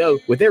Mosquito Joe.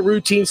 With their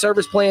routine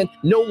service plan,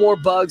 no more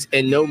bugs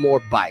and no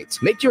more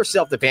bites. Make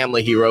yourself the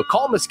family hero.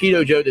 Call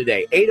Mosquito Joe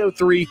today,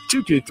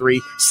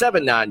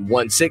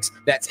 803-223-7916.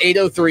 That's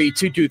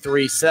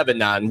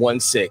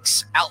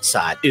 803-223-7916.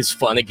 Outside is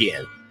fun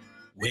again.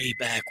 Way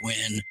back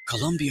when,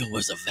 Colombia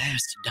was a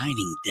vast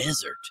dining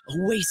desert, a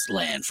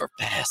wasteland for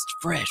fast,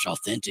 fresh,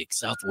 authentic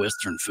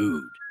Southwestern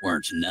food.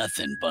 Weren't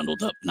nothing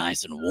bundled up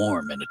nice and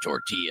warm in a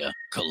tortilla.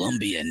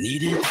 Colombia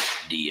needed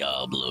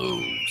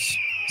Diablos.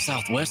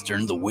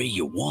 Southwestern the way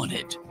you want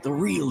it. The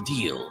real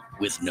deal,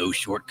 with no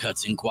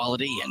shortcuts in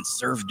quality and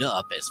served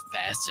up as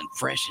fast and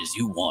fresh as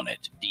you want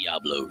it.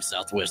 Diablo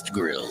Southwest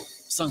Grill.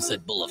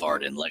 Sunset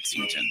Boulevard in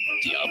Lexington.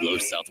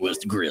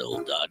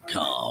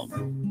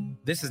 DiabloSouthwestGrill.com.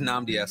 This is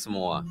Nnamdi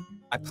Asamoah.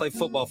 I play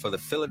football for the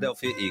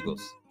Philadelphia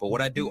Eagles, but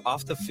what I do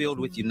off the field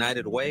with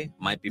United Way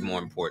might be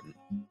more important.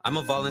 I'm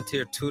a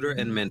volunteer tutor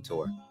and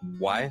mentor.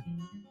 Why?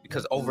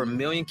 Because over 1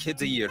 million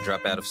kids a year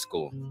drop out of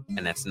school,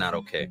 and that's not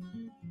okay.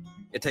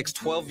 It takes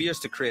 12 years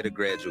to create a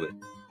graduate,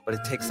 but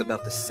it takes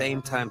about the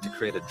same time to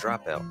create a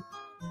dropout.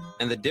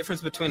 And the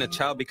difference between a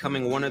child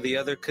becoming one or the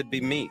other could be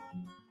me,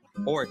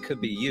 or it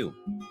could be you.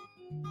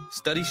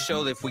 Studies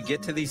show that if we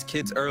get to these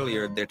kids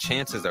earlier, their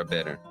chances are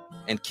better.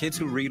 And kids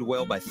who read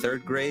well by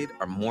 3rd grade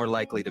are more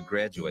likely to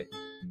graduate.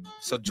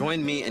 So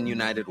join me in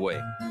United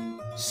Way.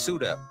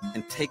 Suit up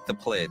and take the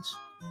pledge.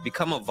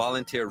 Become a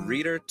volunteer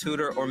reader,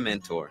 tutor, or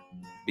mentor.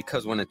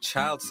 Because when a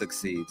child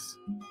succeeds,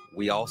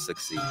 we all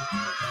succeed.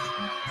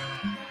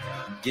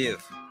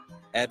 Give,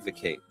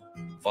 advocate,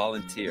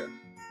 volunteer,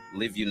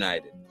 live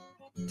united.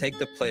 Take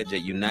the pledge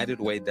at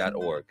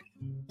unitedway.org.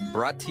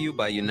 Brought to you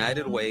by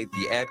United Way,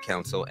 the Ad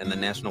Council, and the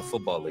National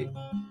Football League.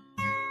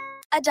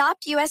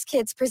 Adopt US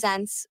Kids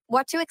presents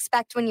What to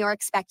Expect When You're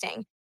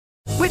Expecting.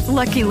 With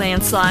Lucky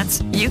Land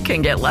Slots, you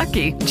can get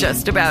lucky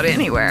just about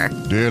anywhere.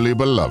 Dearly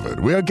beloved,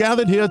 we are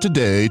gathered here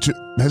today to...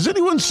 Has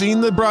anyone seen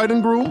the bride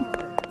and groom?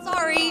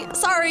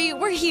 Sorry,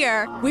 we're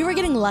here. We were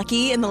getting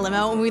lucky in the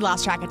limo and we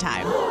lost track of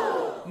time.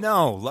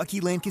 No,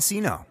 Lucky Land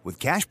Casino, with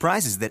cash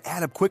prizes that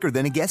add up quicker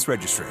than a guest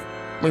registry.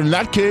 In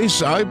that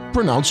case, I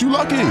pronounce you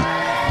lucky.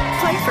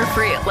 Play for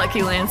free at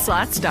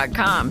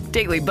LuckyLandSlots.com.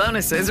 Daily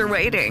bonuses are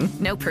waiting.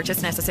 No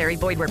purchase necessary.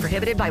 Void where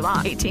prohibited by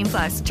law.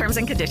 18+. Terms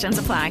and conditions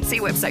apply. See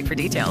website for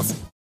details.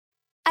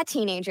 A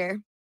teenager.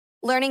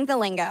 Learning the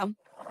lingo.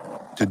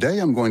 Today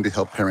I'm going to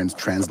help parents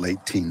translate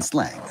teen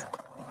slang.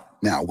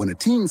 Now, when a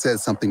teen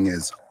says something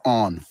is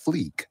on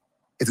fleek,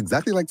 it's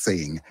exactly like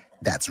saying,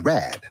 "That's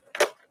rad."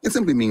 It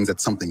simply means that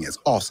something is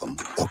awesome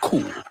or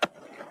cool.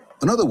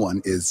 Another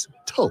one is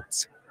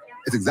totes.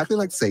 It's exactly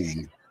like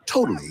saying,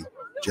 "Totally,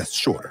 just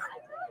shorter."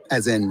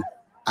 As in,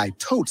 "I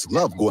totes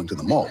love going to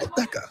the mall with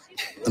Becca."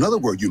 Another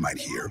word you might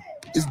hear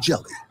is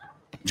jelly.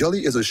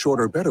 Jelly is a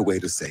shorter, better way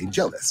to say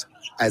jealous.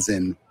 As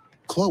in,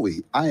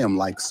 "Chloe, I am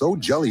like so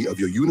jelly of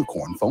your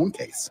unicorn phone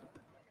case."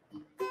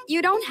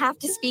 You don't have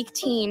to speak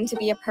teen to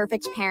be a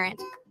perfect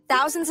parent.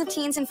 Thousands of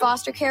teens in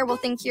foster care will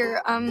think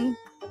you're,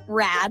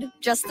 rad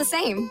just the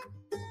same.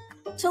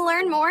 To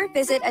learn more,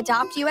 visit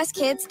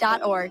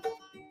adoptuskids.org.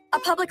 A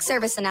public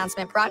service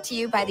announcement brought to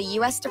you by the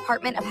U.S.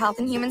 Department of Health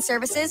and Human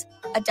Services,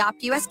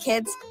 Adopt U.S.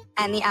 Kids,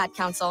 and the Ad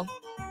Council.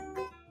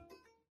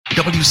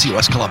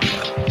 WCOS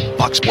Columbia,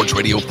 Fox Sports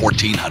Radio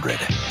 1400,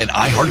 an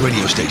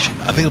iHeartRadio station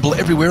available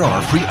everywhere on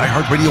our free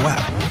iHeartRadio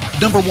app.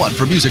 #1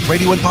 for music,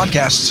 radio, and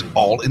podcasts,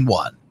 all in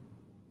one.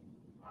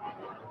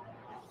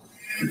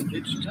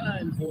 It's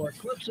time for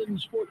Clemson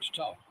Sports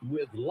Talk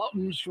with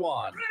Lawton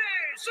Swan.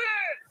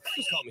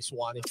 Just call me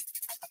Swanee.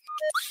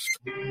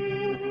 Tiger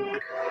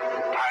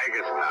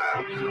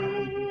style.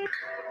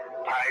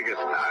 Tiger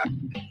style.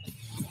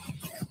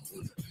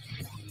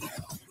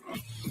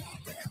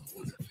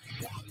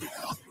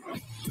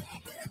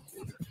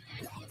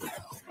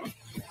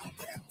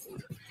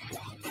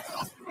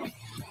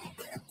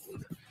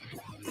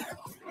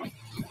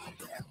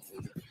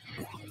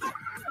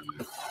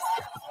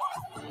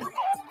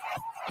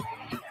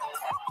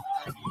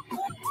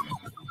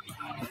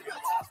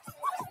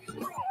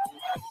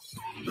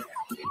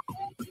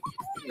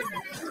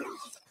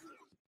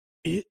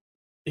 It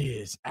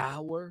is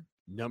hour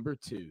number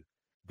 2.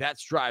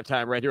 That's Drive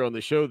Time right here on the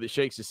show that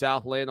shakes the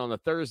Southland on a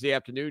Thursday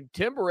afternoon.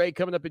 Tim Beret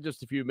coming up in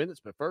just a few minutes,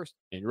 but first,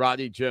 and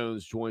Rodney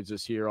Jones joins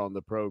us here on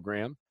the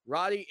program.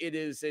 Roddy, it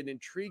is an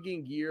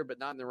intriguing year, but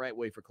not in the right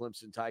way for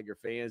Clemson Tiger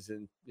fans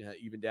and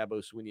even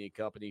Dabo Swinney and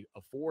company.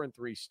 A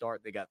 4-3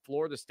 start. They got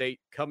Florida State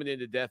coming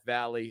into Death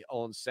Valley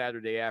on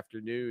Saturday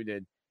afternoon.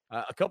 And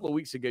a couple of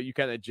weeks ago, you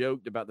kind of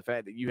joked about the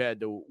fact that you had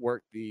to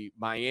work the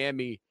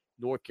Miami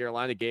North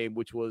Carolina game,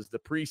 which was the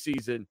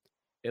preseason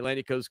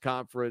Atlantic Coast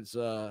Conference,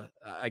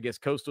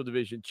 Coastal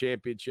Division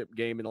championship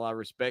game in a lot of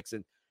respects.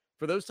 And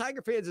for those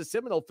Tiger fans and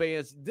Seminole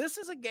fans, this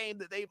is a game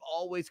that they've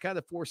always kind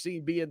of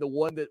foreseen being the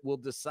one that will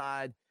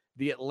decide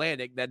the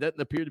Atlantic. That doesn't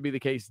appear to be the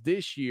case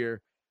this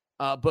year.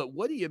 But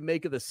what do you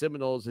make of the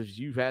Seminoles as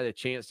you've had a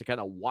chance to kind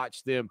of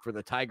watch them for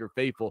the Tiger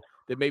faithful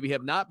that maybe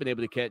have not been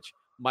able to catch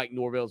Mike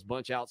Norvell's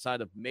bunch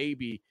outside of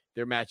maybe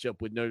their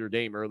matchup with Notre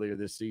Dame earlier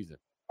this season?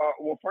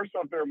 Well, first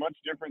off, they're a much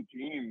different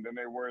team than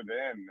they were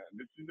then.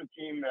 This is a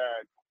team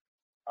that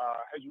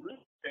has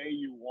really say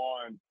you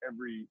want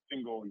every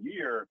single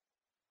year.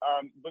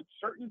 But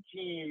certain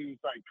teams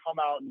come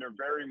out and they're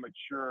very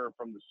mature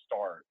from the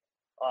start.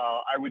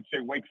 I would say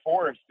Wake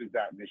Forest is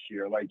that this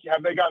year.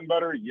 Have they gotten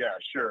better? Yeah,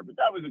 sure. But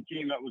that was a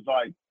team that was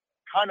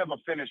kind of a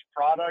finished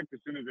product as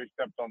soon as they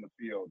stepped on the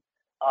field.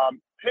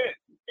 Pitt,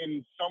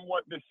 in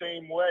somewhat the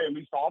same way, at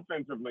least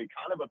offensively,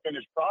 kind of a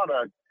finished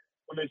product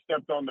when they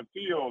stepped on the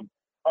field.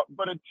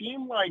 But a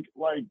team like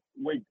Florida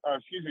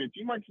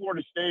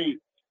State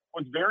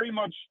was very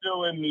much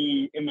still in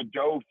the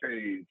dough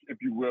phase,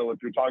 if you will,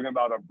 if you're talking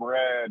about a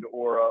bread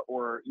or a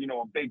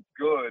baked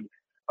good.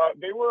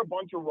 They were a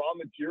bunch of raw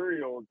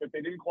materials that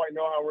they didn't quite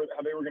know how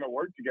they were going to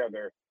work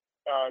together.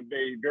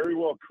 They very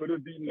well could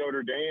have beaten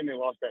Notre Dame. They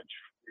lost that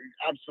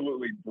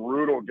absolutely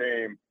brutal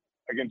game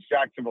against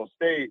Jacksonville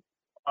State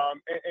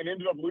and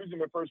ended up losing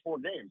their first 4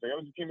 games. That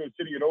was a team that was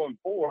sitting at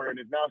 0-4 and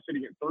is now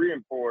sitting at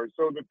 3-4.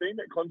 So the thing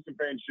that Clemson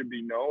fans should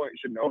know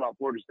about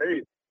Florida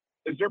State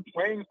is they're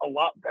playing a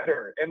lot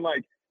better. And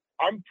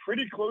I'm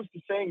pretty close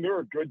to saying they're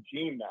a good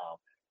team now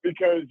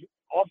because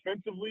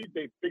offensively,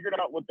 they figured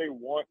out what they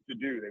want to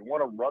do. They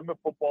want to run the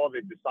football.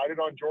 They've decided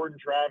on Jordan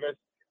Travis.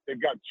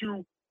 They've got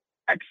 2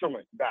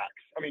 excellent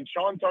backs. I mean,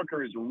 Sean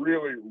Tucker is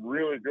really,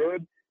 really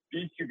good.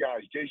 These 2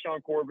 guys,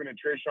 Jayshon Corbin and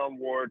Treshaun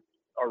Ward,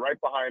 are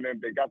right behind them.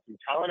 They got some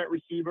talent at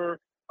receiver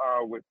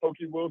with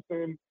Pokey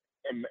Wilson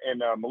and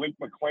Malik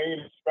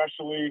McClain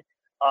especially,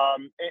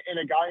 and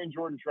a guy in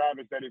Jordan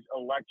Travis that is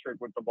electric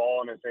with the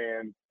ball in his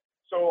hands.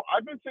 So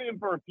I've been saying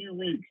for a few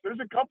weeks, there's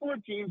a couple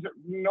of teams that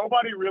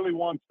nobody really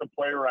wants to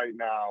play right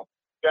now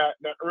that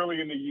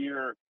early in the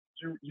year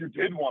you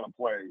did want to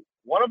play.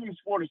 One of them is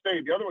Florida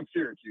State. The other one's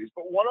Syracuse.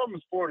 But one of them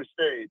is Florida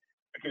State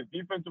because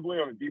defensively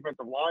on the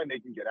defensive line, they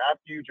can get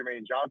after you.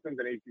 Jermaine Johnson's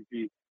an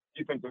ACC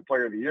Defensive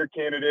Player of the Year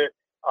candidate.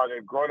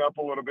 They've grown up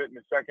a little bit in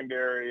the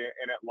secondary and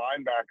at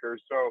linebacker.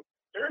 So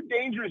they're a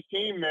dangerous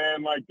team,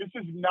 man. This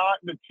is not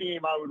the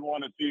team I would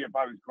want to see if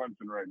I was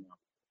Clemson right now.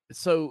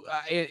 So,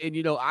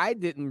 I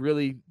didn't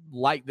really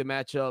like the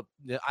matchup.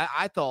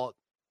 I thought,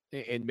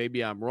 and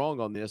maybe I'm wrong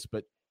on this,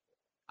 but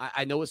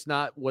I know it's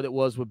not what it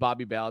was with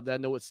Bobby Bowden. I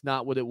know it's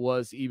not what it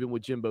was even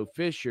with Jimbo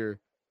Fisher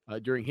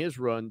during his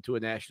run to a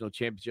national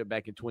championship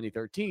back in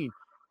 2013.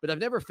 But I've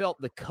never felt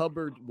the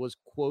cupboard was,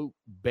 quote,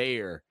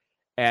 bare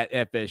at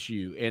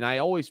FSU. And I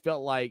always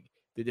felt like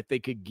that if they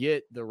could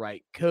get the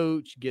right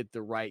coach, get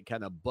the right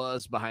kind of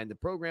buzz behind the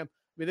program,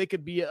 they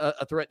could be a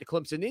threat to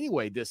Clemson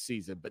anyway this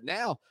season. But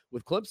now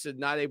with Clemson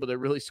not able to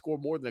really score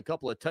more than a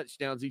couple of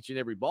touchdowns each and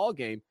every ball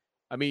game,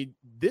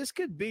 this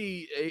could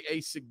be a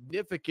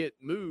significant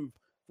move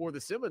for the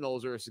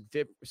Seminoles, or a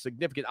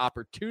significant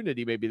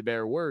opportunity, maybe the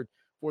better word,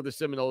 for the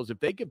Seminoles if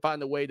they can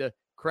find a way to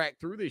crack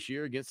through this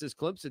year against this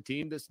Clemson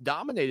team that's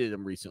dominated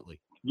them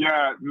recently.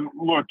 Yeah,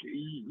 look,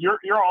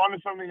 you're onto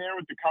something there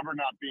with the cover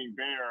not being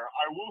bare.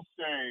 I will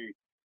say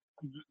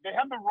they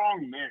had the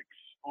wrong mix.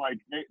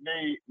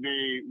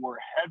 They were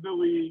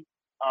heavily,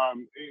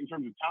 in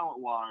terms of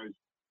talent-wise,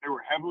 they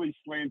were heavily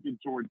slanted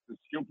towards the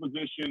skill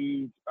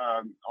positions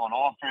on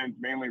offense,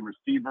 mainly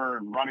receiver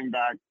and running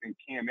back and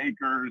Cam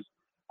Akers,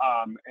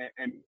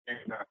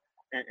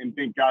 and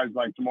think guys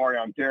like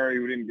Tamarion Terry,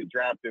 who didn't get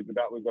drafted, but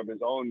that was of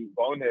his own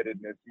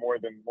boneheadedness more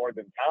than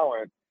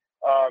talent.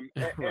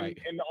 Right.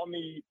 And on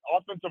the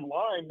offensive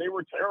line, they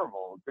were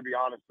terrible, to be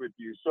honest with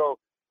you. So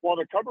while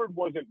the cupboard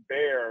wasn't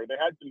bare, they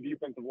had some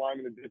defensive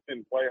linemen that just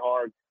didn't play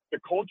hard. The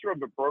culture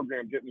of the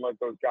program didn't let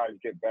those guys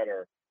get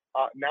better.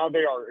 Now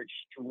they are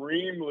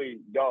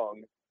extremely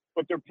young,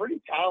 but they're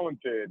pretty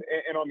talented.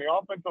 And on the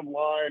offensive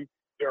line,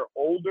 they're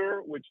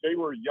older, which they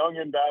were young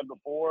and bad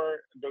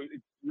before.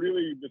 It's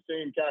really the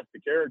same cast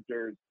of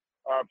characters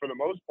for the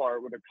most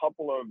part, with a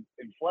couple of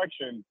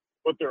inflections,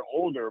 but they're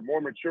older,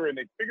 more mature, and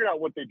they figured out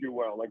what they do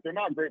well. They're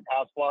not great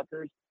pass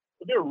blockers,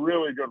 but they're a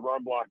really good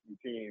run blocking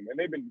team. And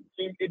they've been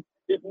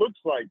it looks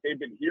like they've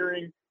been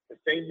hearing the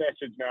same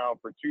message now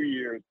for 2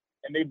 years,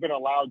 and they've been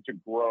allowed to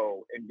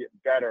grow and get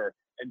better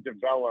and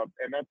develop,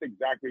 and that's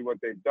exactly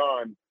what they've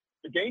done.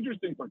 The dangerous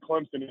thing for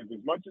Clemson is,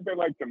 as much as they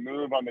like to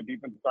move on the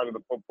defensive side of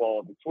the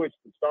football, the twists,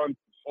 the stunts,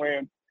 the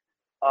slants,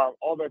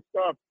 all that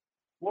stuff,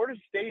 Florida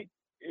State,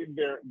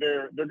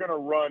 they're going to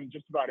run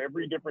just about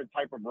every different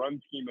type of run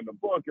scheme in the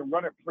book and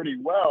run it pretty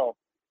well.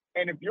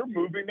 And if you're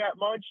moving that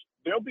much,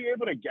 they'll be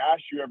able to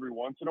gash you every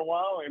once in a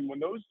while. And when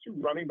those 2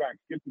 running backs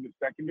get to the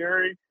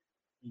secondary,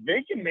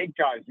 they can make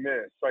guys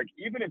miss.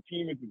 Even a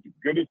team is as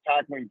good as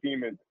tackling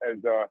team as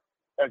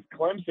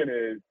Clemson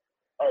is,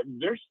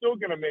 they're still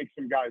going to make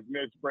some guys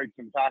miss, break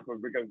some tackles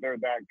because they're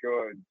that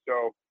good.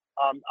 So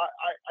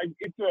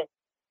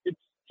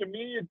to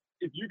me,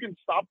 if you can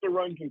stop the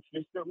run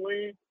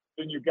consistently,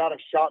 then you've got a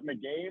shot in the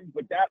game.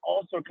 But that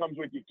also comes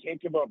with, you can't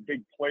give up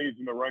big plays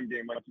in the run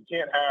game. You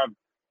can't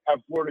have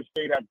Florida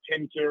State have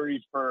 10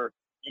 carries for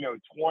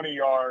 20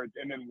 yards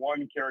and then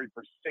one carry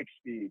for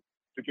 60,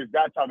 because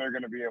that's how they're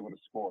going to be able to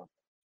score.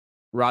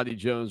 Roddy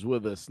Jones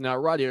with us. Now,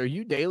 Roddy, are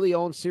you daily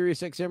on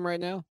SiriusXM right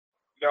now?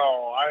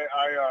 No,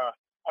 I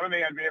don't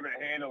think I'd be able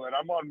to handle it.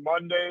 I'm on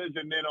Mondays,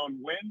 and then on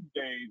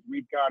Wednesdays,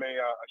 we've got a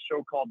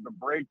show called The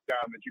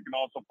Breakdown that you can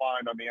also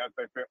find on the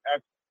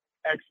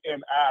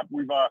SXM app.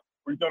 We've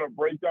done a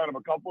breakdown of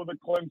a couple of the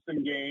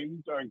Clemson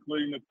games,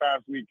 including this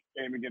past week's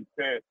game against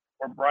Pitt,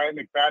 where Brian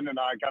McFadden and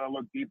I kind of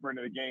look deeper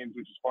into the games,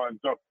 which is fun.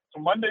 So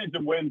Mondays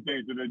and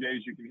Wednesdays are the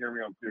days you can hear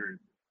me on Sirius.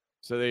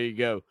 So there you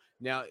go.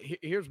 Now,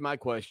 here's my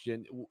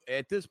question.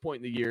 At this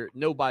point in the year,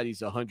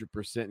 nobody's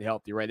 100%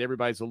 healthy, right?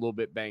 Everybody's a little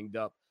bit banged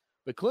up.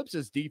 But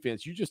Clemson's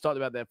defense, you just talked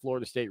about that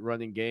Florida State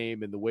running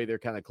game and the way they're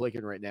kind of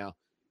clicking right now.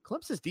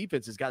 Clemson's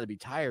defense has got to be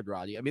tired,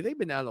 Roddy. I mean, they've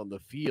been out on the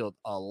field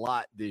a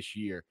lot this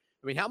year.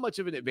 I mean, how much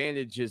of an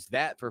advantage is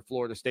that for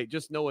Florida State,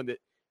 just knowing that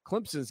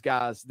Clemson's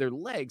guys, their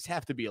legs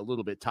have to be a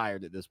little bit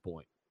tired at this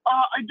point?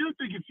 I do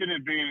think it's an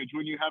advantage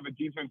when you have a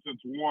defense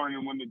that's worn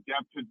and when the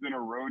depth has been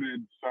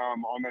eroded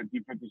some on the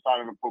defensive side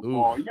of the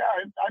football. Oof.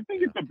 Yeah, I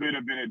think it's a bit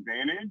of an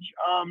advantage.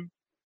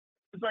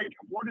 It's like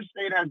Florida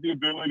State has the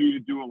ability to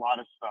do a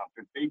lot of stuff.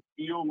 If they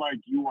feel like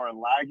you are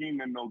lagging,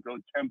 then they'll go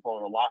tempo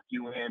or lock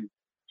you in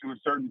to a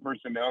certain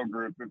personnel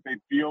group. If they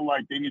feel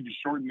like they need to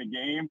shorten the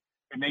game,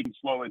 then they can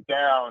slow it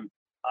down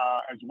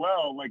as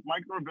well. Like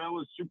Mike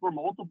Norvell is super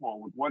multiple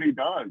with what he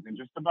does and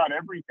just about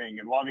everything.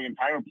 And while the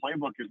entire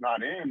playbook is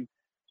not in,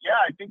 yeah,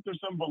 I think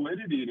there's some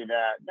validity to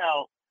that.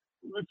 Now,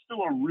 it's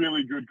still a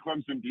really good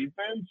Clemson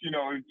defense.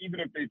 Even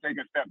if they take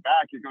a step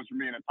back, it goes from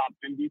being a top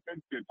 10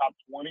 defense to a top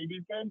 20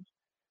 defense.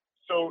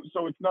 So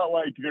it's not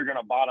like they're going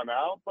to bottom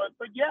out. But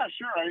yeah,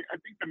 sure. I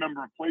think the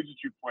number of plays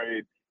that you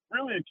played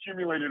really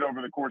accumulated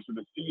over the course of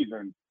the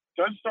season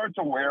does start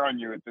to wear on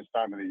you at this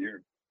time of the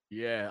year.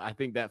 Yeah, I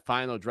think that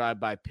final drive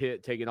by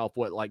Pitt taking off,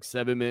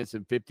 7 minutes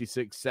and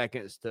 56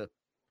 seconds to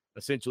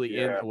essentially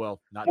end.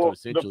 Well, to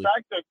essentially. The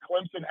fact that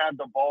Clemson had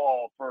the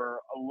ball for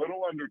a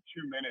little under 2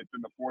 minutes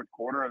in the fourth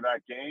quarter of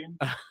that game,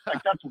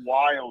 like that's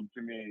wild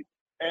to me.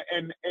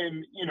 And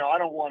I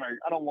don't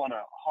want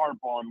to harp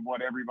on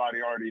what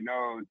everybody already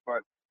knows,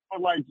 but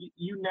like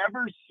you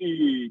never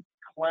see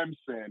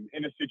Clemson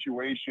in a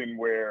situation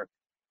where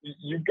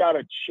you've got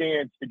a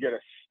chance to get a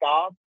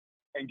stop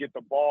and get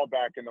the ball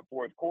back in the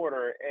fourth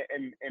quarter,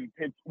 and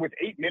Pitt with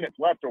 8 minutes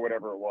left or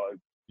whatever it was,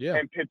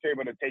 and Pitt's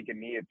able to take a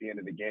knee at the end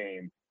of the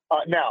game.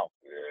 Now,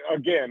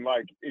 again,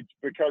 like it's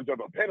because of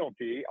a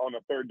penalty on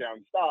a third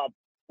down stop,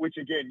 which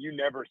again you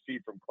never see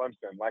from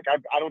Clemson. Like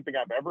I don't think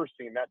I've ever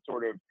seen that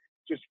sort of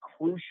just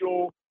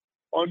crucial,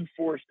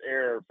 unforced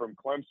error from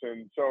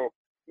Clemson. So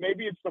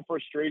maybe it's the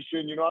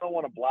frustration. I don't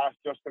want to blast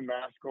Justin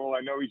Maskell.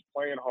 I know he's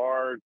playing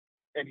hard,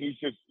 and he's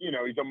just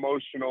he's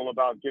emotional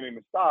about getting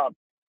the stop.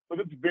 But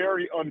it's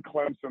very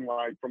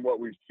un-Clemson-like from what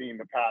we've seen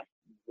the past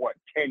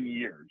 10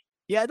 years.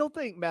 Yeah, I don't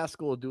think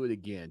Maskell will do it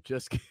again.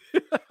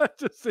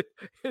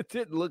 It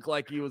didn't look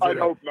like he was. I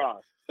hope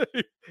not.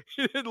 It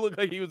didn't look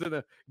like he was in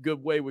a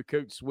good way with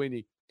Coach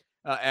Swinney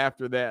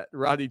after that.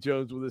 Roddy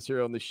Jones with us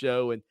here on the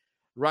show. And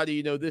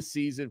Roddy, this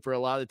season for a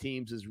lot of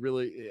teams is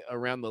really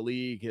around the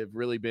league have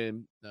really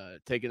been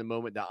taking a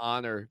moment to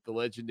honor the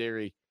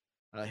legendary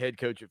head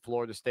coach at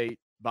Florida State,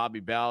 Bobby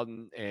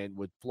Bowden. And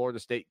with Florida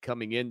State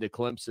coming into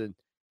Clemson,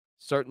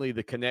 certainly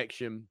the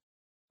connection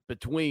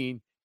between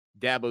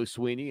Dabo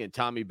Swinney and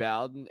Tommy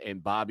Bowden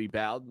and Bobby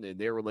Bowden and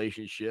their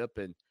relationship.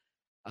 And,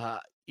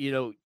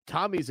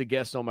 Tommy's a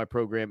guest on my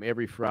program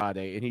every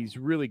Friday, and he's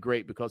really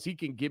great because he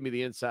can give me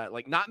the insight.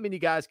 Like not many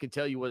guys can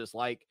tell you what it's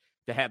like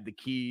to have the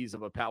keys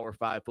of a Power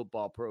 5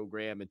 football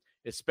program, and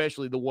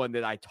especially the one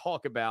that I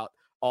talk about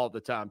all the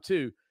time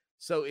too.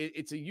 So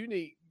it's a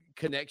unique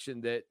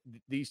connection that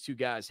these two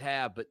guys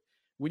have. But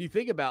when you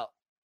think about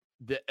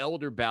the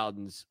elder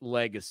Bowden's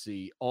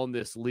legacy on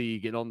this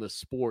league and on the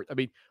sport, I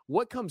mean,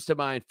 what comes to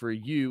mind for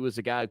you as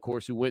a guy, of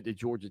course, who went to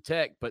Georgia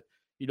Tech, but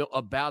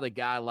about a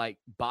guy like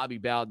Bobby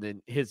Bowden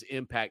and his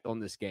impact on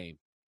this game?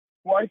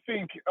 Well, I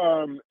think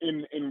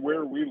in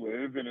where we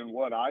live and in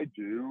what I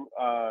do,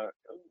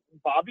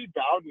 Bobby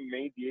Bowden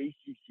made the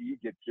ACC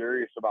get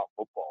serious about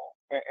football,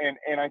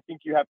 and I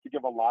think you have to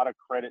give a lot of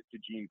credit to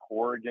Gene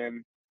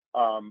Corrigan,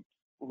 who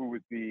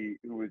was the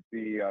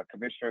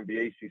commissioner of the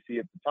ACC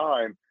at the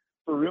time,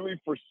 for really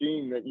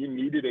foreseeing that you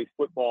needed a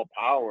football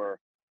power,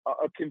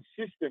 a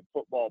consistent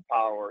football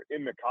power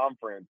in the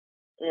conference.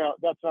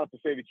 That's not to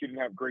say that you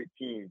didn't have great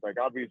teams. Like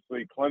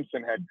obviously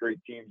Clemson had great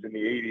teams in the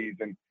 80s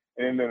and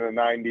into the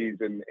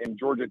 90s, and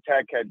Georgia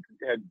Tech had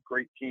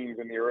great teams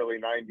in the early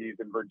 90s,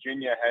 and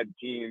Virginia had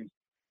teams,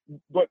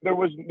 but there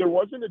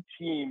wasn't a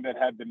team that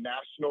had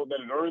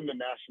earned the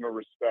national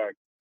respect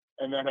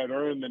and that had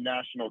earned the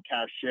national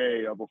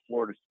cachet of a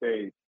Florida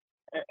State.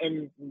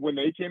 And when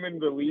they came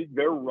into the league,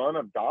 their run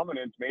of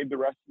dominance made the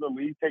rest of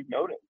the league take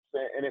notice,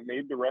 and it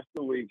made the rest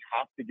of the league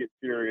have to get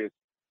serious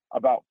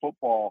about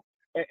football.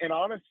 And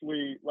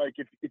honestly, like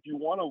if you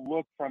want to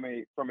look from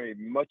a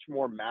much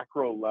more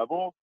macro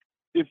level,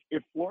 if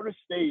Florida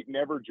State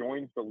never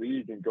joins the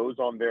league and goes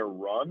on their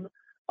run,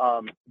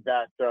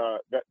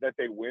 that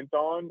they went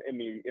on in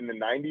the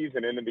 90s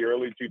and into the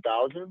early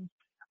 2000s.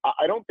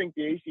 I don't think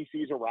the ACC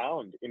is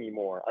around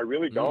anymore. I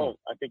really don't.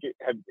 I think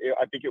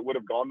it would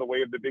have gone the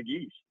way of the Big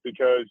East,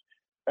 because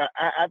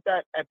at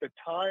the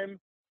time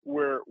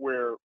where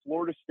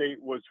Florida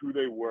State was who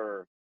they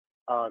were,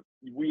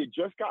 we had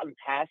just gotten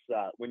past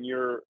that when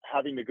you're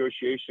having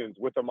negotiations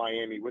with a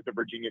Miami, with a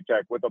Virginia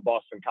Tech, with a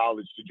Boston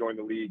College to join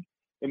the league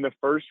in the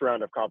first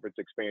round of conference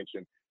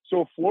expansion.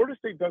 So if Florida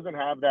State doesn't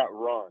have that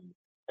run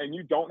and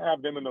you don't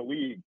have them in the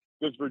league,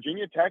 does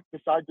Virginia Tech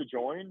decide to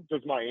join?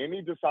 Does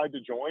Miami decide to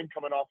join,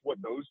 coming off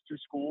what those two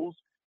schools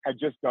had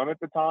just done at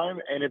the time?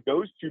 And if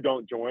those two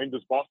don't join,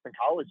 does Boston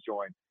College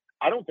join?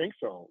 I don't think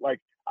so. Like,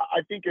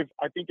 I think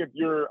if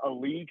you're a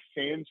league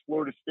sans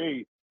Florida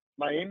State,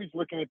 Miami's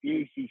looking at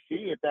the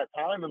ACC at that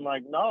time and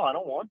like, no, I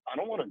don't want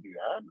to do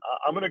that.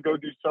 I'm going to go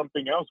do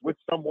something else with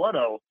someone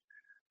else.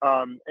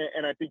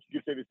 And I think you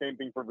could say the same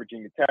thing for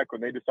Virginia Tech when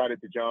they decided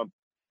to jump,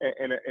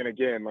 and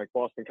again, like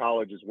Boston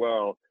College as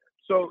well.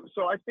 So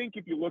I think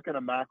if you look at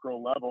a macro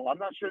level, I'm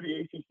not sure the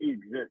ACC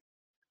exists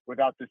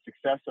without the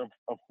success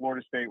of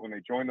Florida State when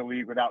they joined the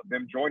league, without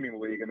them joining the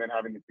league and then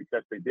having the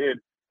success they did.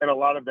 And a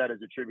lot of that is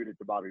attributed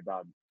to Bobby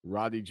Bowden.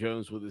 Rodney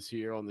Jones with us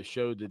here on the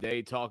show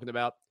today, talking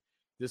about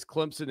this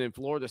Clemson and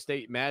Florida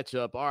State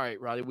matchup. All right,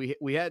 Rodney,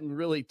 we hadn't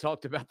really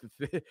talked about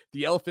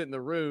the elephant in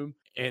the room,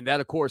 and that,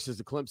 of course, is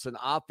the Clemson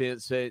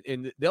offense.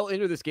 And they'll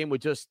enter this game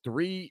with just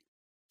 3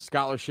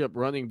 scholarship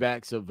running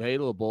backs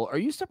available. Are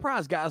you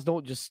surprised guys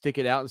don't just stick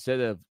it out instead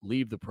of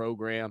leave the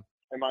program?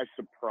 Am I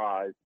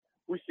surprised?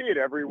 We see it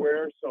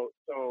everywhere. So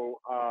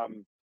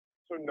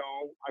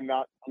no, I'm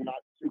not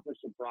super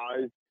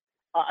surprised.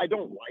 I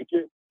don't like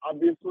it,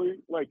 obviously.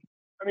 Like,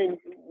 I mean,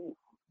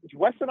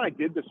 Wes and I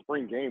did the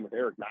spring game with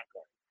Eric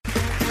Macklin.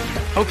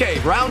 Okay,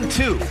 round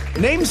 2.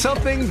 Name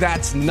something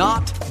that's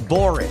not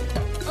boring.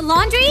 A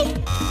laundry?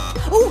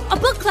 Ooh, a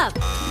book club.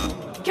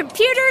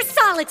 Computer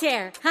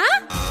solitaire,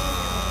 huh?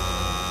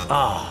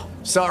 Ah,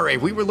 sorry,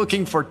 we were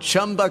looking for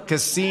Chumba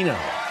Casino.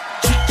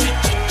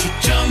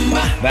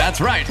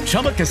 That's right,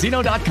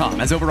 ChumbaCasino.com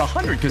has over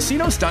 100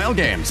 casino-style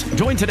games.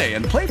 Join today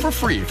and play for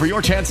free for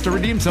your chance to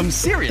redeem some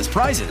serious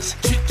prizes.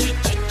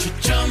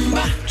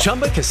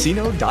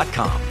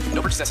 ChumbaCasino.com.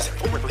 No purchase necessary.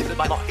 Void where prohibited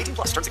by law. 18+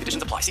 terms and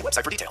conditions apply. See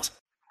website for details.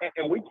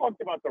 And we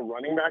talked about the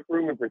running back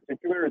room in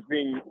particular as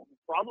being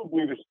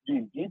probably the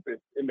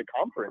deepest in the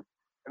conference.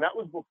 And that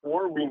was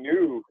before we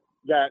knew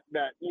that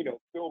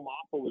Phil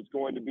Maffa was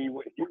going to be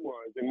what he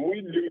was. And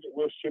we knew that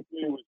Will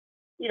Shipley was,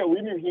 we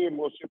knew he and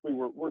Will Shipley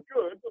were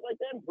good, but like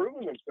they hadn't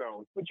proven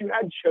themselves. But you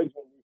had Chesney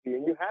Lucy,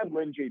 and you had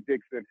Lynn J.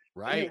 Dixon,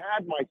 right? And you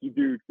had Mikey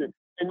Dukes, and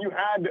you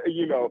had,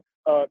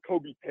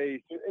 Kobe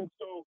Pace. And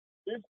so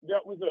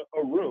that was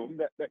a room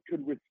that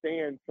could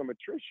withstand some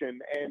attrition,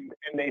 and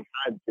they've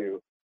had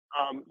to.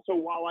 So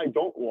while I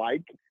don't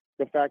like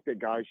the fact that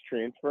guys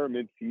transfer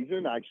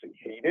mid-season, I actually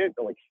hate it.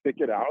 Like, stick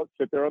it out,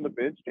 sit there on the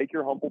bench, take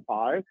your humble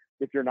pie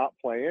if you're not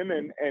playing,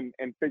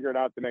 and figure it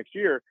out the next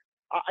year.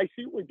 I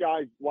see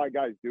why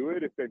guys do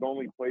it if they've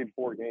only played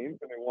 4 games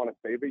and they want to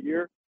save a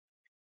year.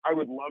 I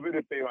would love it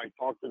if they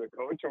talk to the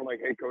coach or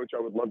hey coach,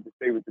 I would love to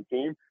stay with the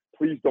team.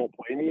 Please don't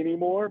play me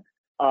anymore.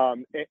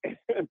 And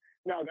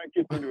now that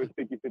gets into a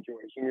sticky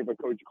situation if a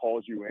coach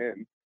calls you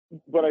in.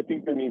 But I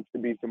think there needs to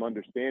be some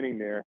understanding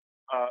there.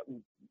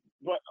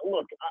 But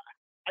look,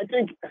 I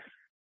think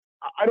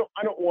I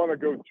don't want to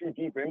go too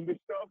deep into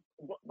stuff,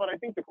 but I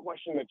think the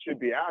question that should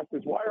be asked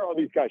is, why are all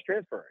these guys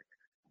transferring?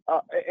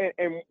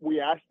 And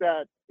we asked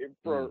that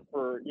for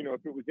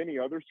if it was any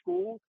other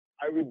school,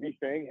 I would be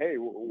saying, hey,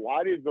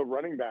 why does the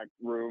running back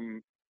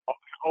room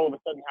all of a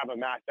sudden have a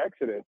mass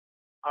exodus?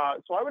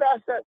 So I would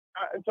ask that.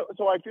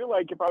 So I feel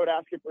like if I would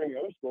ask it for any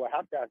other school, I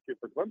have to ask it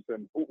for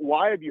Clemson.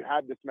 Why have you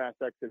had this mass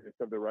exodus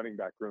of the running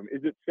back room?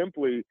 Is it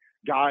simply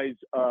guys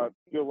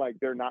feel like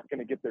they're not going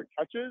to get their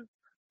touches?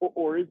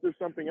 Or is there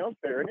something else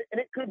there? And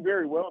it could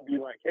very well be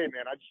like, hey,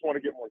 man, I just want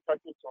to get more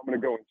touches, so I'm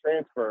going to go and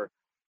transfer.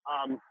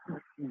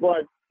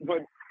 But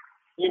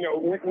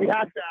we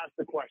have to ask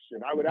the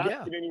question. I would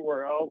ask it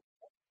anywhere else.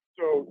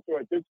 So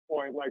at this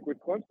point, like with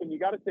Clemson, you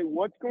got to say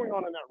what's going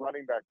on in that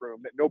running back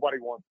room that nobody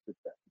wants to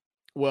say.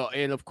 Well,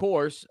 and of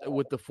course,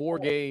 with the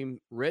 4-game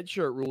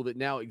redshirt rule that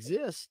now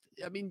exists,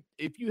 I mean,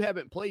 if you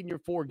haven't played in your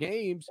 4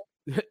 games,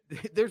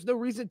 there's no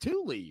reason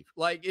to leave.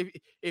 Like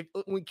if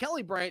when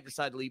Kelly Bryant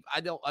decided to leave, I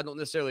don't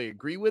necessarily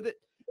agree with it,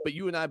 but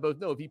you and I both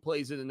know if he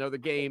plays in another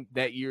game,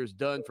 that year's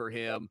done for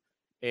him,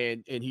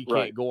 and he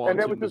can't go on and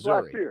that to was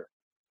Missouri. His last year.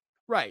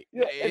 Right.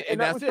 Yeah, and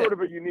that was that's sort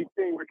of a unique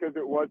thing because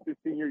it was his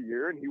senior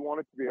year, and he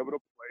wanted to be able to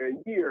play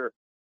a year.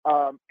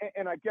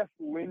 And I guess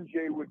Lynn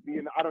J would be,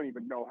 and I don't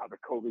even know how the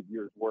COVID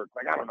years work.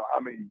 Like, I don't know how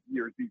many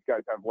years these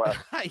guys have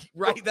left.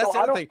 Right. That's the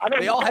other thing.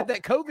 They all had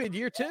that COVID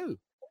year too.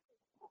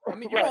 I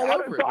mean, you're all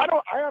over it.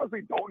 I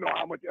honestly don't know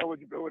how much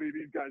eligibility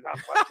these guys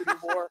have left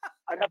anymore.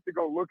 I'd have to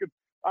go look,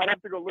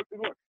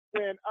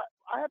 man,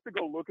 I have to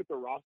go look at the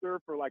roster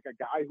for like a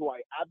guy who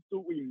I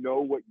absolutely know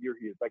what year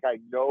he is. Like, I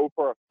know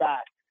for a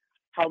fact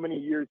how many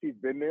years he's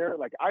been there.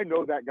 Like, I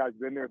know that guy's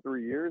been there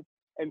 3 years.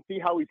 and see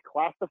how he's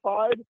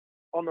classified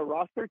on the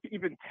roster to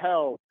even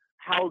tell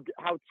how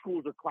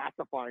schools are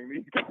classifying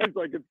these guys.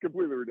 Like, it's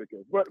completely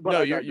ridiculous. But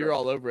no, you're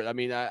all over it. I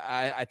mean,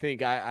 I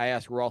think I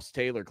asked Ross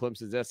Taylor,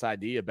 Clemson's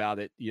SID, about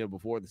it,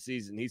 before the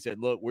season. He said,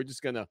 look, we're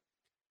just going to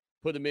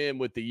put them in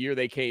with the year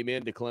they came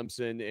into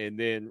Clemson and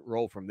then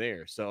roll from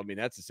there. So, I mean,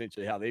 that's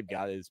essentially how they've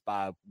got it, is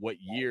by what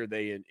year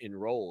they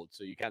enrolled.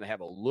 So you kind of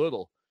have a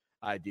little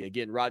idea.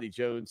 Again, Roddy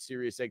Jones,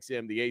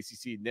 SiriusXM, the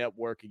ACC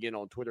Network, again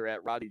on Twitter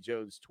at Roddy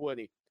Jones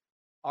 20.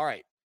 All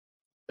right.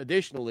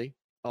 Additionally,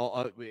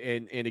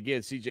 and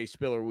again, CJ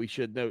Spiller, we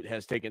should note,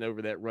 has taken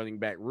over that running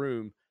back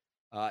room,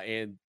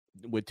 and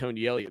with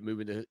Tony Elliott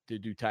moving to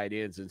do tight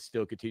ends and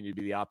still continue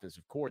to be the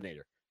offensive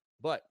coordinator.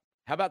 But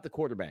how about the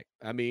quarterback?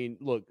 I mean,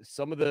 look,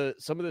 some of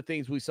the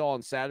things we saw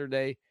on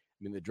Saturday.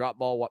 I mean, the drop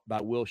ball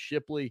by Will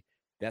Shipley,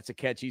 that's a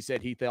catch he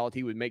said he thought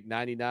he would make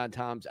 99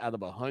 times out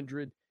of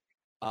 100.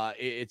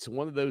 It's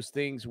one of those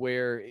things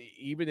where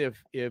even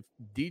if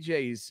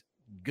DJ's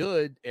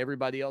good,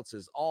 everybody else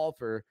is off,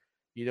 or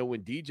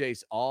when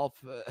DJ's off,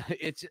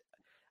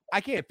 I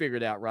can't figure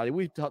it out, Roddy.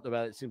 We've talked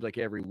about it seems like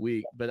every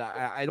week, but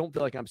I don't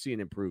feel like I'm seeing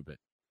improvement.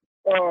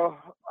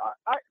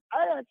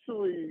 I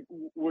actually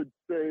would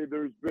say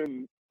there's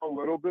been a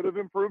little bit of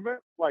improvement,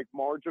 like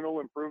marginal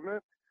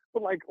improvement,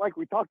 but like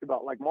we talked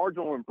about, like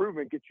marginal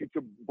improvement gets you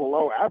to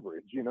below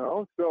average,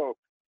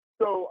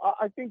 So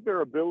I think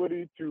their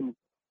ability to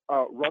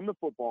run the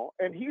football,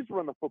 and he's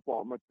run the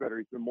football much better.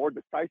 He's been more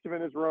decisive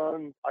in his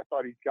runs. I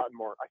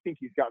think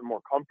he's gotten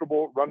more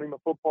comfortable running the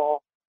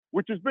football,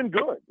 which has been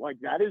good. Like,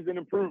 that is an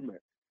improvement.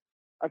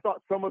 I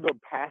thought some of the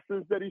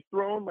passes that he's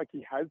thrown, like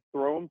he has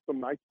thrown some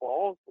nice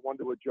balls, the one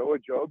to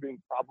Joe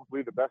being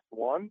probably the best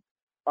one.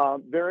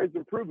 There is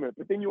improvement.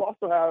 But then you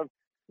also have,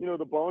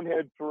 the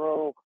bonehead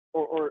throw,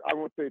 or I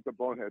won't say it's a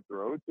bonehead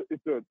throw.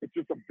 It's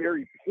just a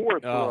very poor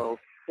throw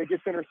that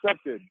gets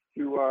intercepted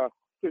to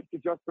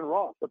Justin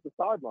Ross at the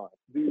sideline.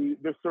 The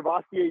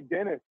Servassier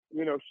Dennis,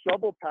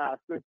 shovel pass.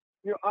 That,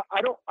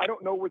 I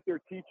don't know what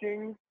they're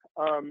teaching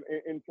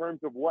in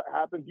terms of what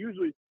happens.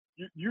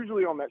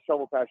 Usually on that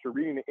shovel pass, you're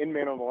reading the in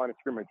man on the line of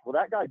scrimmage. Well,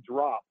 that guy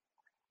dropped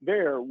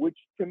there, which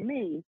to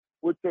me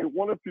would say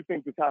one of two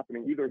things is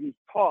happening. Either he's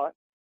taught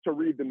to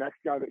read the next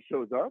guy that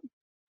shows up,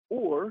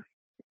 or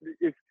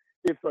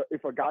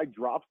if a guy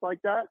drops like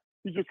that,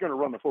 he's just going to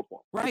run the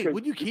football. Right?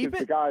 Would you keep it?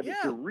 The guy that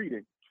you're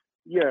reading.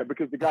 Yeah,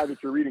 because the guy that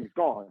you're reading is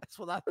gone. That's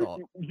what I thought.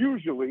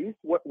 Usually,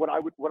 what I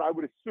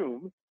would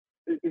assume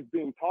is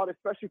being taught,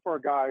 especially for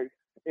a guy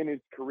in his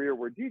career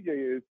where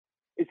DJ is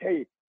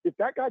hey, if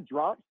that guy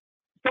drops,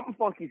 something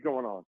funky's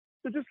going on.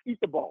 So just eat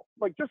the ball,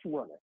 like just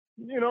run it.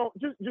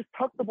 Just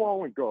tuck the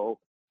ball and go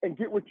and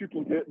get what you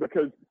can get,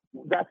 because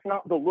that's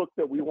not the look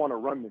that we want to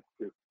run this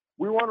to.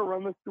 We want to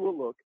run this to a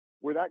look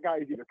where that guy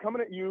is either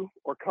coming at you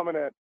or coming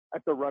at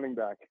the running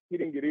back. He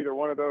didn't get either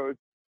one of those.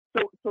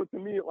 So to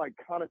me, it like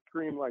kind of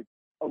screamed like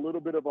a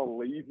little bit of a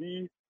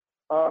lazy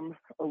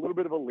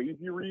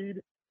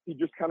read. He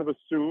just kind of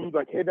assumed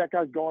like, hey, that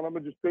guy's gone, I'm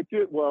gonna just pitch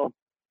it. Well,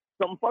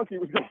 something funky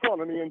was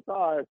going on the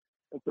inside,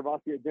 and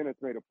Servassier Dennis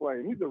made a play,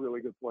 and he's a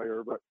really good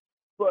player.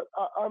 But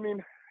I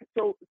mean,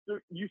 so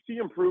you see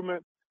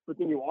improvement, but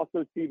then you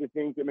also see the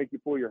things that make you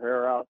pull your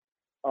hair out.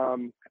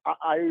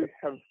 I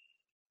have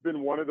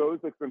been one of those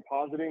that's been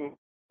positing.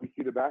 We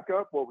see the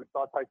backup. Well, we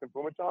saw Tyson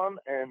Pumachan,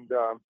 and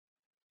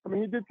I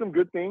mean, he did some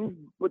good things,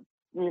 but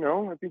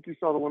I think you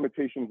saw the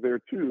limitations there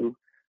too.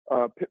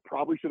 Pitt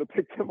probably should have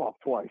picked him off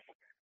twice.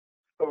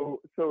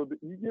 So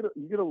you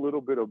get a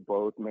little bit of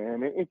both,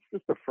 man. It's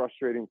just a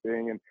frustrating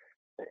thing,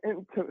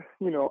 and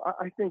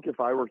I think if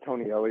I were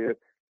Tony Elliott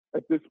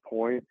at this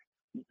point,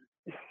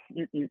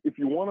 if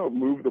you want to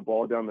move the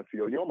ball down the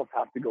field, you almost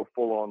have to go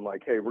full on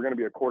like, hey, we're going to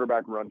be a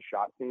quarterback run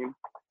shot team.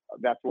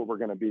 That's what we're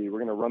going to be. We're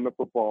going to run the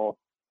football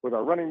with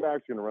our running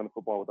backs. We're going to run the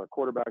football with our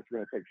quarterbacks. We're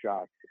going to take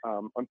shots.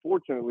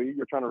 Unfortunately,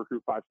 you're trying to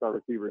recruit 5-star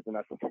receivers, and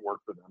that doesn't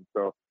work for them.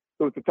 So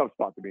it's a tough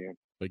spot to be in.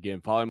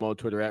 Again, follow him on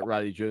Twitter at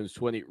Roddy Jones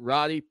 20.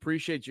 Roddy,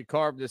 appreciate you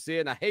carving this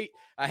in. I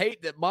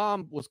hate that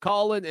Mom was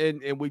calling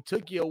and we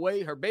took you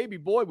away. Her baby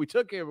boy, we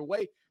took him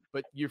away.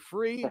 But you're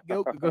free.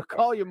 Go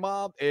call your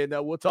mom, and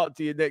we'll talk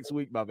to you next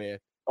week, my man.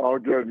 All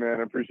good,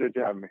 man. I appreciate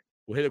you having me.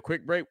 We'll hit a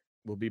quick break.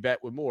 We'll be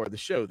back with more of the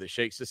show that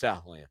shakes the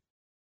Southland.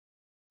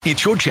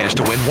 It's your chance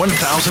to win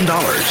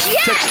 $1,000.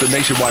 Yes! Text the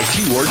nationwide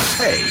keyword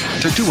PAY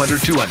to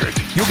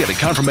 200-200. You'll get a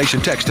confirmation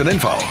text and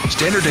info.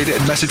 Standard data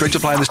and message rates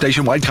apply in this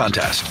nationwide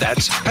contest.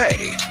 That's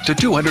PAY to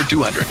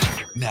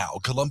 200-200. Now,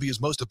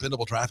 Columbia's most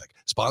dependable traffic.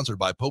 Sponsored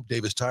by Pope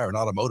Davis Tire and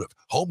Automotive.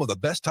 Home of the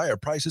best tire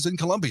prices in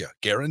Columbia.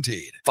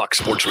 Guaranteed. Fox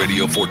Sports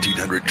Radio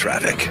 1400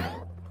 traffic.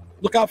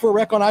 Look out for a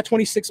wreck on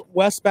I-26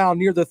 westbound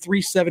near the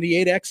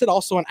 378 exit.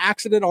 Also an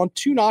accident on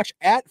Two Notch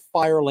at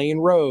Fire Lane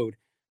Road.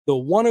 The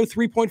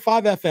 103.5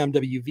 FM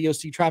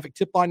WVOC traffic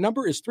tip line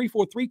number is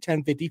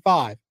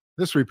 343-1055.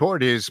 This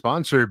report is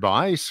sponsored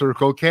by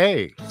Circle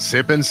K.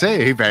 Sip and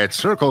save at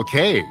Circle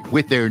K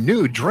with their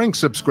new drink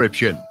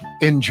subscription.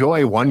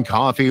 Enjoy one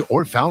coffee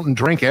or fountain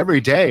drink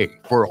every day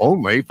for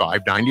only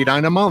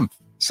 $5.99 a month.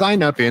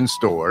 Sign up in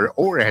store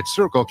or at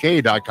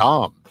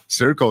CircleK.com.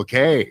 Circle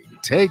K.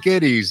 Take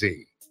it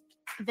easy.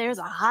 There's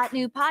a hot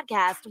new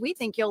podcast we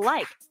think you'll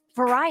like.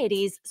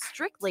 Variety's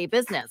Strictly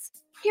Business.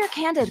 Hear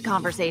candid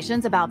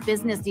conversations about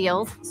business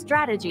deals,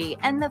 strategy,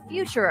 and the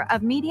future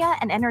of media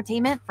and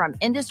entertainment from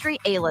industry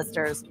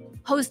A-listers.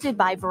 Hosted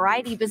by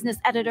Variety business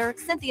editor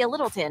Cynthia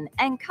Littleton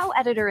and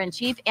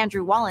co-editor-in-chief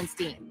Andrew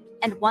Wallenstein.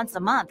 And once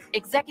a month,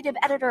 executive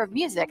editor of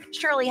music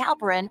Shirley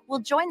Halperin will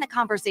join the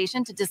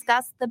conversation to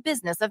discuss the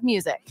business of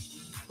music.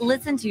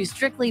 Listen to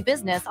Strictly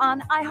Business on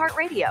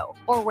iHeartRadio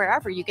or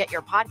wherever you get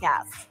your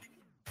podcasts.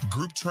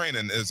 Group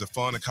training is a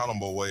fun,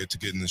 accountable way to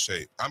get into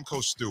shape. I'm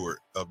Coach Stewart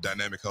of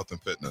Dynamic Health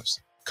and Fitness.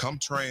 Come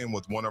train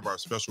with one of our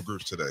special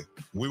groups today.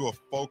 We will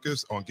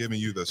focus on giving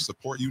you the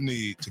support you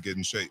need to get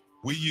in shape.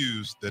 We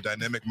use the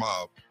Dynamic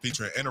Mob,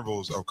 featuring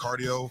intervals of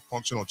cardio,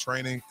 functional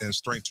training, and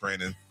strength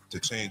training to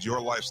change your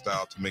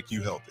lifestyle to make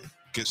you healthy.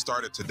 Get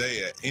started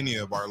today at any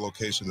of our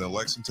locations in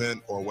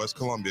Lexington or West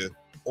Columbia,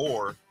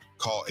 or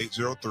call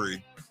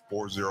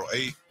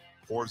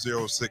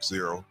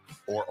 803-408-4060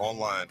 or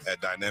online at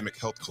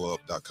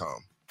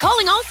dynamichealthclub.com.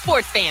 Calling all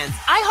sports fans,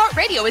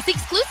 iHeartRadio is the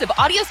exclusive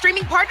audio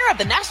streaming partner of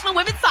the National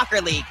Women's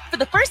Soccer League. For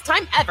the first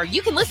time ever,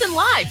 you can listen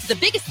live to the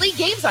biggest league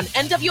games on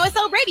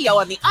NWSL Radio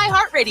on the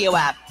iHeartRadio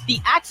app. The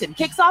action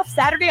kicks off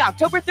Saturday,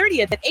 October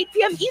 30th at 8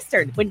 p.m.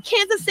 Eastern when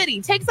Kansas City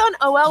takes on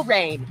OL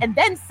Reign. And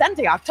then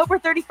Sunday, October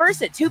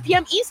 31st at 2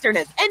 p.m. Eastern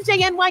as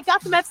NJNY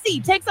Gotham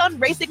FC takes on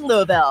Racing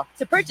Louisville.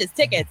 To purchase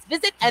tickets,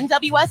 visit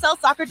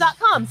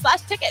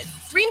nwslsoccer.com/tickets.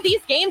 Stream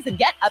these games and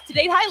get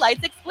up-to-date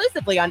highlights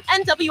exclusively on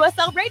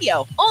NWSL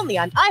Radio, only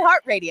on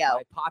iHeartRadio.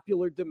 By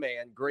popular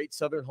demand, Great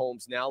Southern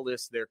Homes now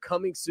lists their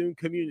coming soon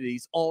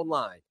communities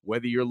online.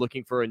 Whether you're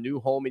looking for a new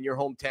home in your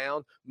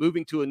hometown,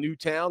 moving to a new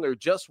town, or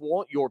just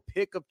want your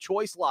pick of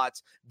choice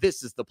lots,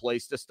 this is the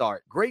place to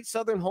start. Great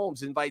Southern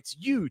Homes invites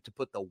you to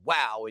put the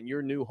wow in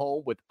your new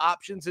home with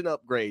options and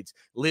upgrades.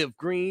 Live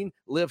green,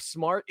 live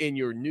smart in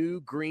your new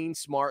green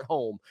smart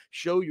home.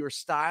 Show your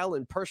style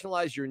and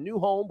personalize your new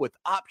home with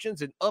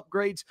options and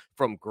upgrades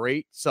from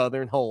Great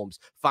Southern Homes.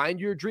 Find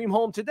your dream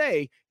home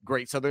today,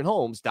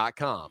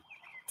 greatsouthernhomes.com.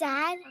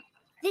 Dad,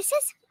 this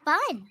is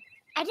fun.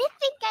 I didn't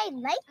think I'd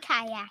like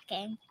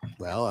kayaking.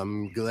 Well,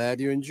 I'm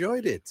glad you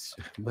enjoyed it,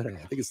 but I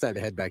think it's time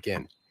to head back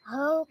in.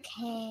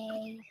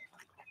 Okay.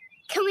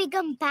 Can we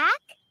come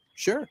back?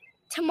 Sure.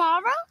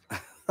 Tomorrow?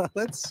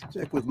 Let's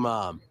check with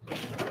Mom.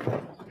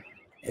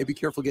 Hey, be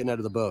careful getting out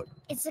of the boat.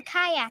 It's a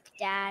kayak,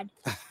 Dad.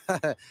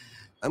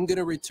 I'm going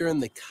to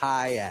return the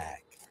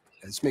kayak.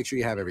 Just make sure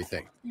you have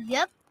everything.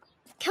 Yep.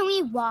 Can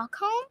we walk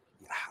home?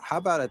 How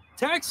about a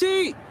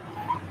taxi?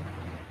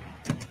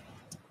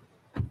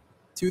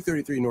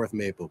 233 North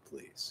Maple,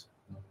 please.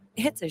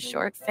 It's a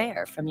short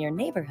fare from your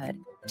neighborhood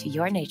to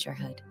your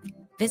naturehood.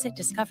 Visit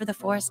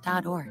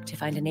discovertheforest.org to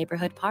find a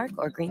neighborhood park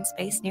or green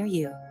space near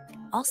you.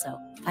 Also,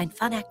 find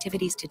fun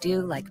activities to do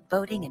like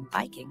boating and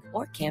biking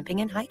or camping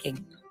and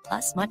hiking,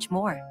 plus much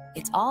more.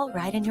 It's all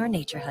right in your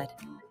naturehood.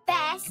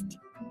 Best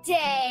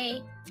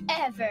day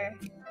ever.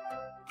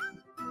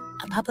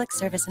 A public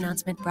service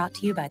announcement brought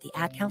to you by the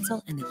Ad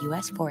Council and the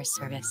U.S. Forest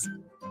Service.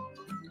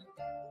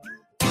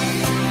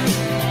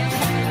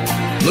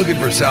 Looking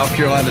for South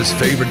Carolina's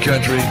favorite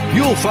country?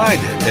 You'll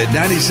find it at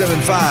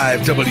 97.5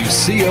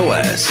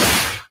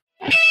 WCOS.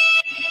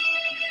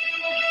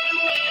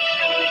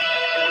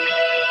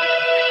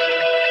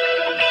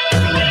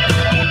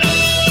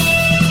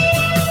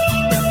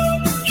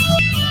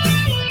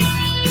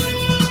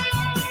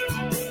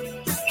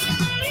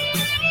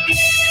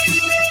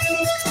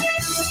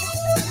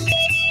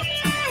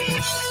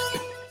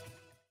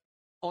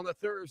 On a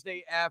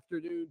Thursday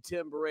afternoon,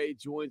 Tim Bray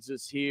joins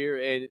us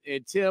here.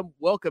 And Tim,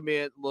 welcome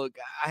in. Look,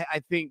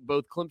 I think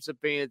both Clemson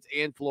fans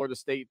and Florida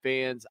State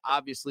fans,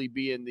 obviously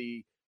being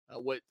the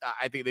what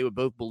I think they would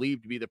both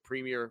believe to be the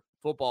premier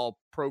football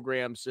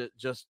programs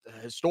just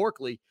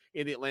historically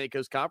in the Atlantic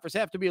Coast Conference,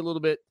 have to be a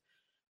little bit,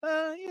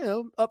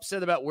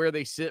 upset about where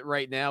they sit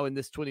right now in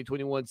this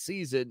 2021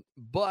 season.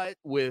 But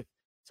with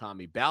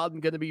Tommy Bowden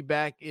going to be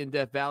back in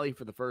Death Valley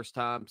for the first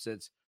time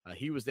since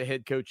he was the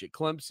head coach at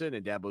Clemson,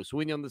 and Dabo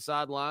Swinney on the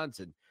sidelines,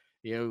 and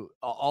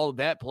all of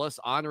that, plus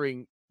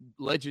honoring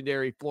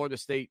legendary Florida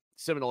State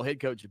Seminole head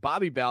coach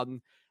Bobby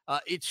Bowden.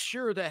 It's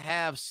sure to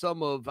have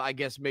some of, I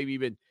guess, maybe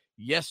even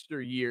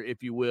yesteryear,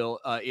 if you will,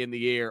 in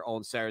the air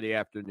on Saturday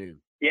afternoon.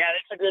 Yeah,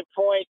 that's a good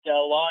point,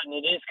 Lawton.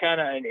 It is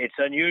it's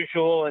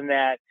unusual in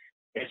that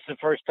it's the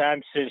first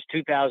time since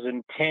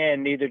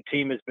 2010 neither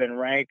team has been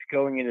ranked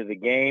going into the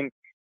game.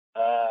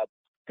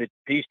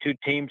 These two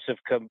teams have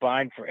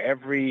combined for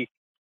every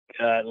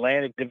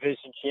Atlantic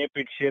Division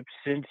championship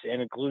since and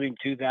including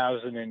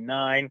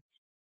 2009,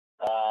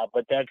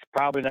 but that's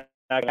probably not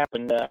going to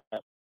happen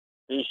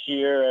this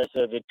year, as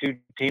the two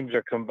teams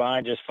are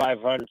combined just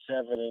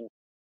 507 and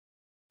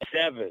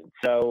 7.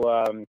 So,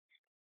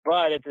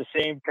 but at the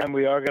same time,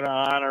 we are going to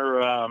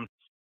honor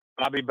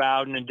Bobby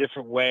Bowden in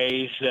different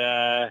ways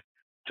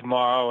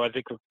tomorrow. I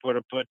think we're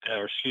going to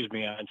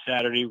on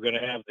Saturday we're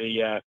going to have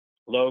the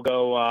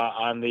logo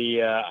on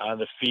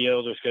the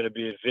field. There's going to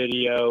be a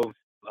video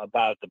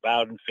about the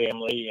Bowden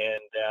family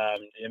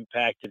and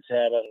impact it's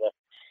had on the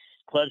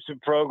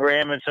Clemson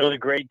program and some of the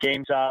great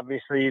games,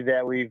 obviously,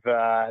 that we've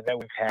had.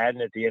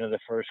 And at the end of the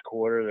first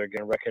quarter, they're going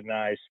to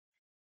recognize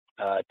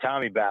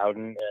Tommy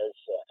Bowden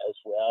as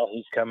well.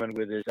 He's coming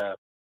with his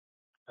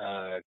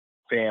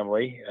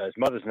family. His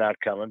mother's not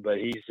coming, but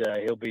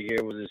he'll be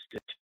here with his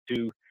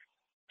two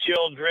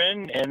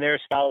children and their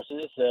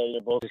spouses.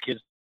 Both his kids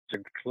are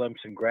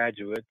Clemson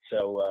graduates,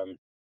 so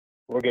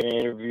we're going to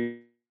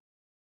interview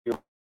the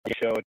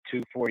show at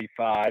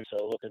 2:45.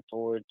 So looking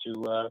forward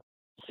to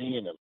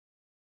seeing them.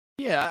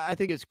 Yeah, I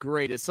think it's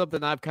great. It's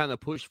something I've kind of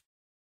pushed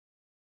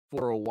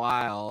for a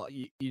while.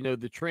 You know,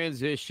 the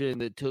transition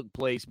that took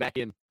place back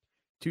in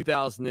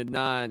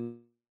 2009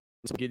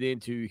 to get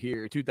into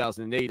here,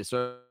 2008 to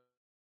start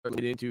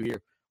get into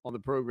here on the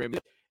program.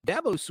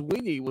 Dabo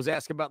Swinney was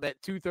asked about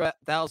that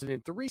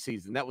 2003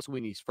 season. That was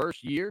Swinney's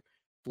first year.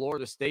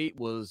 Florida State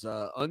was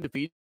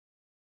undefeated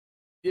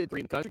in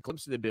the country.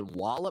 Clemson had been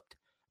walloped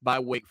by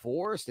Wake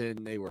Forest,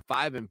 and they were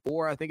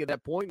 5-4, I think, at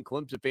that point. And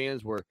Clemson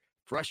fans were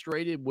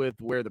frustrated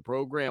with where the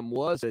program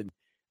was. And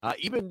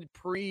even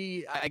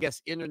I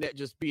guess, internet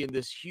just being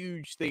this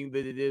huge thing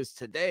that it is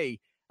today,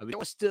 I mean, there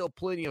was still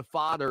plenty of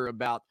fodder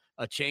about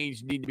a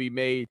change needing to be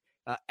made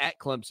at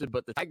Clemson,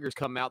 but the Tigers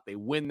come out, they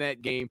win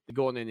that game, they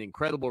go on an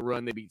incredible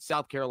run. They beat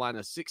South Carolina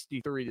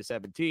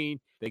 63-17.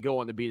 They go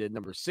on to beat a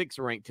number 6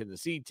 ranked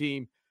Tennessee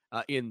team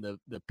in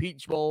the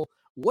Peach Bowl.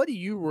 What do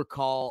you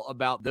recall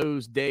about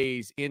those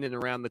days in and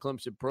around the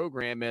Clemson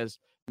program, as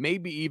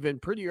maybe even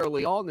pretty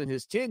early on in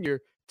his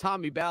tenure,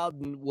 Tommy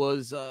Bowden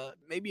was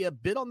maybe a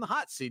bit on the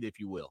hot seat, if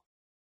you will?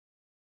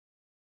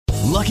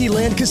 Lucky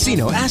Land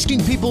Casino,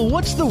 asking people,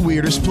 what's the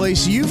weirdest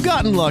place you've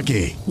gotten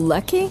lucky?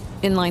 Lucky?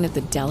 In line at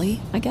the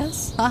deli, I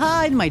guess?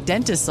 Aha, in my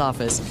dentist's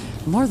office.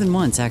 More than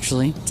once,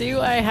 actually.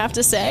 Do I have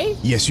to say?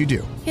 Yes, you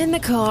do. In the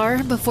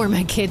car before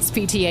my kids'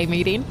 PTA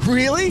meeting.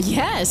 Really?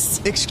 Yes.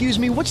 Excuse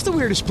me, what's the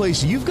weirdest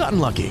place you've gotten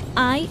lucky?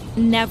 I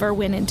never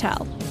win and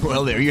tell.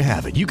 Well, there you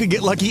have it. You can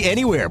get lucky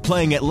anywhere,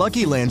 playing at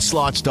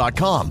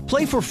LuckyLandSlots.com.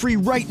 Play for free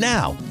right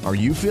now. Are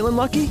you feeling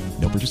lucky?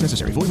 No purchase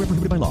necessary. Void where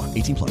prohibited by law.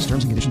 18+.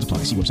 Terms and conditions apply.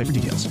 See website for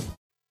details.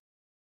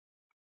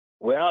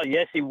 Well,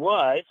 yes, he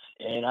was,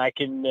 and I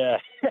can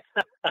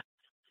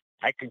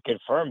I can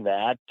confirm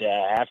that.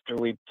 After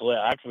we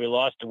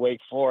lost to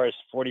Wake Forest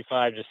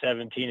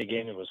 45-17,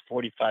 again it was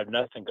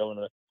 45-0 going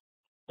to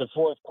the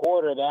fourth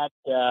quarter.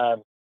 That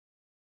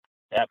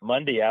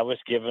Monday, I was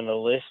given a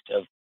list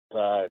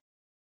of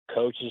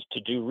coaches to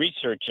do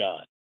research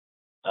on.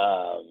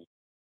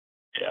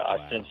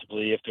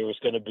 Ostensibly, if there was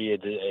going to be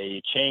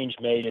a change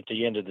made at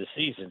the end of the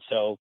season,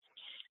 so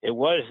it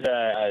was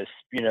a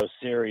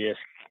serious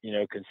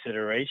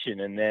consideration.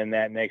 And then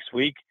that next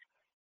week,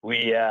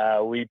 we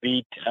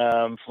beat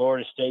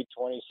Florida State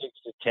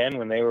 26-10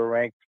 when they were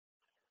ranked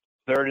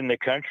third in the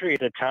country. At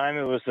the time,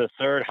 it was the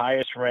third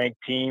highest ranked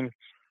team.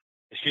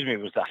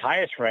 It was the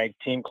highest ranked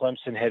team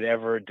Clemson had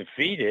ever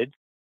defeated.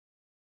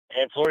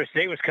 And Florida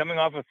State was coming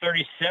off a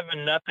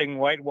 37-0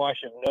 whitewash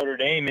of Notre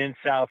Dame in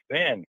South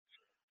Bend.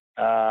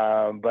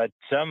 But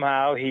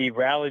somehow he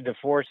rallied the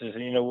forces.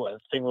 And, one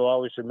thing we'll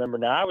always remember.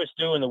 Now, I was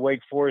doing the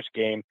Wake Forest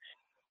game,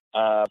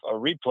 a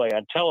replay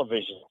on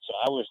television, so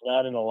I was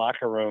not in the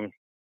locker room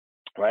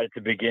right at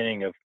the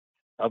beginning of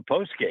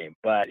post game.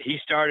 But he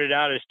started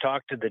out his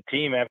talk to the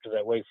team after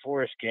that Wake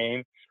Forest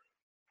game,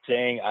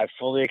 saying, "I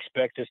fully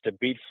expect us to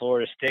beat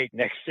Florida State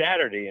next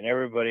Saturday." And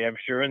everybody, I'm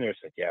sure, in there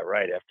said, "Yeah,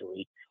 right." After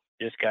we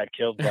just got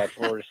killed by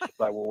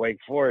by Wake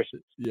Forest.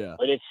 Yeah.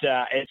 But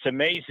it's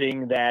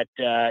amazing that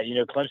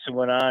Clemson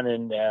went on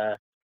and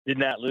did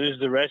not lose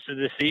the rest of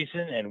the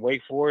season, and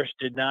Wake Forest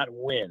did not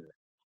win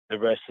the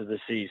rest of the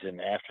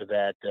season after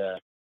that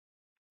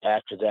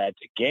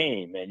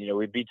game. And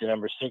we beat the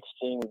number 6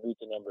 team, we beat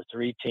the number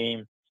 3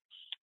 team,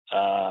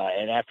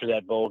 and after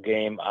that bowl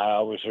game,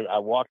 I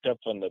walked up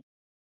on the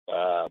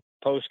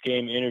post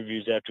game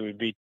interviews after we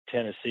beat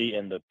Tennessee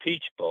in the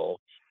Peach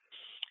Bowl.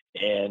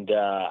 And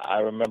I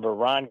remember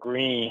Ron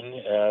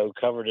Green, who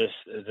covered us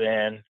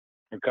then,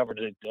 who covered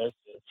it for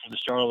the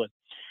Charlotte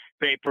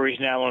paper. He's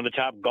now one of the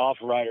top golf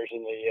writers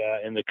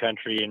in the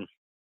country. And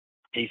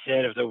he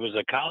said if there was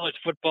a college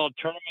football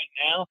tournament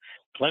now,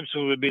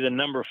 Clemson would be the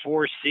number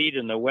 4 seed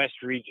in the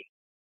West region.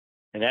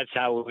 And that's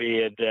how we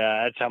had.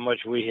 That's how much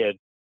we had,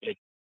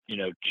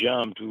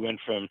 jumped. We went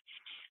from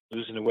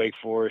losing to Wake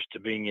Forest to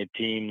being a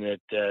team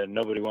that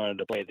nobody wanted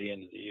to play at the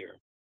end of the year.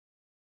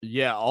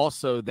 Yeah,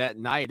 also that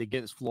night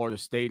against Florida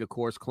State, of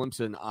course,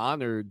 Clemson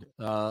honored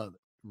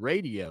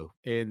Radio,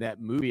 and that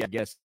movie, I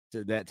guess,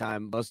 at that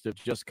time must have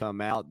just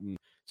come out and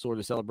sort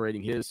of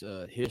celebrating his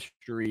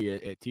history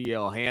at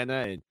TL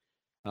Hanna and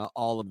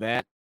all of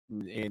that.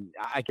 And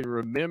I can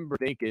remember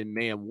thinking,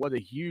 man, what a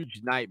huge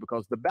night,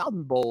 because the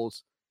Bowden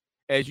Bowls,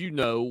 as you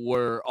know,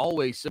 were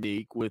always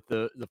unique with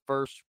the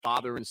first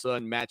father and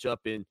son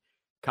matchup in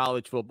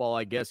college football,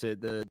 I guess,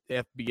 at the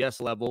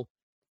FBS level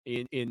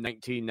in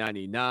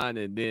 1999,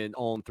 and then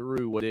on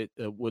through what it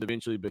would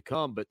eventually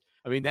become. But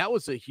I mean, that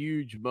was a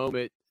huge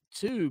moment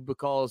too,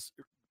 because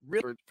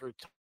really for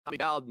Tommy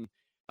Bowden,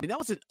 I mean, that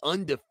was an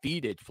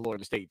undefeated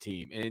Florida State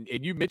team. And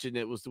you mentioned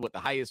it was, the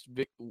highest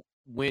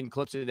win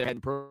Clemson had in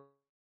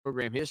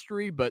program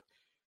history, but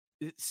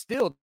it's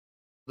still,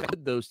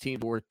 those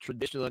teams were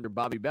traditionally under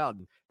Bobby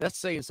Bowden. That's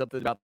saying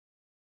something about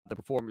the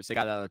performance they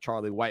got out of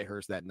Charlie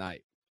Whitehurst that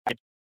night. It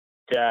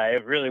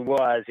really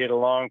was. He had a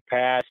long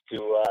pass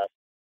to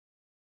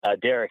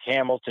Derek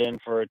Hamilton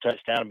for a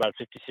touchdown, about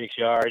 56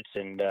 yards,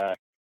 and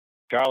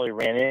Charlie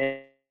ran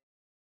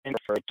in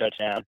for a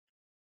touchdown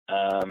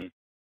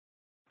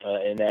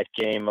in that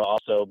game.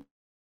 Also,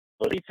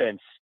 the defense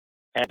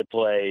had to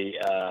play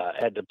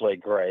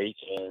great,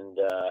 and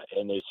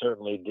they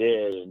certainly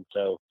did. And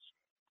so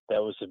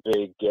that was a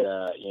big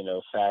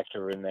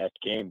factor in that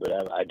game. But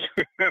I do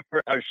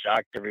remember how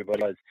shocked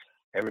everybody was.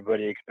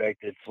 Everybody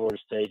expected Florida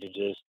State to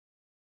just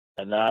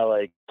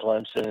annihilate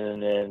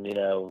Clemson, and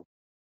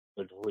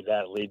would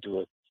that lead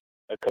to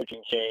a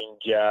coaching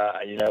change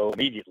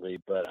immediately?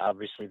 But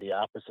obviously the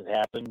opposite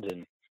happened,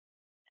 and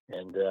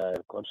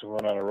Clemson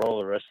went on a roll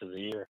the rest of the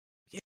year.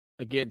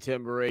 Again,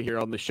 Tim Murray here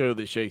on the show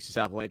that shakes the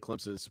Southland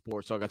Clemson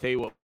Sports Talk. I'll tell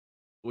you what,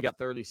 we got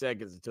 30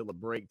 seconds until the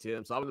break,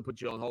 Tim, so I'm going to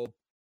put you on hold.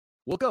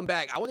 We'll come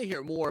back. I want to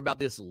hear more about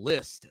this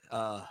list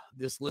of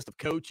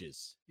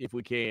coaches, if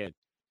we can,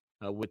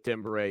 with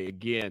Tim Murray.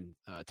 Again,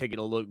 taking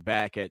a look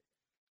back at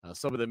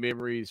some of the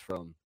memories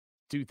from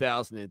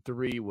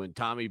 2003 when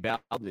Tommy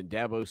Bowden and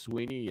Dabo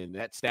Swinney and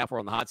that staff were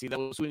on the hot seat. That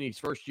was Swinney's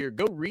first year.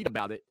 Go read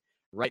about it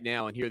right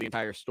now and hear the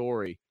entire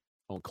story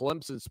on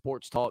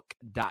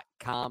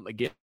ClemsonSportsTalk.com.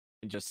 Again,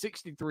 just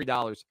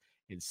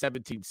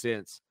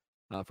 $63.17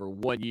 for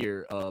 1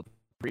 year of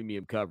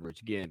premium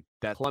coverage. Again,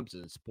 that's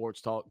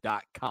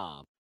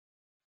ClemsonSportsTalk.com.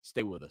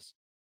 Stay with us.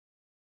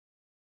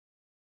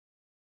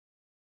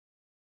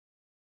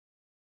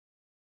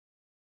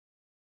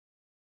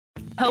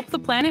 Help the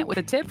planet with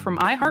a tip from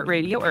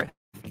iHeartRadio Earth.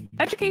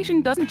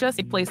 Education doesn't just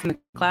take place in the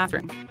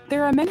classroom.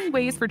 There are many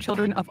ways for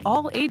children of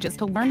all ages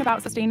to learn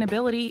about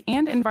sustainability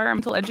and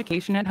environmental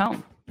education at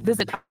home.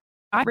 Visit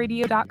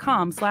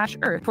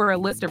iHeartRadio.com/Earth for a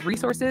list of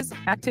resources,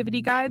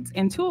 activity guides,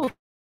 and tools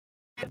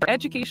for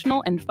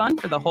educational and fun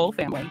for the whole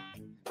family.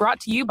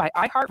 Brought to you by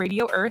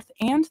iHeartRadio Earth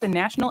and the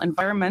National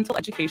Environmental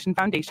Education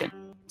Foundation.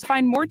 To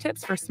find more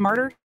tips for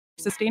smarter,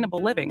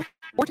 sustainable living,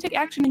 or to take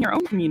action in your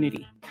own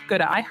community, go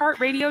to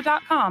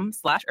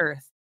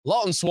iHeartRadio.com/Earth.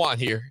 Lawton Swan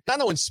here. I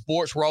know in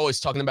sports, we're always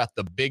talking about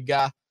the big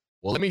guy.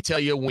 Well, let me tell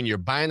you, when you're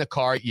buying a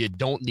car, you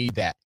don't need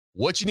that.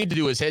 What you need to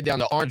do is head down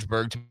to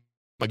Orangeburg to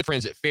my good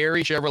friends at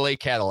Ferry Chevrolet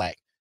Cadillac.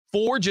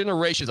 4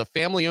 generations of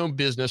family-owned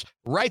business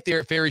right there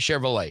at Ferry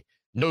Chevrolet.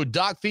 No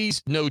dock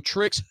fees, no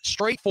tricks,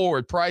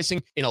 straightforward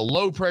pricing in a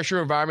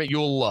low-pressure environment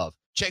you'll love.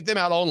 Check them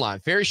out online,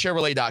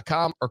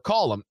 ferrychevrolet.com, or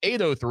call them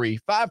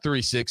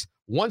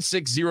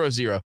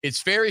 803-536-1600.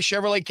 It's Ferry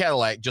Chevrolet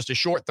Cadillac, just a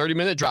short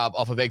 30-minute drive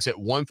off of exit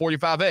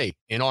 145A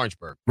in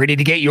Orangeburg. Ready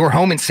to get your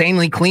home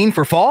insanely clean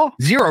for fall?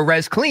 Zero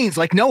Res cleans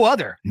like no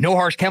other. No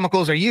harsh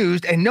chemicals are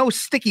used, and no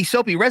sticky,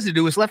 soapy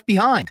residue is left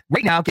behind.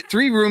 Right now, get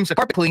 3 rooms of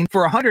carpet clean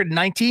for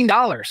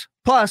 $119.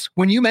 Plus,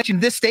 when you mention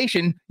this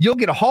station, you'll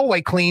get a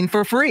hallway clean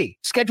for free.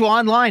 Schedule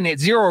online at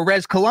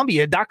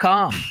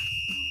ZeroResColumbia.com.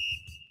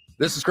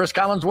 This is Chris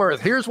Collinsworth.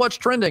 Here's what's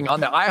trending on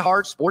the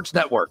iHeart Sports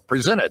Network,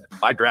 presented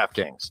by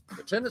DraftKings.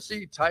 The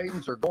Tennessee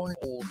Titans are going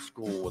old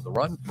school with a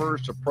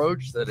run-first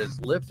approach that has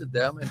lifted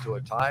them into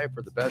a tie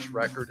for the best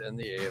record in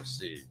the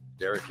AFC.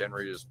 Derrick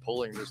Henry is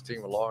pulling this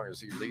team along as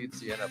he leads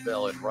the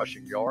NFL in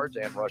rushing yards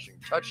and rushing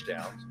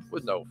touchdowns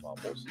with no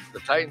fumbles.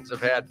 The Titans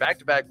have had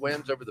back-to-back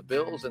wins over the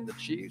Bills and the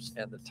Chiefs,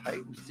 and the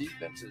Titans'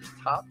 defense is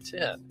top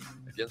 10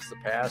 against the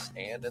pass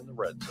and in the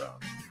red zone.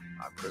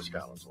 I'm Chris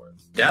Collinsworth.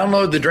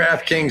 Download the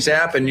DraftKings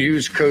app and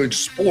use code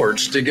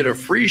SPORTS to get a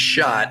free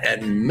shot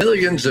at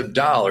millions of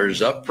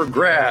dollars up for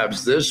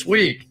grabs this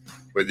week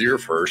with your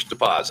first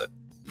deposit.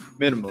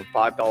 Minimum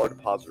 $5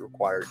 deposit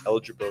required.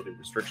 Eligibility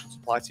restrictions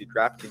apply. See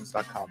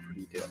DraftKings.com for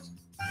details.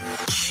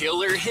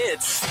 Killer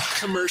hits,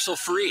 commercial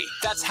free.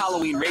 That's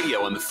Halloween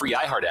Radio on the free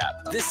iHeart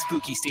app. This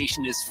spooky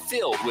station is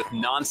filled with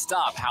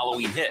nonstop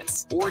Halloween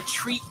hits. Or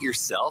treat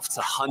yourself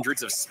to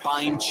hundreds of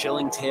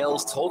spine-chilling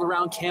tales told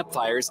around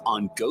campfires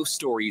on Ghost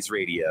Stories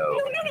Radio.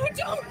 No,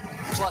 don't.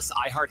 Plus,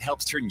 iHeart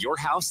helps turn your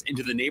house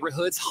into the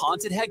neighborhood's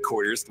haunted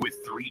headquarters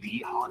with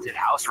 3D Haunted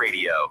House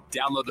Radio.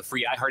 Download the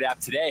free iHeart app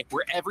today,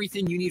 where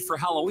everything you need for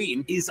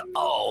Halloween is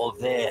all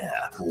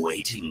there,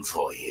 waiting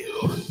for you.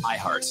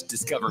 iHeart.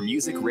 Discover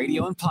music,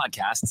 radio, and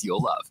podcasts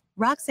you'll love.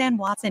 Roxanne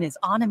Watson is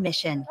on a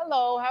mission.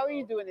 Hello, how are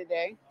you doing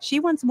today? She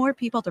wants more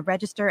people to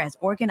register as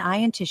organ, eye,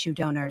 and tissue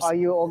donors. Are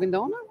you an organ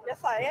donor? Yes,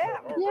 I am.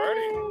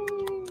 Yay.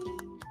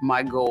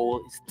 My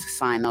goal is to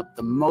sign up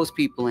the most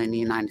people in the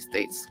United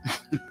States.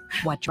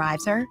 What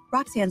drives her?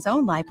 Roxanne's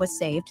own life was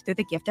saved through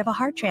the gift of a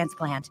heart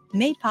transplant,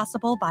 made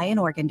possible by an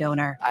organ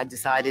donor. I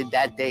decided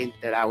that day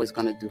that I was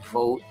going to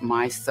devote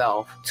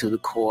myself to the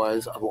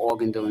cause of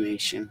organ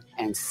donation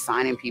and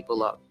signing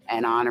people up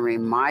and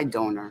honoring my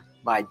donor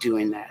by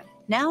doing that.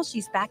 Now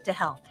she's back to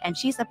health, and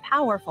she's a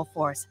powerful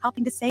force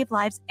helping to save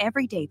lives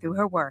every day through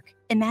her work.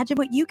 Imagine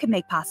what you can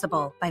make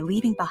possible by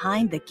leaving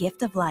behind the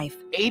gift of life.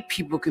 8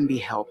 people can be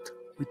helped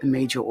with the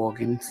major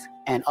organs,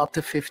 and up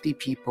to 50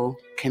 people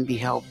can be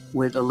helped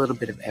with a little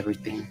bit of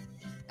everything.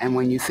 And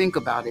when you think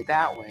about it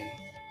that way,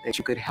 that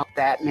you could help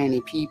that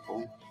many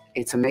people,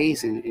 it's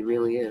amazing. It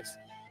really is.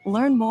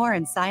 Learn more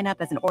and sign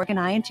up as an organ,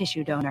 eye, and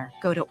tissue donor.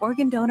 Go to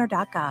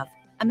organdonor.gov.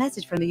 A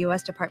message from the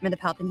U.S. Department of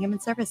Health and Human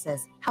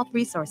Services, Health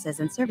Resources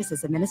and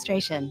Services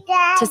Administration.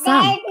 To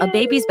some, a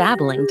baby's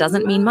babbling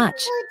doesn't mean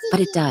much, but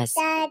it does.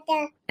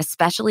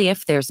 Especially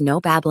if there's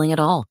no babbling at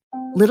all.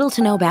 Little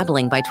to no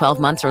babbling by 12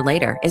 months or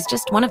later is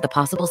just one of the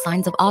possible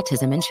signs of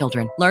autism in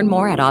children. Learn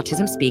more at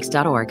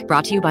autismspeaks.org.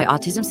 Brought to you by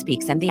Autism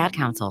Speaks and the Ad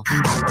Council.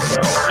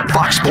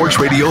 Fox Sports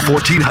Radio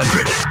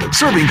 1400.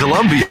 Serving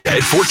Columbia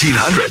at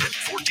 1400.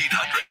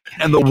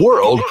 And the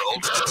world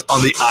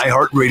on the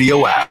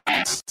iHeartRadio app.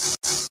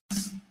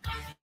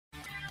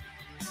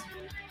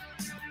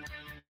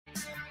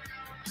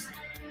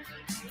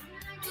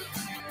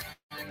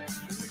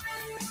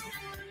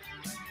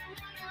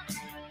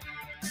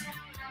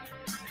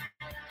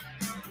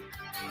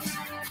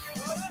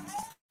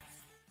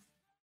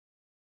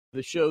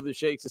 The show that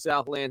shakes the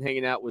Southland,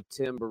 hanging out with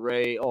Tim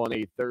Beret on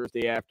a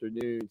Thursday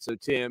afternoon. So,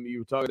 Tim, you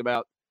were talking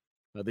about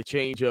the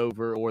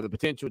changeover or the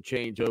potential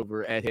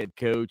changeover at head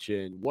coach,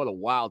 and what a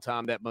wild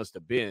time that must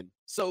have been.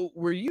 So,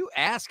 were you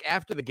asked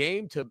after the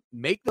game to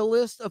make the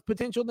list of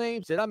potential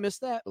names? Did I miss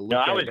that? No,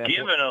 I was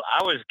given a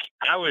list.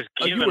 I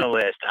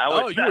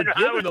was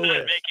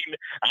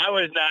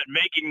not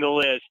making the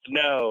list.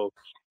 No,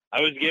 I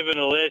was given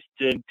a list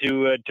to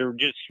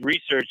just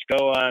research,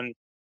 go on.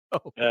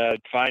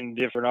 Find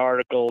different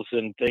articles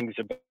and things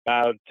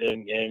about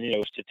and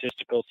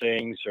statistical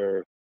things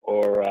or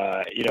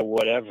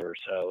whatever.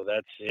 So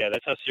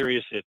that's how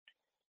serious it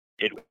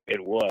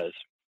was.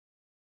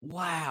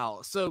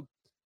 Wow. So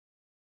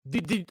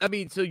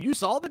so you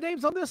saw the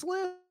names on this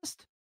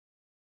list?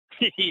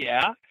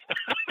 Yeah.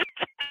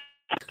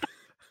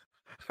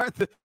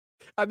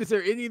 Is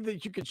there any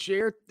that you could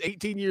share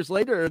 18 years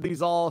later? Or are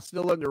these all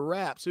still under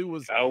wraps? Who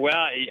was? Oh,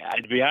 well,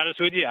 to be honest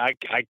with you, I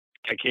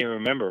can't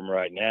remember them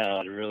right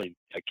now.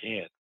 I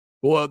can't.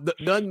 Well,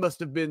 none must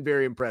have been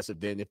very impressive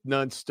then, if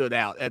none stood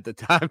out at the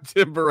time.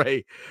 Tim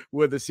Beret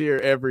with us here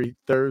every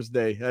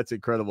Thursday. That's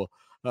incredible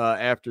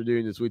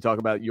afternoon as we talk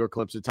about your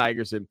Clemson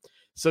Tigers. And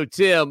so,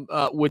 Tim,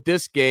 with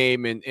this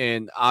game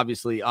and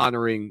obviously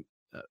honoring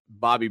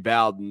Bobby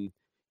Bowden,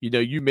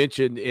 you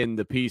mentioned in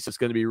the piece that's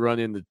going to be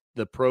running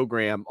the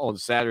program on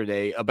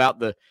Saturday about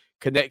the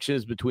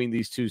connections between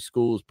these two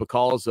schools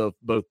because of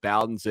both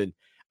Bowden's. And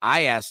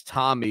I asked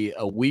Tommy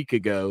a week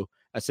ago,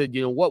 I said,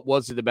 what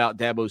was it about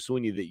Dabo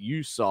Swinney that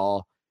you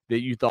saw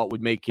that you thought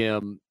would make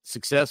him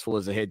successful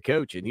as a head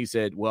coach? And he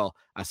said, well,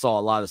 I saw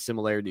a lot of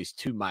similarities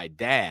to my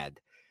dad.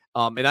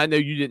 And I know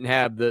you didn't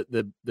have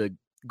the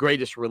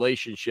greatest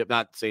relationship,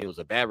 not saying it was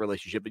a bad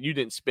relationship, but you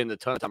didn't spend a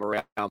ton of time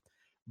around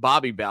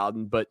Bobby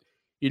Bowden. But,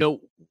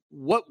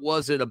 what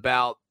was it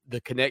about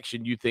the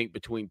connection you think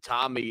between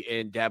Tommy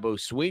and Dabo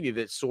Swinney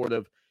that sort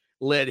of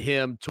led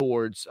him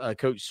towards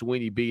Coach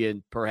Swinney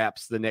being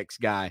perhaps the next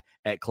guy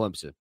at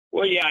Clemson?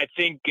 Well, yeah, I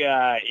think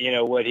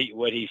what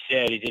he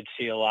said. He did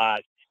see a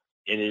lot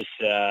in his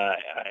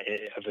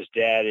of his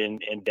dad and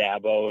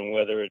Dabo, and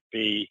whether it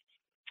be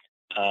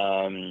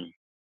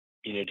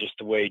just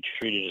the way he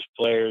treated his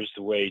players,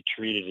 the way he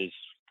treated his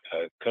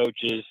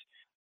coaches,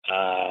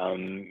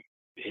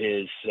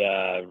 his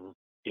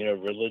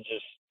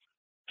religious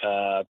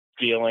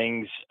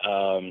feelings.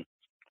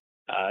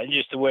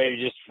 Just the way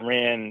he just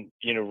ran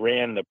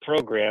the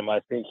program. I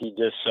think he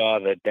just saw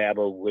that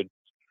Dabo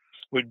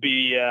would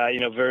be,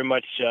 very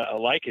much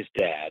like his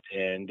dad.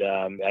 And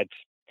that's,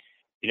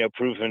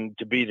 proven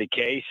to be the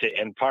case.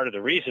 And part of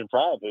the reason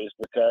probably is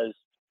because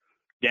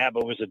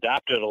Dabo was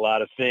adopted a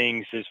lot of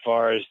things as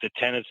far as the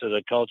tenets of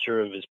the culture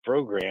of his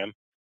program,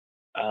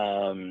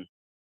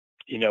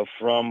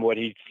 from what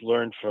he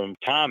learned from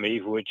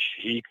Tommy, which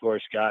he, of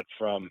course, got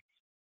from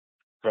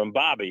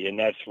Bobby. And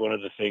that's one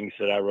of the things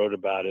that I wrote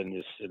about in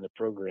the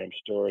program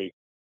story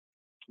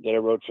that I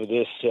wrote for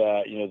this,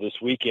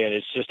 this weekend.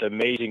 It's just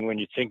amazing when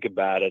you think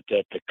about it,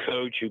 that the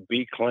coach who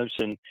beat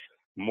Clemson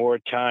more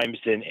times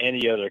than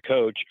any other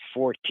coach,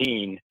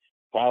 14,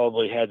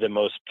 probably had the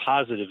most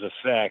positive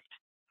effect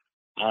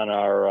on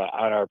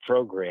our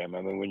program.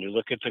 I mean, when you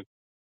look at the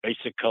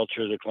basic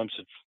culture of the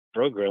Clemson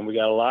program, we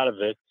got a lot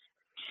of it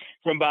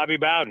from Bobby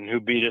Bowden, who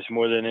beat us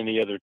more than any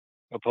other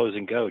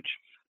opposing coach.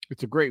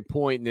 It's a great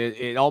point, and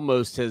it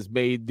almost has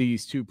made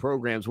these two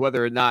programs,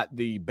 whether or not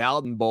the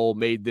Bowden Bowl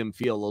made them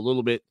feel a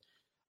little bit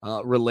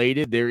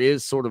related, there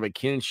is sort of a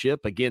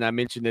kinship. Again, I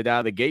mentioned it out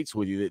of the gates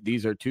with you that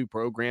these are two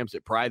programs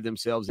that pride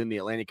themselves in the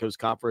Atlantic Coast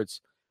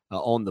Conference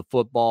on the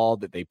football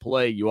that they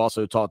play. You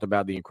also talked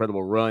about the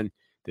incredible run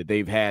that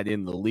they've had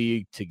in the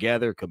league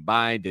together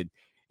combined, and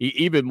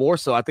even more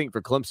so, I think,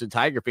 for Clemson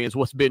Tiger fans,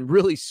 what's been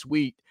really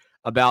sweet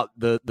about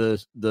the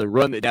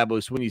run that Dabo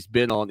Swinney's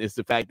been on is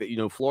the fact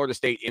that, Florida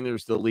State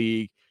enters the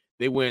league.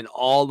 They win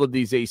all of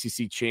these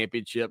ACC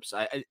championships.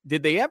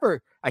 Did they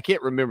ever, I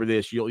can't remember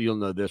this. You'll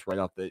know this right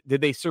off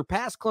did they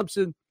surpass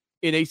Clemson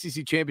in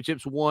ACC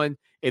championships one,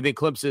 and then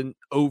Clemson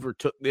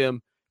overtook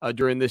them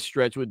during this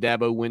stretch with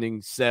Dabo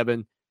winning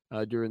 7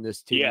 during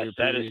this team. Yes,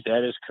 that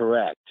is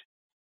correct.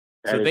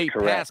 So they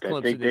correct. passed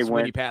Clemson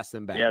when you passed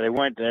them back. Yeah, they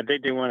went. I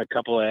think they went a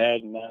couple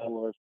ahead, and now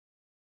we're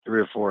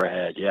 3 or 4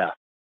 ahead. Yeah.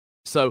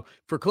 So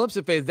for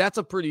Clemson fans, that's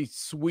a pretty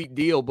sweet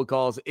deal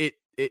because it.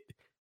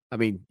 I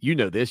mean, you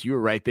know this. You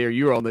were right there.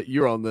 You're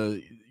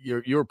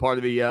part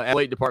of the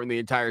LA department the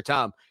entire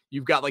time.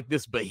 You've got like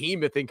this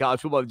behemoth in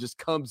college football that just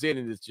comes in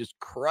and is just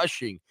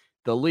crushing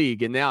the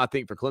league. And now I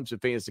think for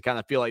Clemson fans to kind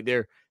of feel like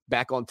they're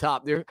back on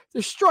top, they're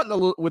strutting a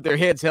little with their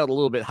heads held a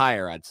little bit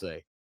higher, I'd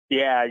say.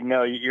 Yeah,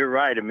 no, you're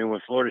right. I mean, when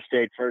Florida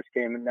State first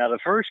came in, now the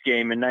first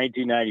game in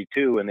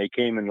 1992 when they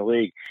came in the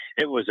league,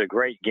 it was a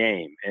great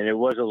game. And it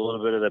was a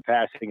little bit of the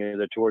passing of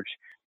the torch.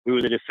 We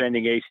were the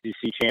defending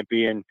ACC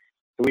champion.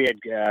 We had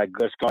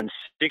just gone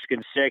 6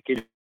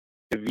 consecutive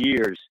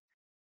years,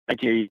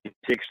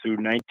 1986 through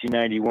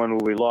 1991, where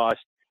we lost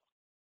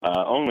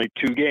only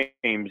 2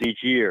 games each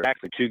year,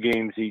 actually 2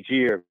 games each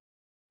year.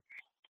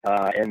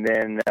 And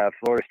then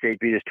Florida State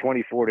beat us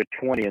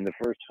 24-20 in the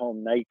first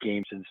home night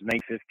game since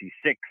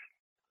 1956,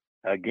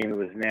 a game that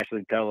was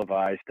nationally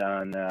televised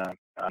on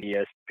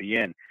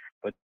ESPN.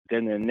 But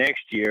then the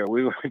next year,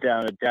 we went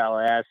down to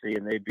Tallahassee,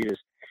 and they beat us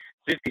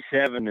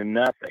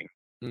 57-0.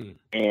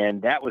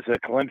 And that was a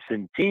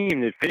Clemson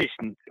team that finished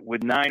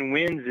with 9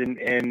 wins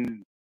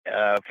and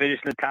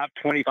finished in the top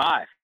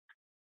 25.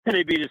 And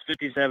they beat us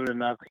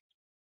 57-0.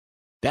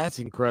 That's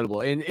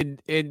incredible. And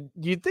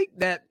you think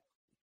that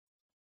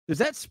does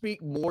that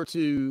speak more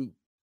to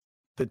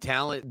the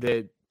talent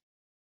that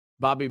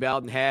Bobby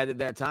Bowden had at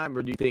that time,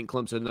 or do you think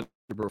Clemson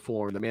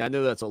underperformed? I mean, I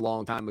know that's a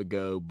long time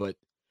ago, but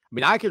I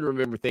mean, I can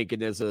remember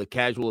thinking as a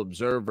casual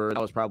observer, and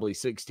I was probably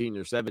 16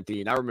 or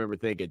 17. I remember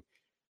thinking,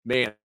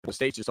 man, the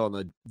state's just on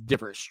a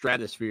different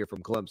stratosphere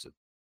from Clemson.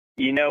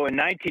 You know, in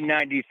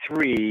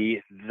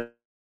 1993,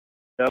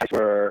 those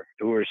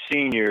who were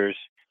seniors,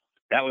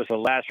 that was the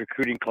last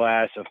recruiting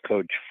class of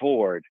Coach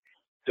Ford.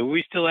 So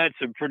we still had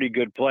some pretty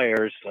good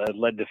players,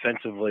 led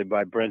defensively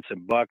by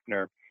Brenson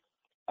Buckner.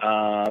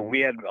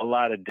 We had a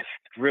lot of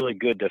really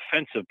good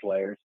defensive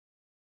players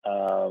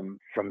from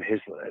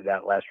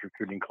that last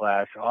recruiting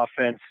class.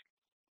 Offense,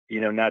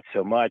 not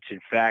so much.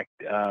 In fact,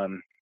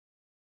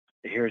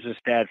 here's a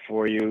stat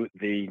for you.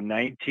 The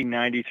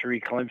 1993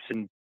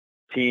 Clemson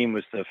team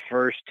was the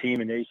first team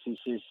in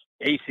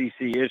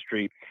ACC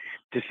history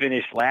to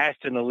finish last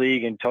in the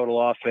league in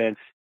total offense,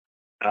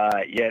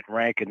 yet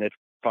rank in the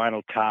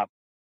final top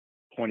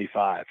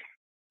 25.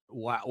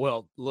 Wow.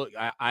 Well, look,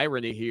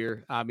 irony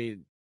here. I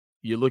mean,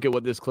 you look at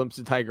what this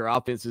Clemson Tiger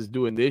offense is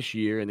doing this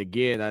year. And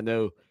again, I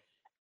know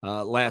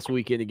last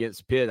weekend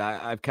against Pitt,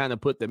 I've kind of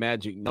put the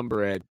magic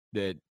number at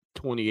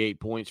 28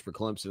 points for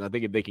Clemson. I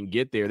think if they can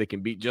get there, they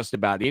can beat just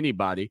about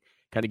anybody,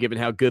 kind of given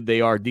how good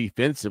they are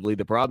defensively.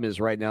 The problem is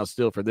right now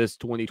still for this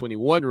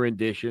 2021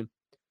 rendition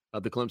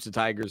of the Clemson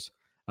Tigers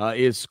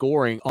is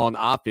scoring on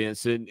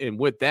offense. And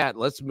with that,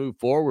 let's move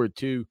forward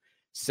to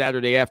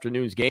Saturday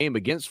afternoon's game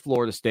against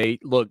Florida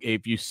State. Look,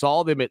 if you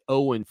saw them at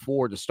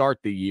 0-4 to start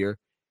the year,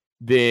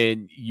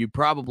 then you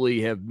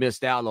probably have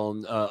missed out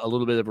on a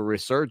little bit of a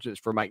resurgence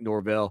for Mike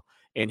Norvell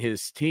and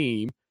his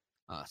team.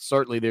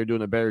 Certainly they're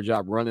doing a better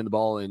job running the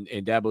ball, and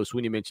Dabo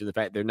Swinney mentioned the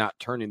fact they're not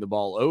turning the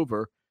ball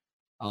over.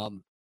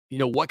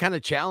 What kind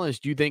of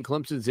challenge do you think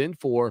Clemson's in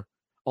for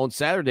on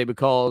Saturday?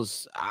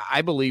 Because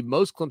I believe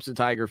most Clemson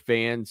Tiger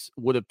fans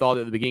would have thought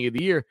at the beginning of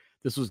the year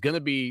this was going to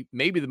be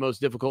maybe the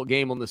most difficult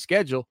game on the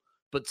schedule,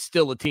 but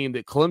still a team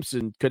that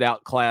Clemson could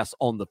outclass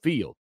on the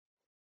field.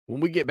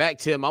 When we get back,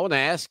 Tim, I want to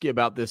ask you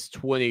about this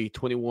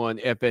 2021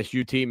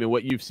 FSU team and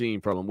what you've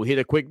seen from them. We'll hit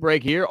a quick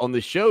break here on the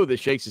show that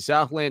shakes the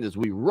Southland as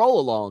we roll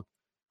along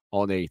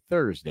on a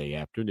Thursday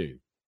afternoon.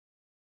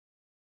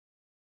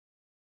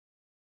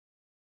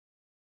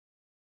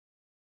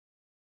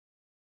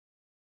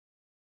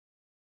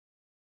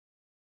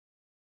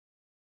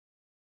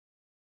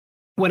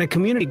 When a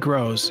community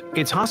grows,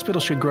 its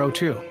hospital should grow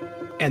too.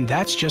 And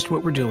that's just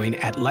what we're doing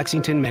at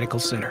Lexington Medical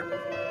Center.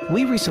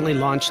 We recently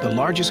launched the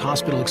largest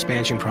hospital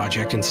expansion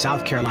project in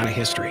South Carolina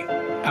history.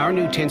 Our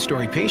new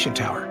 10-story patient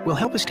tower will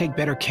help us take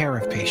better care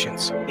of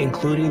patients,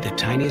 including the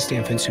tiniest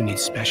infants who need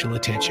special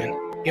attention.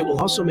 It will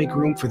also make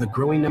room for the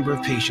growing number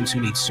of patients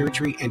who need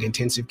surgery and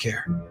intensive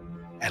care.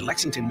 At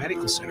Lexington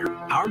Medical Center,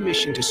 our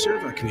mission to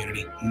serve our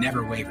community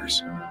never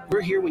wavers.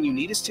 We're here when you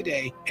need us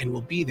today, and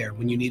we'll be there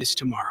when you need us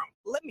tomorrow.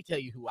 Let me tell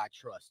you who I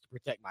trust to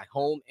protect my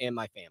home and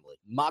my family.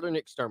 Modern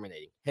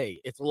Exterminating.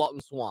 Hey, it's Lawton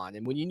Swan,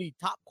 and when you need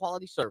top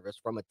quality service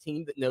from a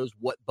team that knows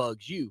what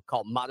bugs you,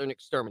 call Modern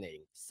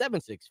Exterminating,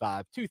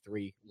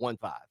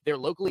 765-2315. They're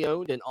locally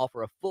owned and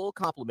offer a full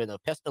complement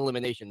of pest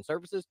elimination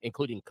services,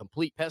 including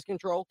complete pest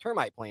control,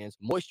 termite plans,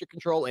 moisture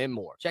control, and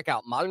more. Check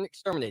out Modern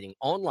Exterminating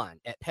online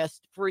at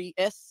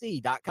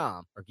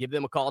pestfreesc.com or give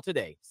them a call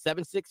today,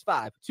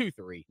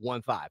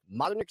 765-2315.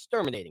 Modern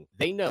Exterminating.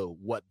 They know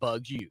what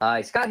bugs you.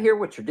 Hi, Scott here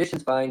with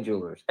Traditions Fine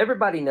Jewelers.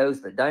 Everybody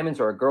knows that diamonds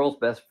are a girl's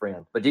best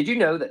friend, but did you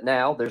know that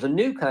now there's a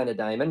new kind of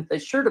diamond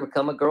that's sure to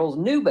become a girl's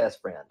new best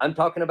friend? I'm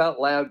talking about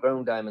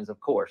lab-grown diamonds, of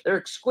course. They're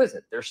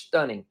exquisite, they're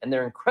stunning, and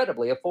they're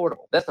incredibly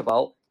affordable. Best of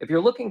all, If you're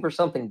looking for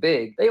something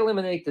big, they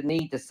eliminate the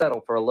need to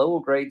settle for a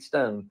lower-grade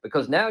stone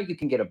because now you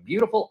can get a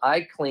beautiful,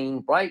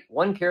 eye-clean, bright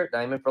 1-carat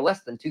diamond for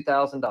less than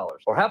 $2,000.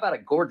 Or how about a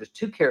gorgeous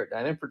 2-carat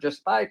diamond for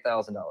just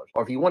 $5,000?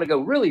 Or if you want to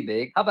go really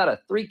big, how about a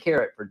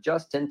 3-carat for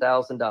just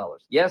 $10,000?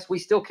 Yes, we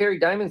still carry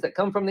diamonds that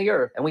come from the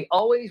earth, and we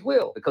always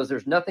will because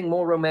there's nothing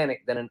more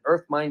romantic than an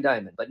earth mine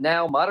diamond. But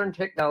now modern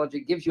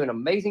technology gives you an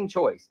amazing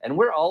choice, and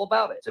we're all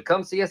about it. So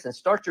come see us and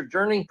start your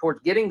journey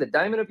towards getting the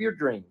diamond of your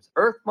dreams,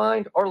 earth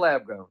mined or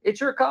lab grown.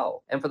 It's your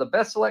call. And for the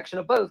best selection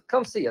of both,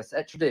 come see us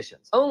at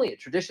Traditions, only at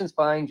Traditions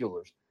Fine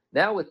Jewelers.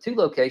 Now with 2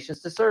 locations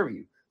to serve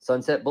you,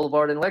 Sunset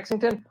Boulevard in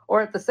Lexington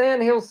or at the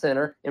Sand Hills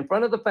Center in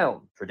front of the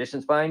fountain.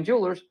 Traditions Fine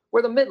Jewelers,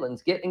 where the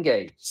Midlands get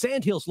engaged.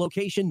 Sand Hills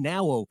location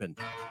now open.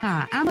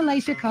 Hi, I'm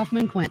Alicia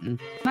Kaufman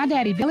Quinton. My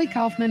daddy, Billy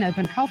Kaufman,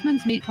 opened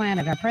Kaufman's Meat Plant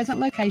at our present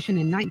location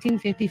in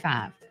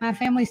 1955. My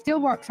family still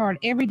works hard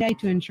every day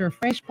to ensure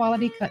fresh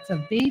quality cuts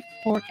of beef,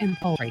 pork, and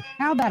poultry.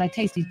 How about a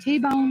tasty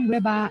T-bone,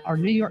 ribeye, or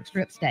New York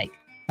strip steak?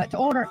 But to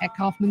order at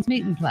Kaufman's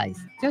Meat Place,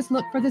 just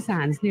look for the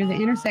signs near the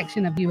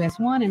intersection of US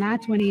 1 and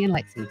I-20 in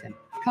Lexington.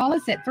 Call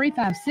us at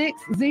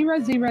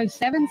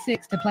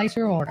 356-0076 to place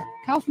your order.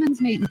 Kaufman's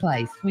Meat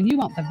Place, when you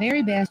want the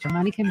very best your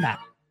money can buy.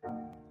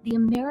 The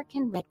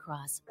American Red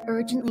Cross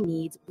urgently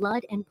needs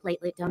blood and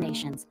platelet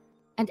donations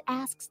and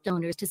asks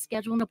donors to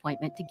schedule an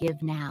appointment to give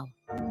now.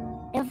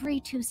 Every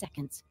 2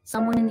 seconds,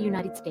 someone in the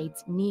United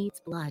States needs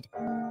blood.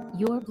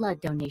 Your blood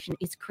donation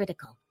is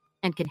critical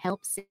and can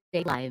help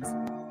save lives.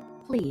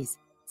 Please,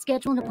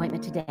 schedule an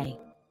appointment today.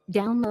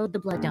 Download the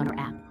Blood Donor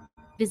app.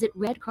 Visit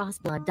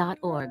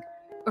redcrossblood.org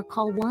or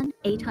call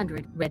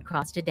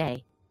 1-800-RED-CROSS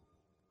today.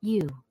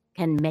 You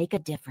can make a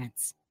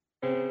difference.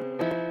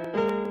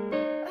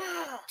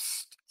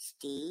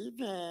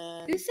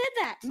 Steven. Who said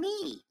that?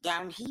 Me,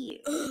 down here.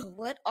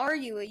 What are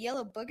you, a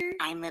yellow booger?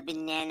 I'm a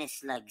banana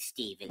slug,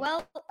 Steven.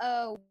 Well,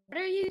 what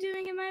are you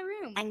doing in my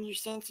room? I'm your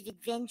sense of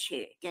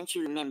adventure. Don't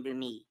you remember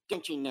me?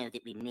 Don't you know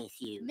that we miss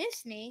you?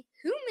 Miss me?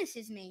 Who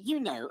misses me? You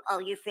know,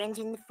 all your friends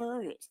in the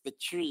forest. The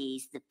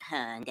trees, the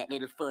pond, that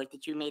little fort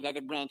that you made out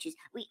of branches.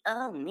 We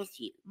all miss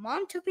you.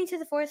 Mom took me to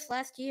the forest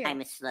last year.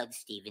 I'm a slug,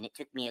 Steven. It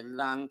took me a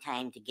long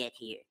time to get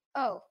here.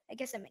 Oh, I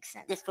guess that makes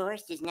sense. The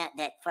forest is not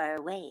that far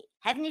away.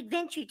 Have an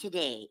adventure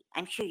today.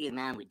 I'm sure your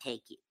mom would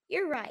take you.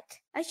 You're right.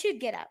 I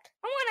should get out.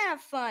 I want to have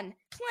fun.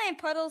 Play in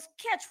puddles,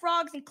 catch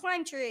frogs, and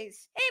climb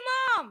trees. Hey,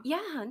 Mom! Yeah,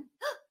 hon?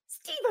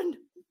 Steven,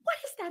 what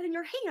is that in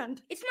your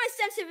hand? It's my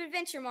sense of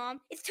adventure,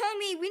 Mom. It's telling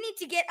me we need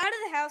to get out of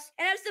the house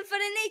and have some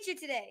fun in nature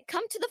today.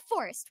 Come to the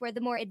forest where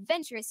the more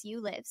adventurous you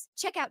lives.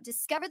 Check out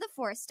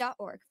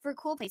discovertheforest.org for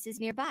cool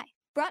places nearby.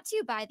 Brought to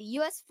you by the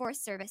U.S.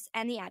 Forest Service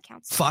and the Ad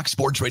Council. Fox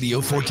Sports Radio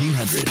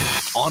 1400.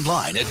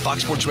 Online at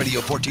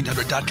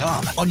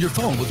foxsportsradio1400.com. On your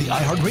phone with the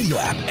iHeartRadio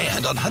app.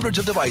 And on hundreds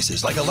of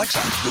devices like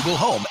Alexa, Google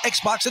Home,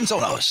 Xbox, and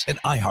Sonos. An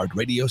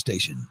iHeartRadio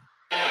station.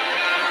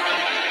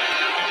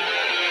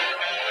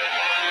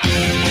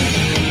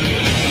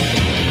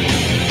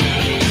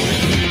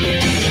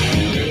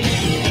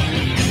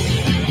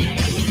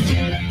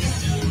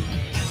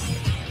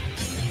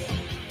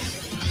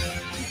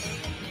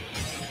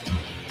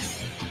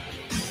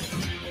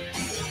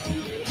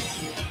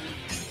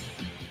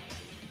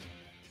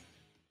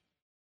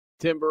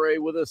 Tim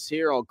Beret with us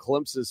here on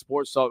Clemson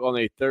Sports Talk on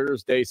a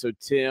Thursday. So,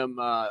 Tim,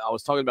 I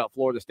was talking about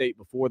Florida State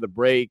before the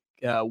break.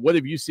 What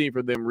have you seen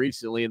from them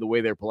recently in the way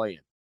they're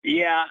playing?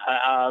 Yeah,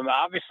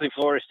 obviously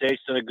Florida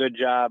State's done a good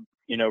job,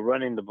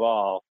 running the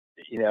ball.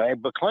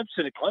 But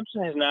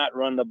Clemson has not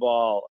run the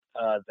ball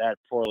that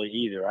poorly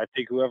either. I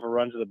think whoever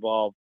runs the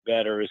ball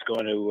better is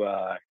going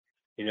to,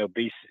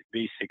 be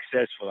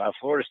successful. Now,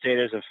 Florida State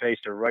hasn't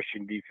faced a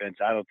rushing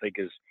defense I don't think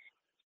is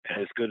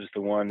as good as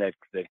the one that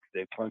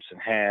Clemson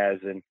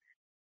has. And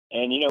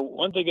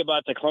one thing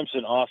about the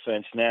Clemson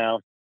offense now,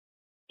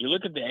 you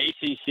look at the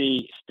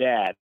ACC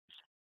stats,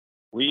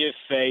 we have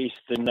faced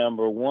the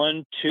number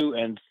 1, 2,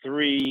 and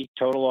 3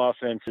 total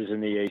offenses in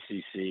the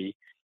ACC,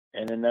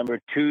 and the number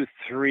 2,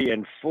 3,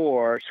 and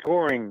 4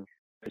 scoring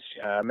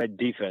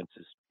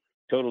defenses,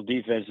 total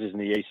defenses in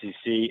the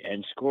ACC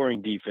and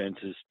scoring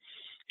defenses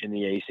in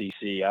the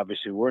ACC.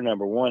 Obviously, we're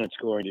number 1 in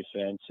scoring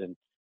defense, and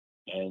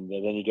then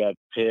you got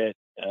Pitt,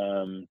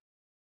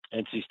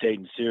 NC State,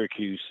 and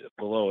Syracuse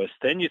below us.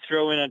 Then you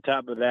throw in on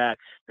top of that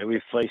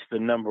we've faced the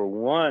number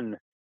 1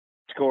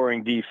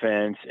 scoring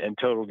defense and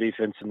total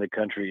defense in the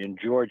country in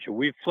Georgia.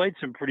 We've played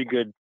some pretty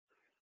good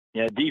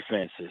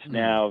defenses. Mm-hmm.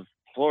 Now,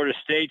 Florida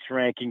State's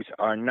rankings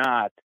are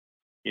not,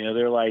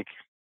 they're like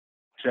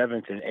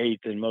 7th and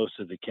 8th in most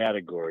of the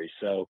categories.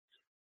 So,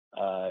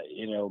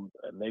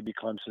 maybe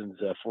Clemson's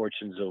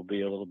fortunes will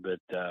be a little bit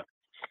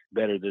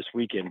better this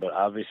weekend. But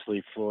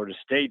obviously, Florida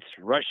State's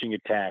rushing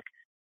attack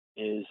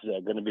is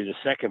going to be the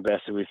second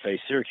best that we face.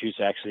 Syracuse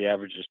actually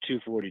averages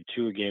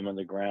 242 a game on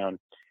the ground,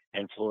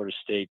 and Florida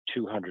State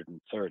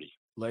 230.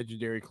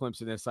 Legendary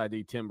Clemson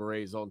SID Tim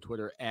Beret is on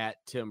Twitter at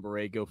Tim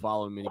Beret. Go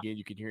follow him. And again,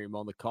 you can hear him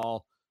on the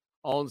call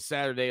on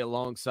Saturday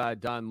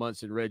alongside Don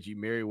Munson, Reggie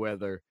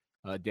Merriweather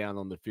down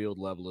on the field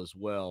level as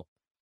well.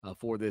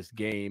 for this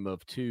game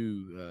of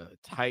two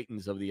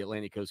titans of the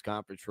Atlantic Coast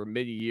Conference for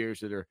many years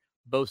that are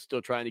both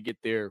still trying to get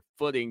their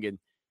footing. And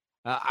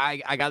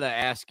I got to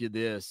ask you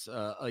this.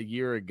 A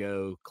year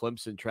ago,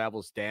 Clemson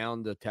travels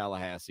down to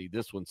Tallahassee.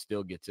 This one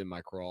still gets in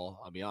my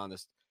crawl, I'll be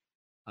honest.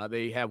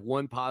 They have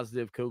one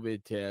positive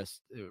COVID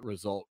test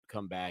result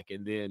come back,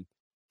 and then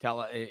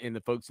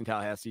the folks in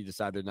Tallahassee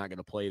decide they're not going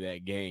to play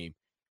that game.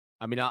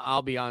 I mean,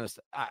 I'll be honest.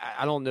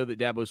 I don't know that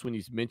Dabo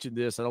Swinney's mentioned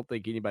this. I don't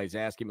think anybody's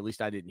asked him. At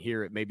least I didn't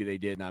hear it. Maybe they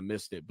did and I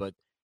missed it. But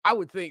I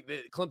would think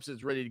that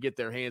Clemson's ready to get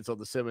their hands on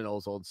the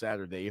Seminoles on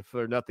Saturday, if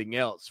for nothing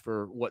else,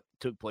 for what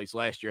took place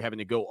last year, having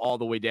to go all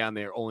the way down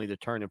there only to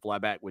turn and fly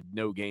back with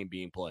no game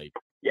being played.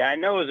 Yeah, I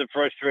know it was a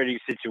frustrating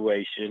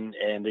situation,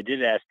 and they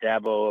did ask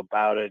Dabo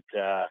about it.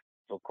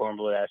 Phil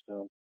Kornbluth asked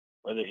him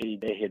whether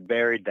they had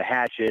buried the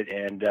hatchet,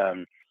 and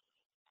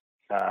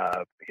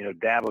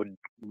Dabo,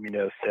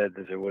 said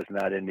that there was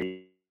not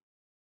any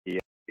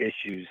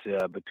issues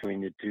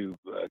between the two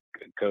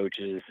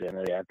coaches, and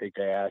I think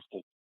they asked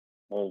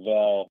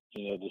Norvell,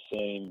 the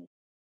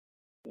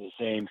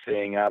same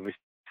thing. Obviously,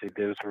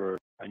 those were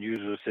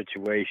unusual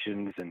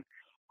situations, and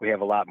we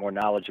have a lot more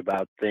knowledge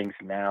about things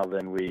now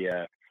than we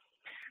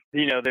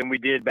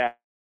did back.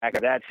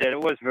 That said, it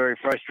was very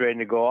frustrating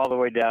to go all the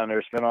way down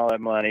there, spend all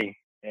that money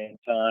and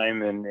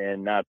time,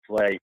 and not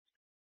play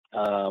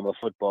a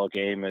football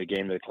game, a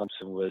game that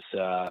Clemson was,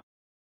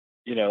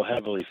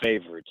 heavily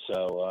favored.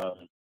 So,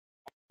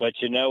 but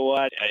you know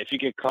what? If you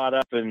get caught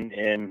up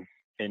in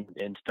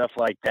stuff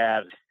like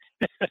that,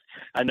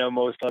 I know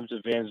most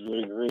Clemson fans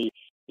would agree.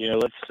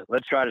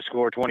 Let's try to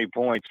score 20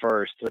 points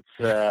first.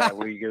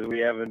 We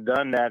haven't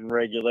done that in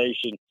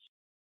regulation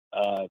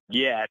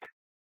yet.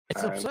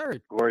 It's absurd.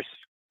 Of course,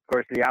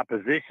 the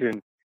opposition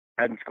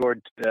hadn't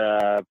scored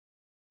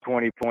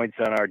 20 points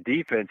on our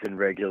defense in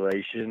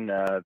regulation.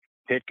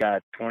 Pitt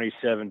got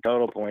 27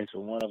 total points,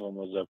 but one of them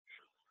was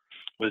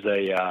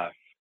a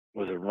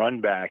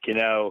run back.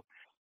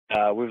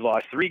 We've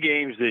lost 3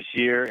 games this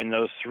year. In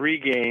those 3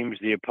 games,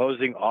 the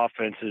opposing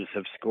offenses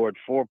have scored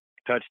 4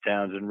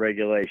 touchdowns in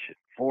regulation,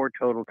 4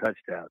 total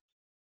touchdowns,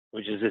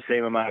 which is the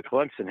same amount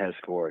Clemson has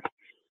scored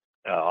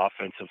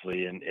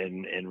offensively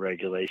in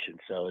regulation.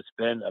 So it's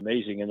been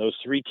amazing. And those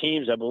 3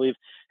 teams, I believe,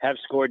 have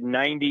scored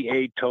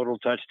 98 total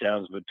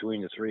touchdowns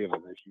between the 3 of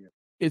them this year.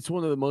 It's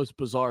one of the most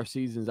bizarre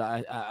seasons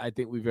I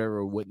think we've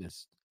ever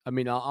witnessed. I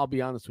mean, I'll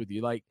be honest with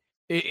you. Like,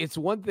 it's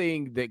one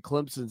thing that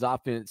Clemson's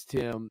offense,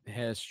 Tim,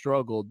 has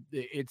struggled.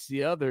 It's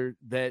the other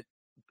that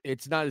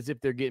it's not as if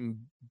they're getting,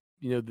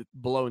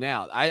 blown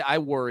out. I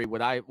worry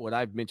what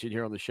I've mentioned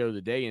here on the show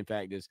today, in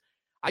fact, is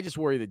I just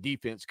worry the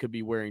defense could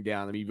be wearing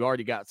down. I mean, you've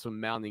already got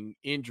some mounting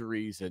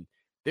injuries, and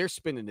they're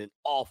spending an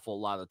awful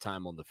lot of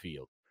time on the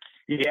field.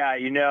 Yeah,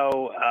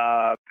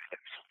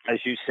 as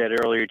you said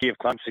earlier, if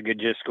Clemson could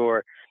just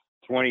score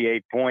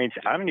 28 points,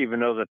 I don't even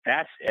know that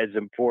that's as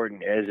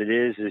important as it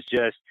is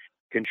just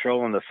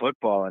controlling the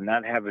football and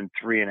not having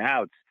 3 and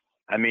outs.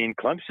 I mean,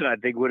 Clemson, I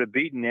think, would have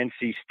beaten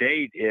NC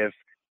State if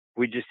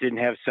we just didn't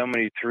have so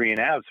many 3 and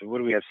outs. What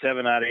do we have?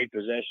 7 out of 8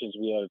 possessions.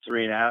 We had a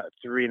 3 and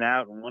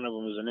out, and one of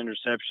them was an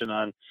interception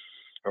or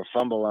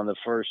fumble on the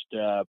first,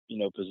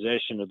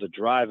 possession of the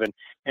drive. And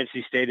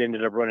NC State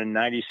ended up running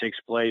 96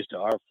 plays to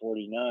our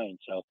 49.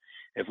 So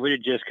if we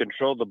had just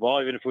controlled the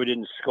ball, even if we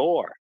didn't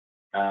score,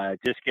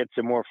 just get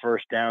some more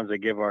first downs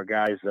and give our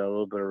guys a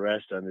little bit of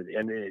rest on it.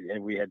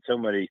 And we had so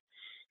many,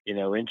 I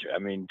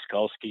mean,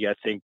 Skalski, I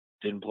think,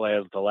 didn't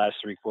play the last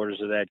 3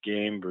 quarters of that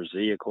game.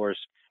 Brzee, of course,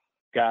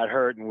 got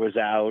hurt and was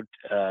out.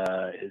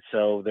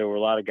 So there were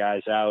a lot of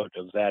guys out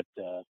of that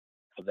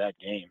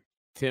game.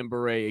 Tim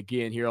Beret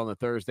again here on the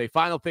Thursday.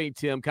 Final thing,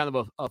 Tim, kind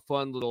of a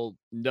fun little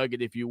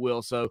nugget, if you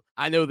will. So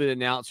I know that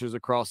announcers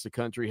across the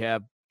country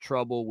have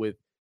trouble with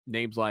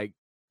names like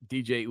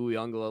DJ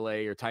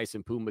Uiagalelei or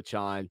Tyson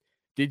Pumachan.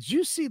 Did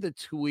you see the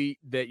tweet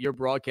that your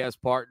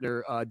broadcast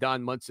partner,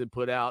 Don Munson,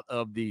 put out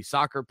of the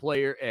soccer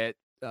player at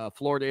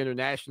Florida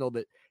International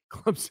that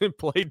Clemson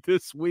played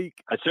this week?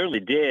 I certainly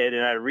did,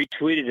 and I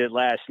retweeted it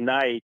last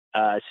night.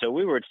 So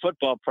we were at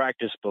football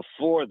practice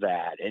before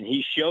that, and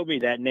he showed me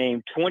that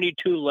name,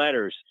 22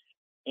 letters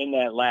in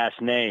that last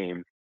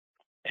name.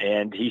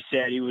 And he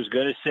said he was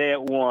going to say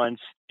it once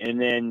and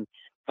then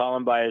call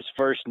him by his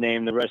first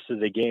name the rest of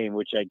the game,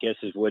 which I guess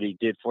is what he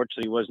did.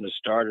 Fortunately, he wasn't a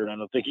starter, and I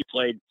don't think he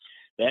played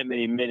that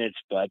many minutes.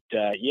 But,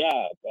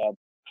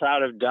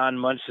 proud of Don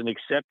Munson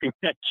accepting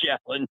that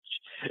challenge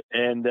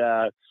and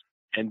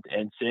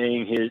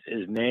saying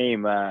his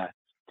name.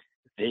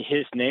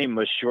 His name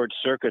must short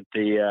circuit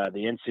the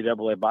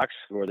NCAA box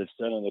score that's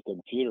done on the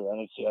computer. I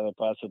don't see how they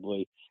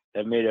possibly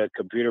have made a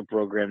computer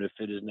program to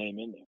fit his name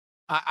in there.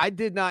 I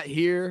did not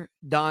hear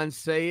Don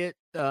say it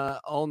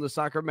on the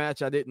soccer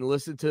match. I didn't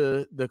listen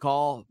to the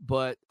call,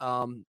 but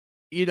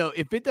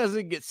if it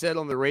doesn't get said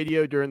on the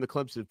radio during the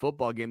Clemson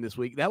football game this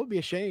week, that would be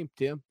a shame,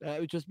 Tim. That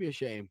would just be a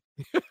shame.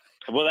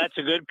 Well, that's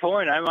a good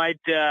point. I might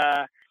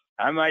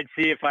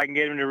see if I can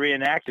get him to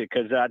reenact it,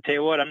 because I'll tell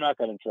you what, I'm not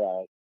going to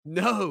try it.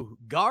 No,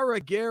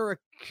 Gara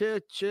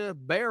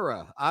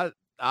Chichabera. I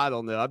I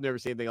don't know. I've never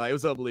seen anything like it. It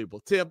was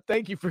unbelievable. Tim,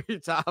 thank you for your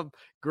time.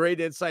 Great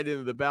insight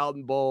into the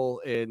Bowden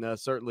Bowl, and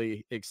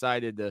certainly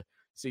excited to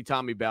see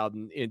Tommy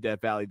Bowden in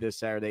Death Valley this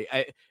Saturday.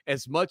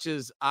 As much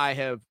as I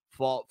have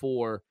fought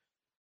for,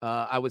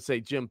 I would say,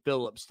 Jim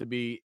Phillips to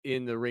be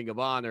in the Ring of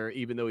Honor,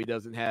 even though he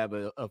doesn't have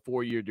a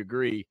 4-year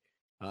degree,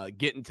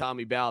 getting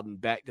Tommy Bowden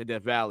back to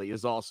Death Valley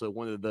is also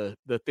one of the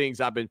things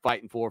I've been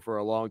fighting for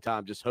a long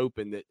time, just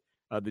hoping that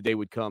the day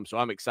would come. So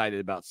I'm excited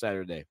about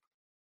Saturday.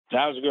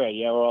 Sounds great.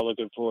 Yeah, we're all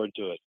looking forward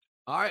to it.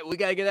 All right, we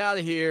got to get out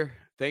of here.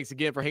 Thanks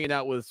again for hanging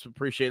out with us.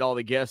 Appreciate all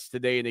the guests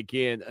today. And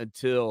again,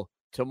 until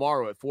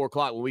tomorrow at 4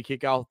 o'clock when we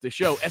kick off the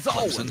show. As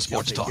always, Clemson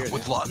Sports Talk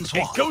with Lawton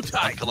Swan. Hey, go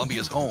Tide!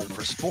 Columbia's home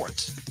for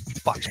sports.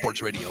 Fox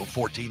Sports Radio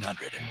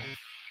 1400.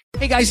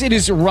 Hey guys, it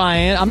is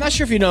Ryan. I'm not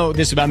sure if you know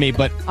this about me,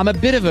 but I'm a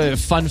bit of a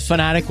fun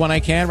fanatic when I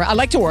can. I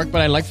like to work,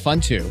 but I like fun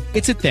too.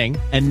 It's a thing.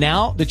 And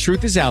now the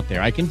truth is out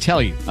there. I can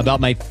tell you about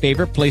my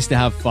favorite place to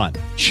have fun.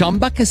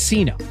 Chumba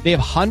Casino. They have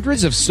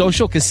hundreds of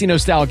social casino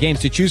style games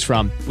to choose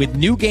from with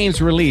new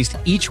games released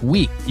each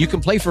week. You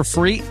can play for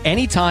free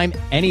anytime,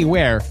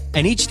 anywhere.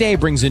 And each day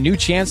brings a new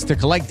chance to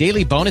collect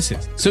daily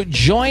bonuses. So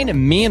join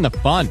me in the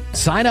fun.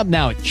 Sign up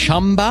now at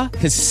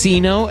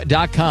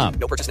ChumbaCasino.com.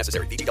 No purchase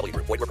necessary. VGW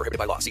Group. Void where prohibited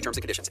by law. See terms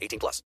and conditions. 18+.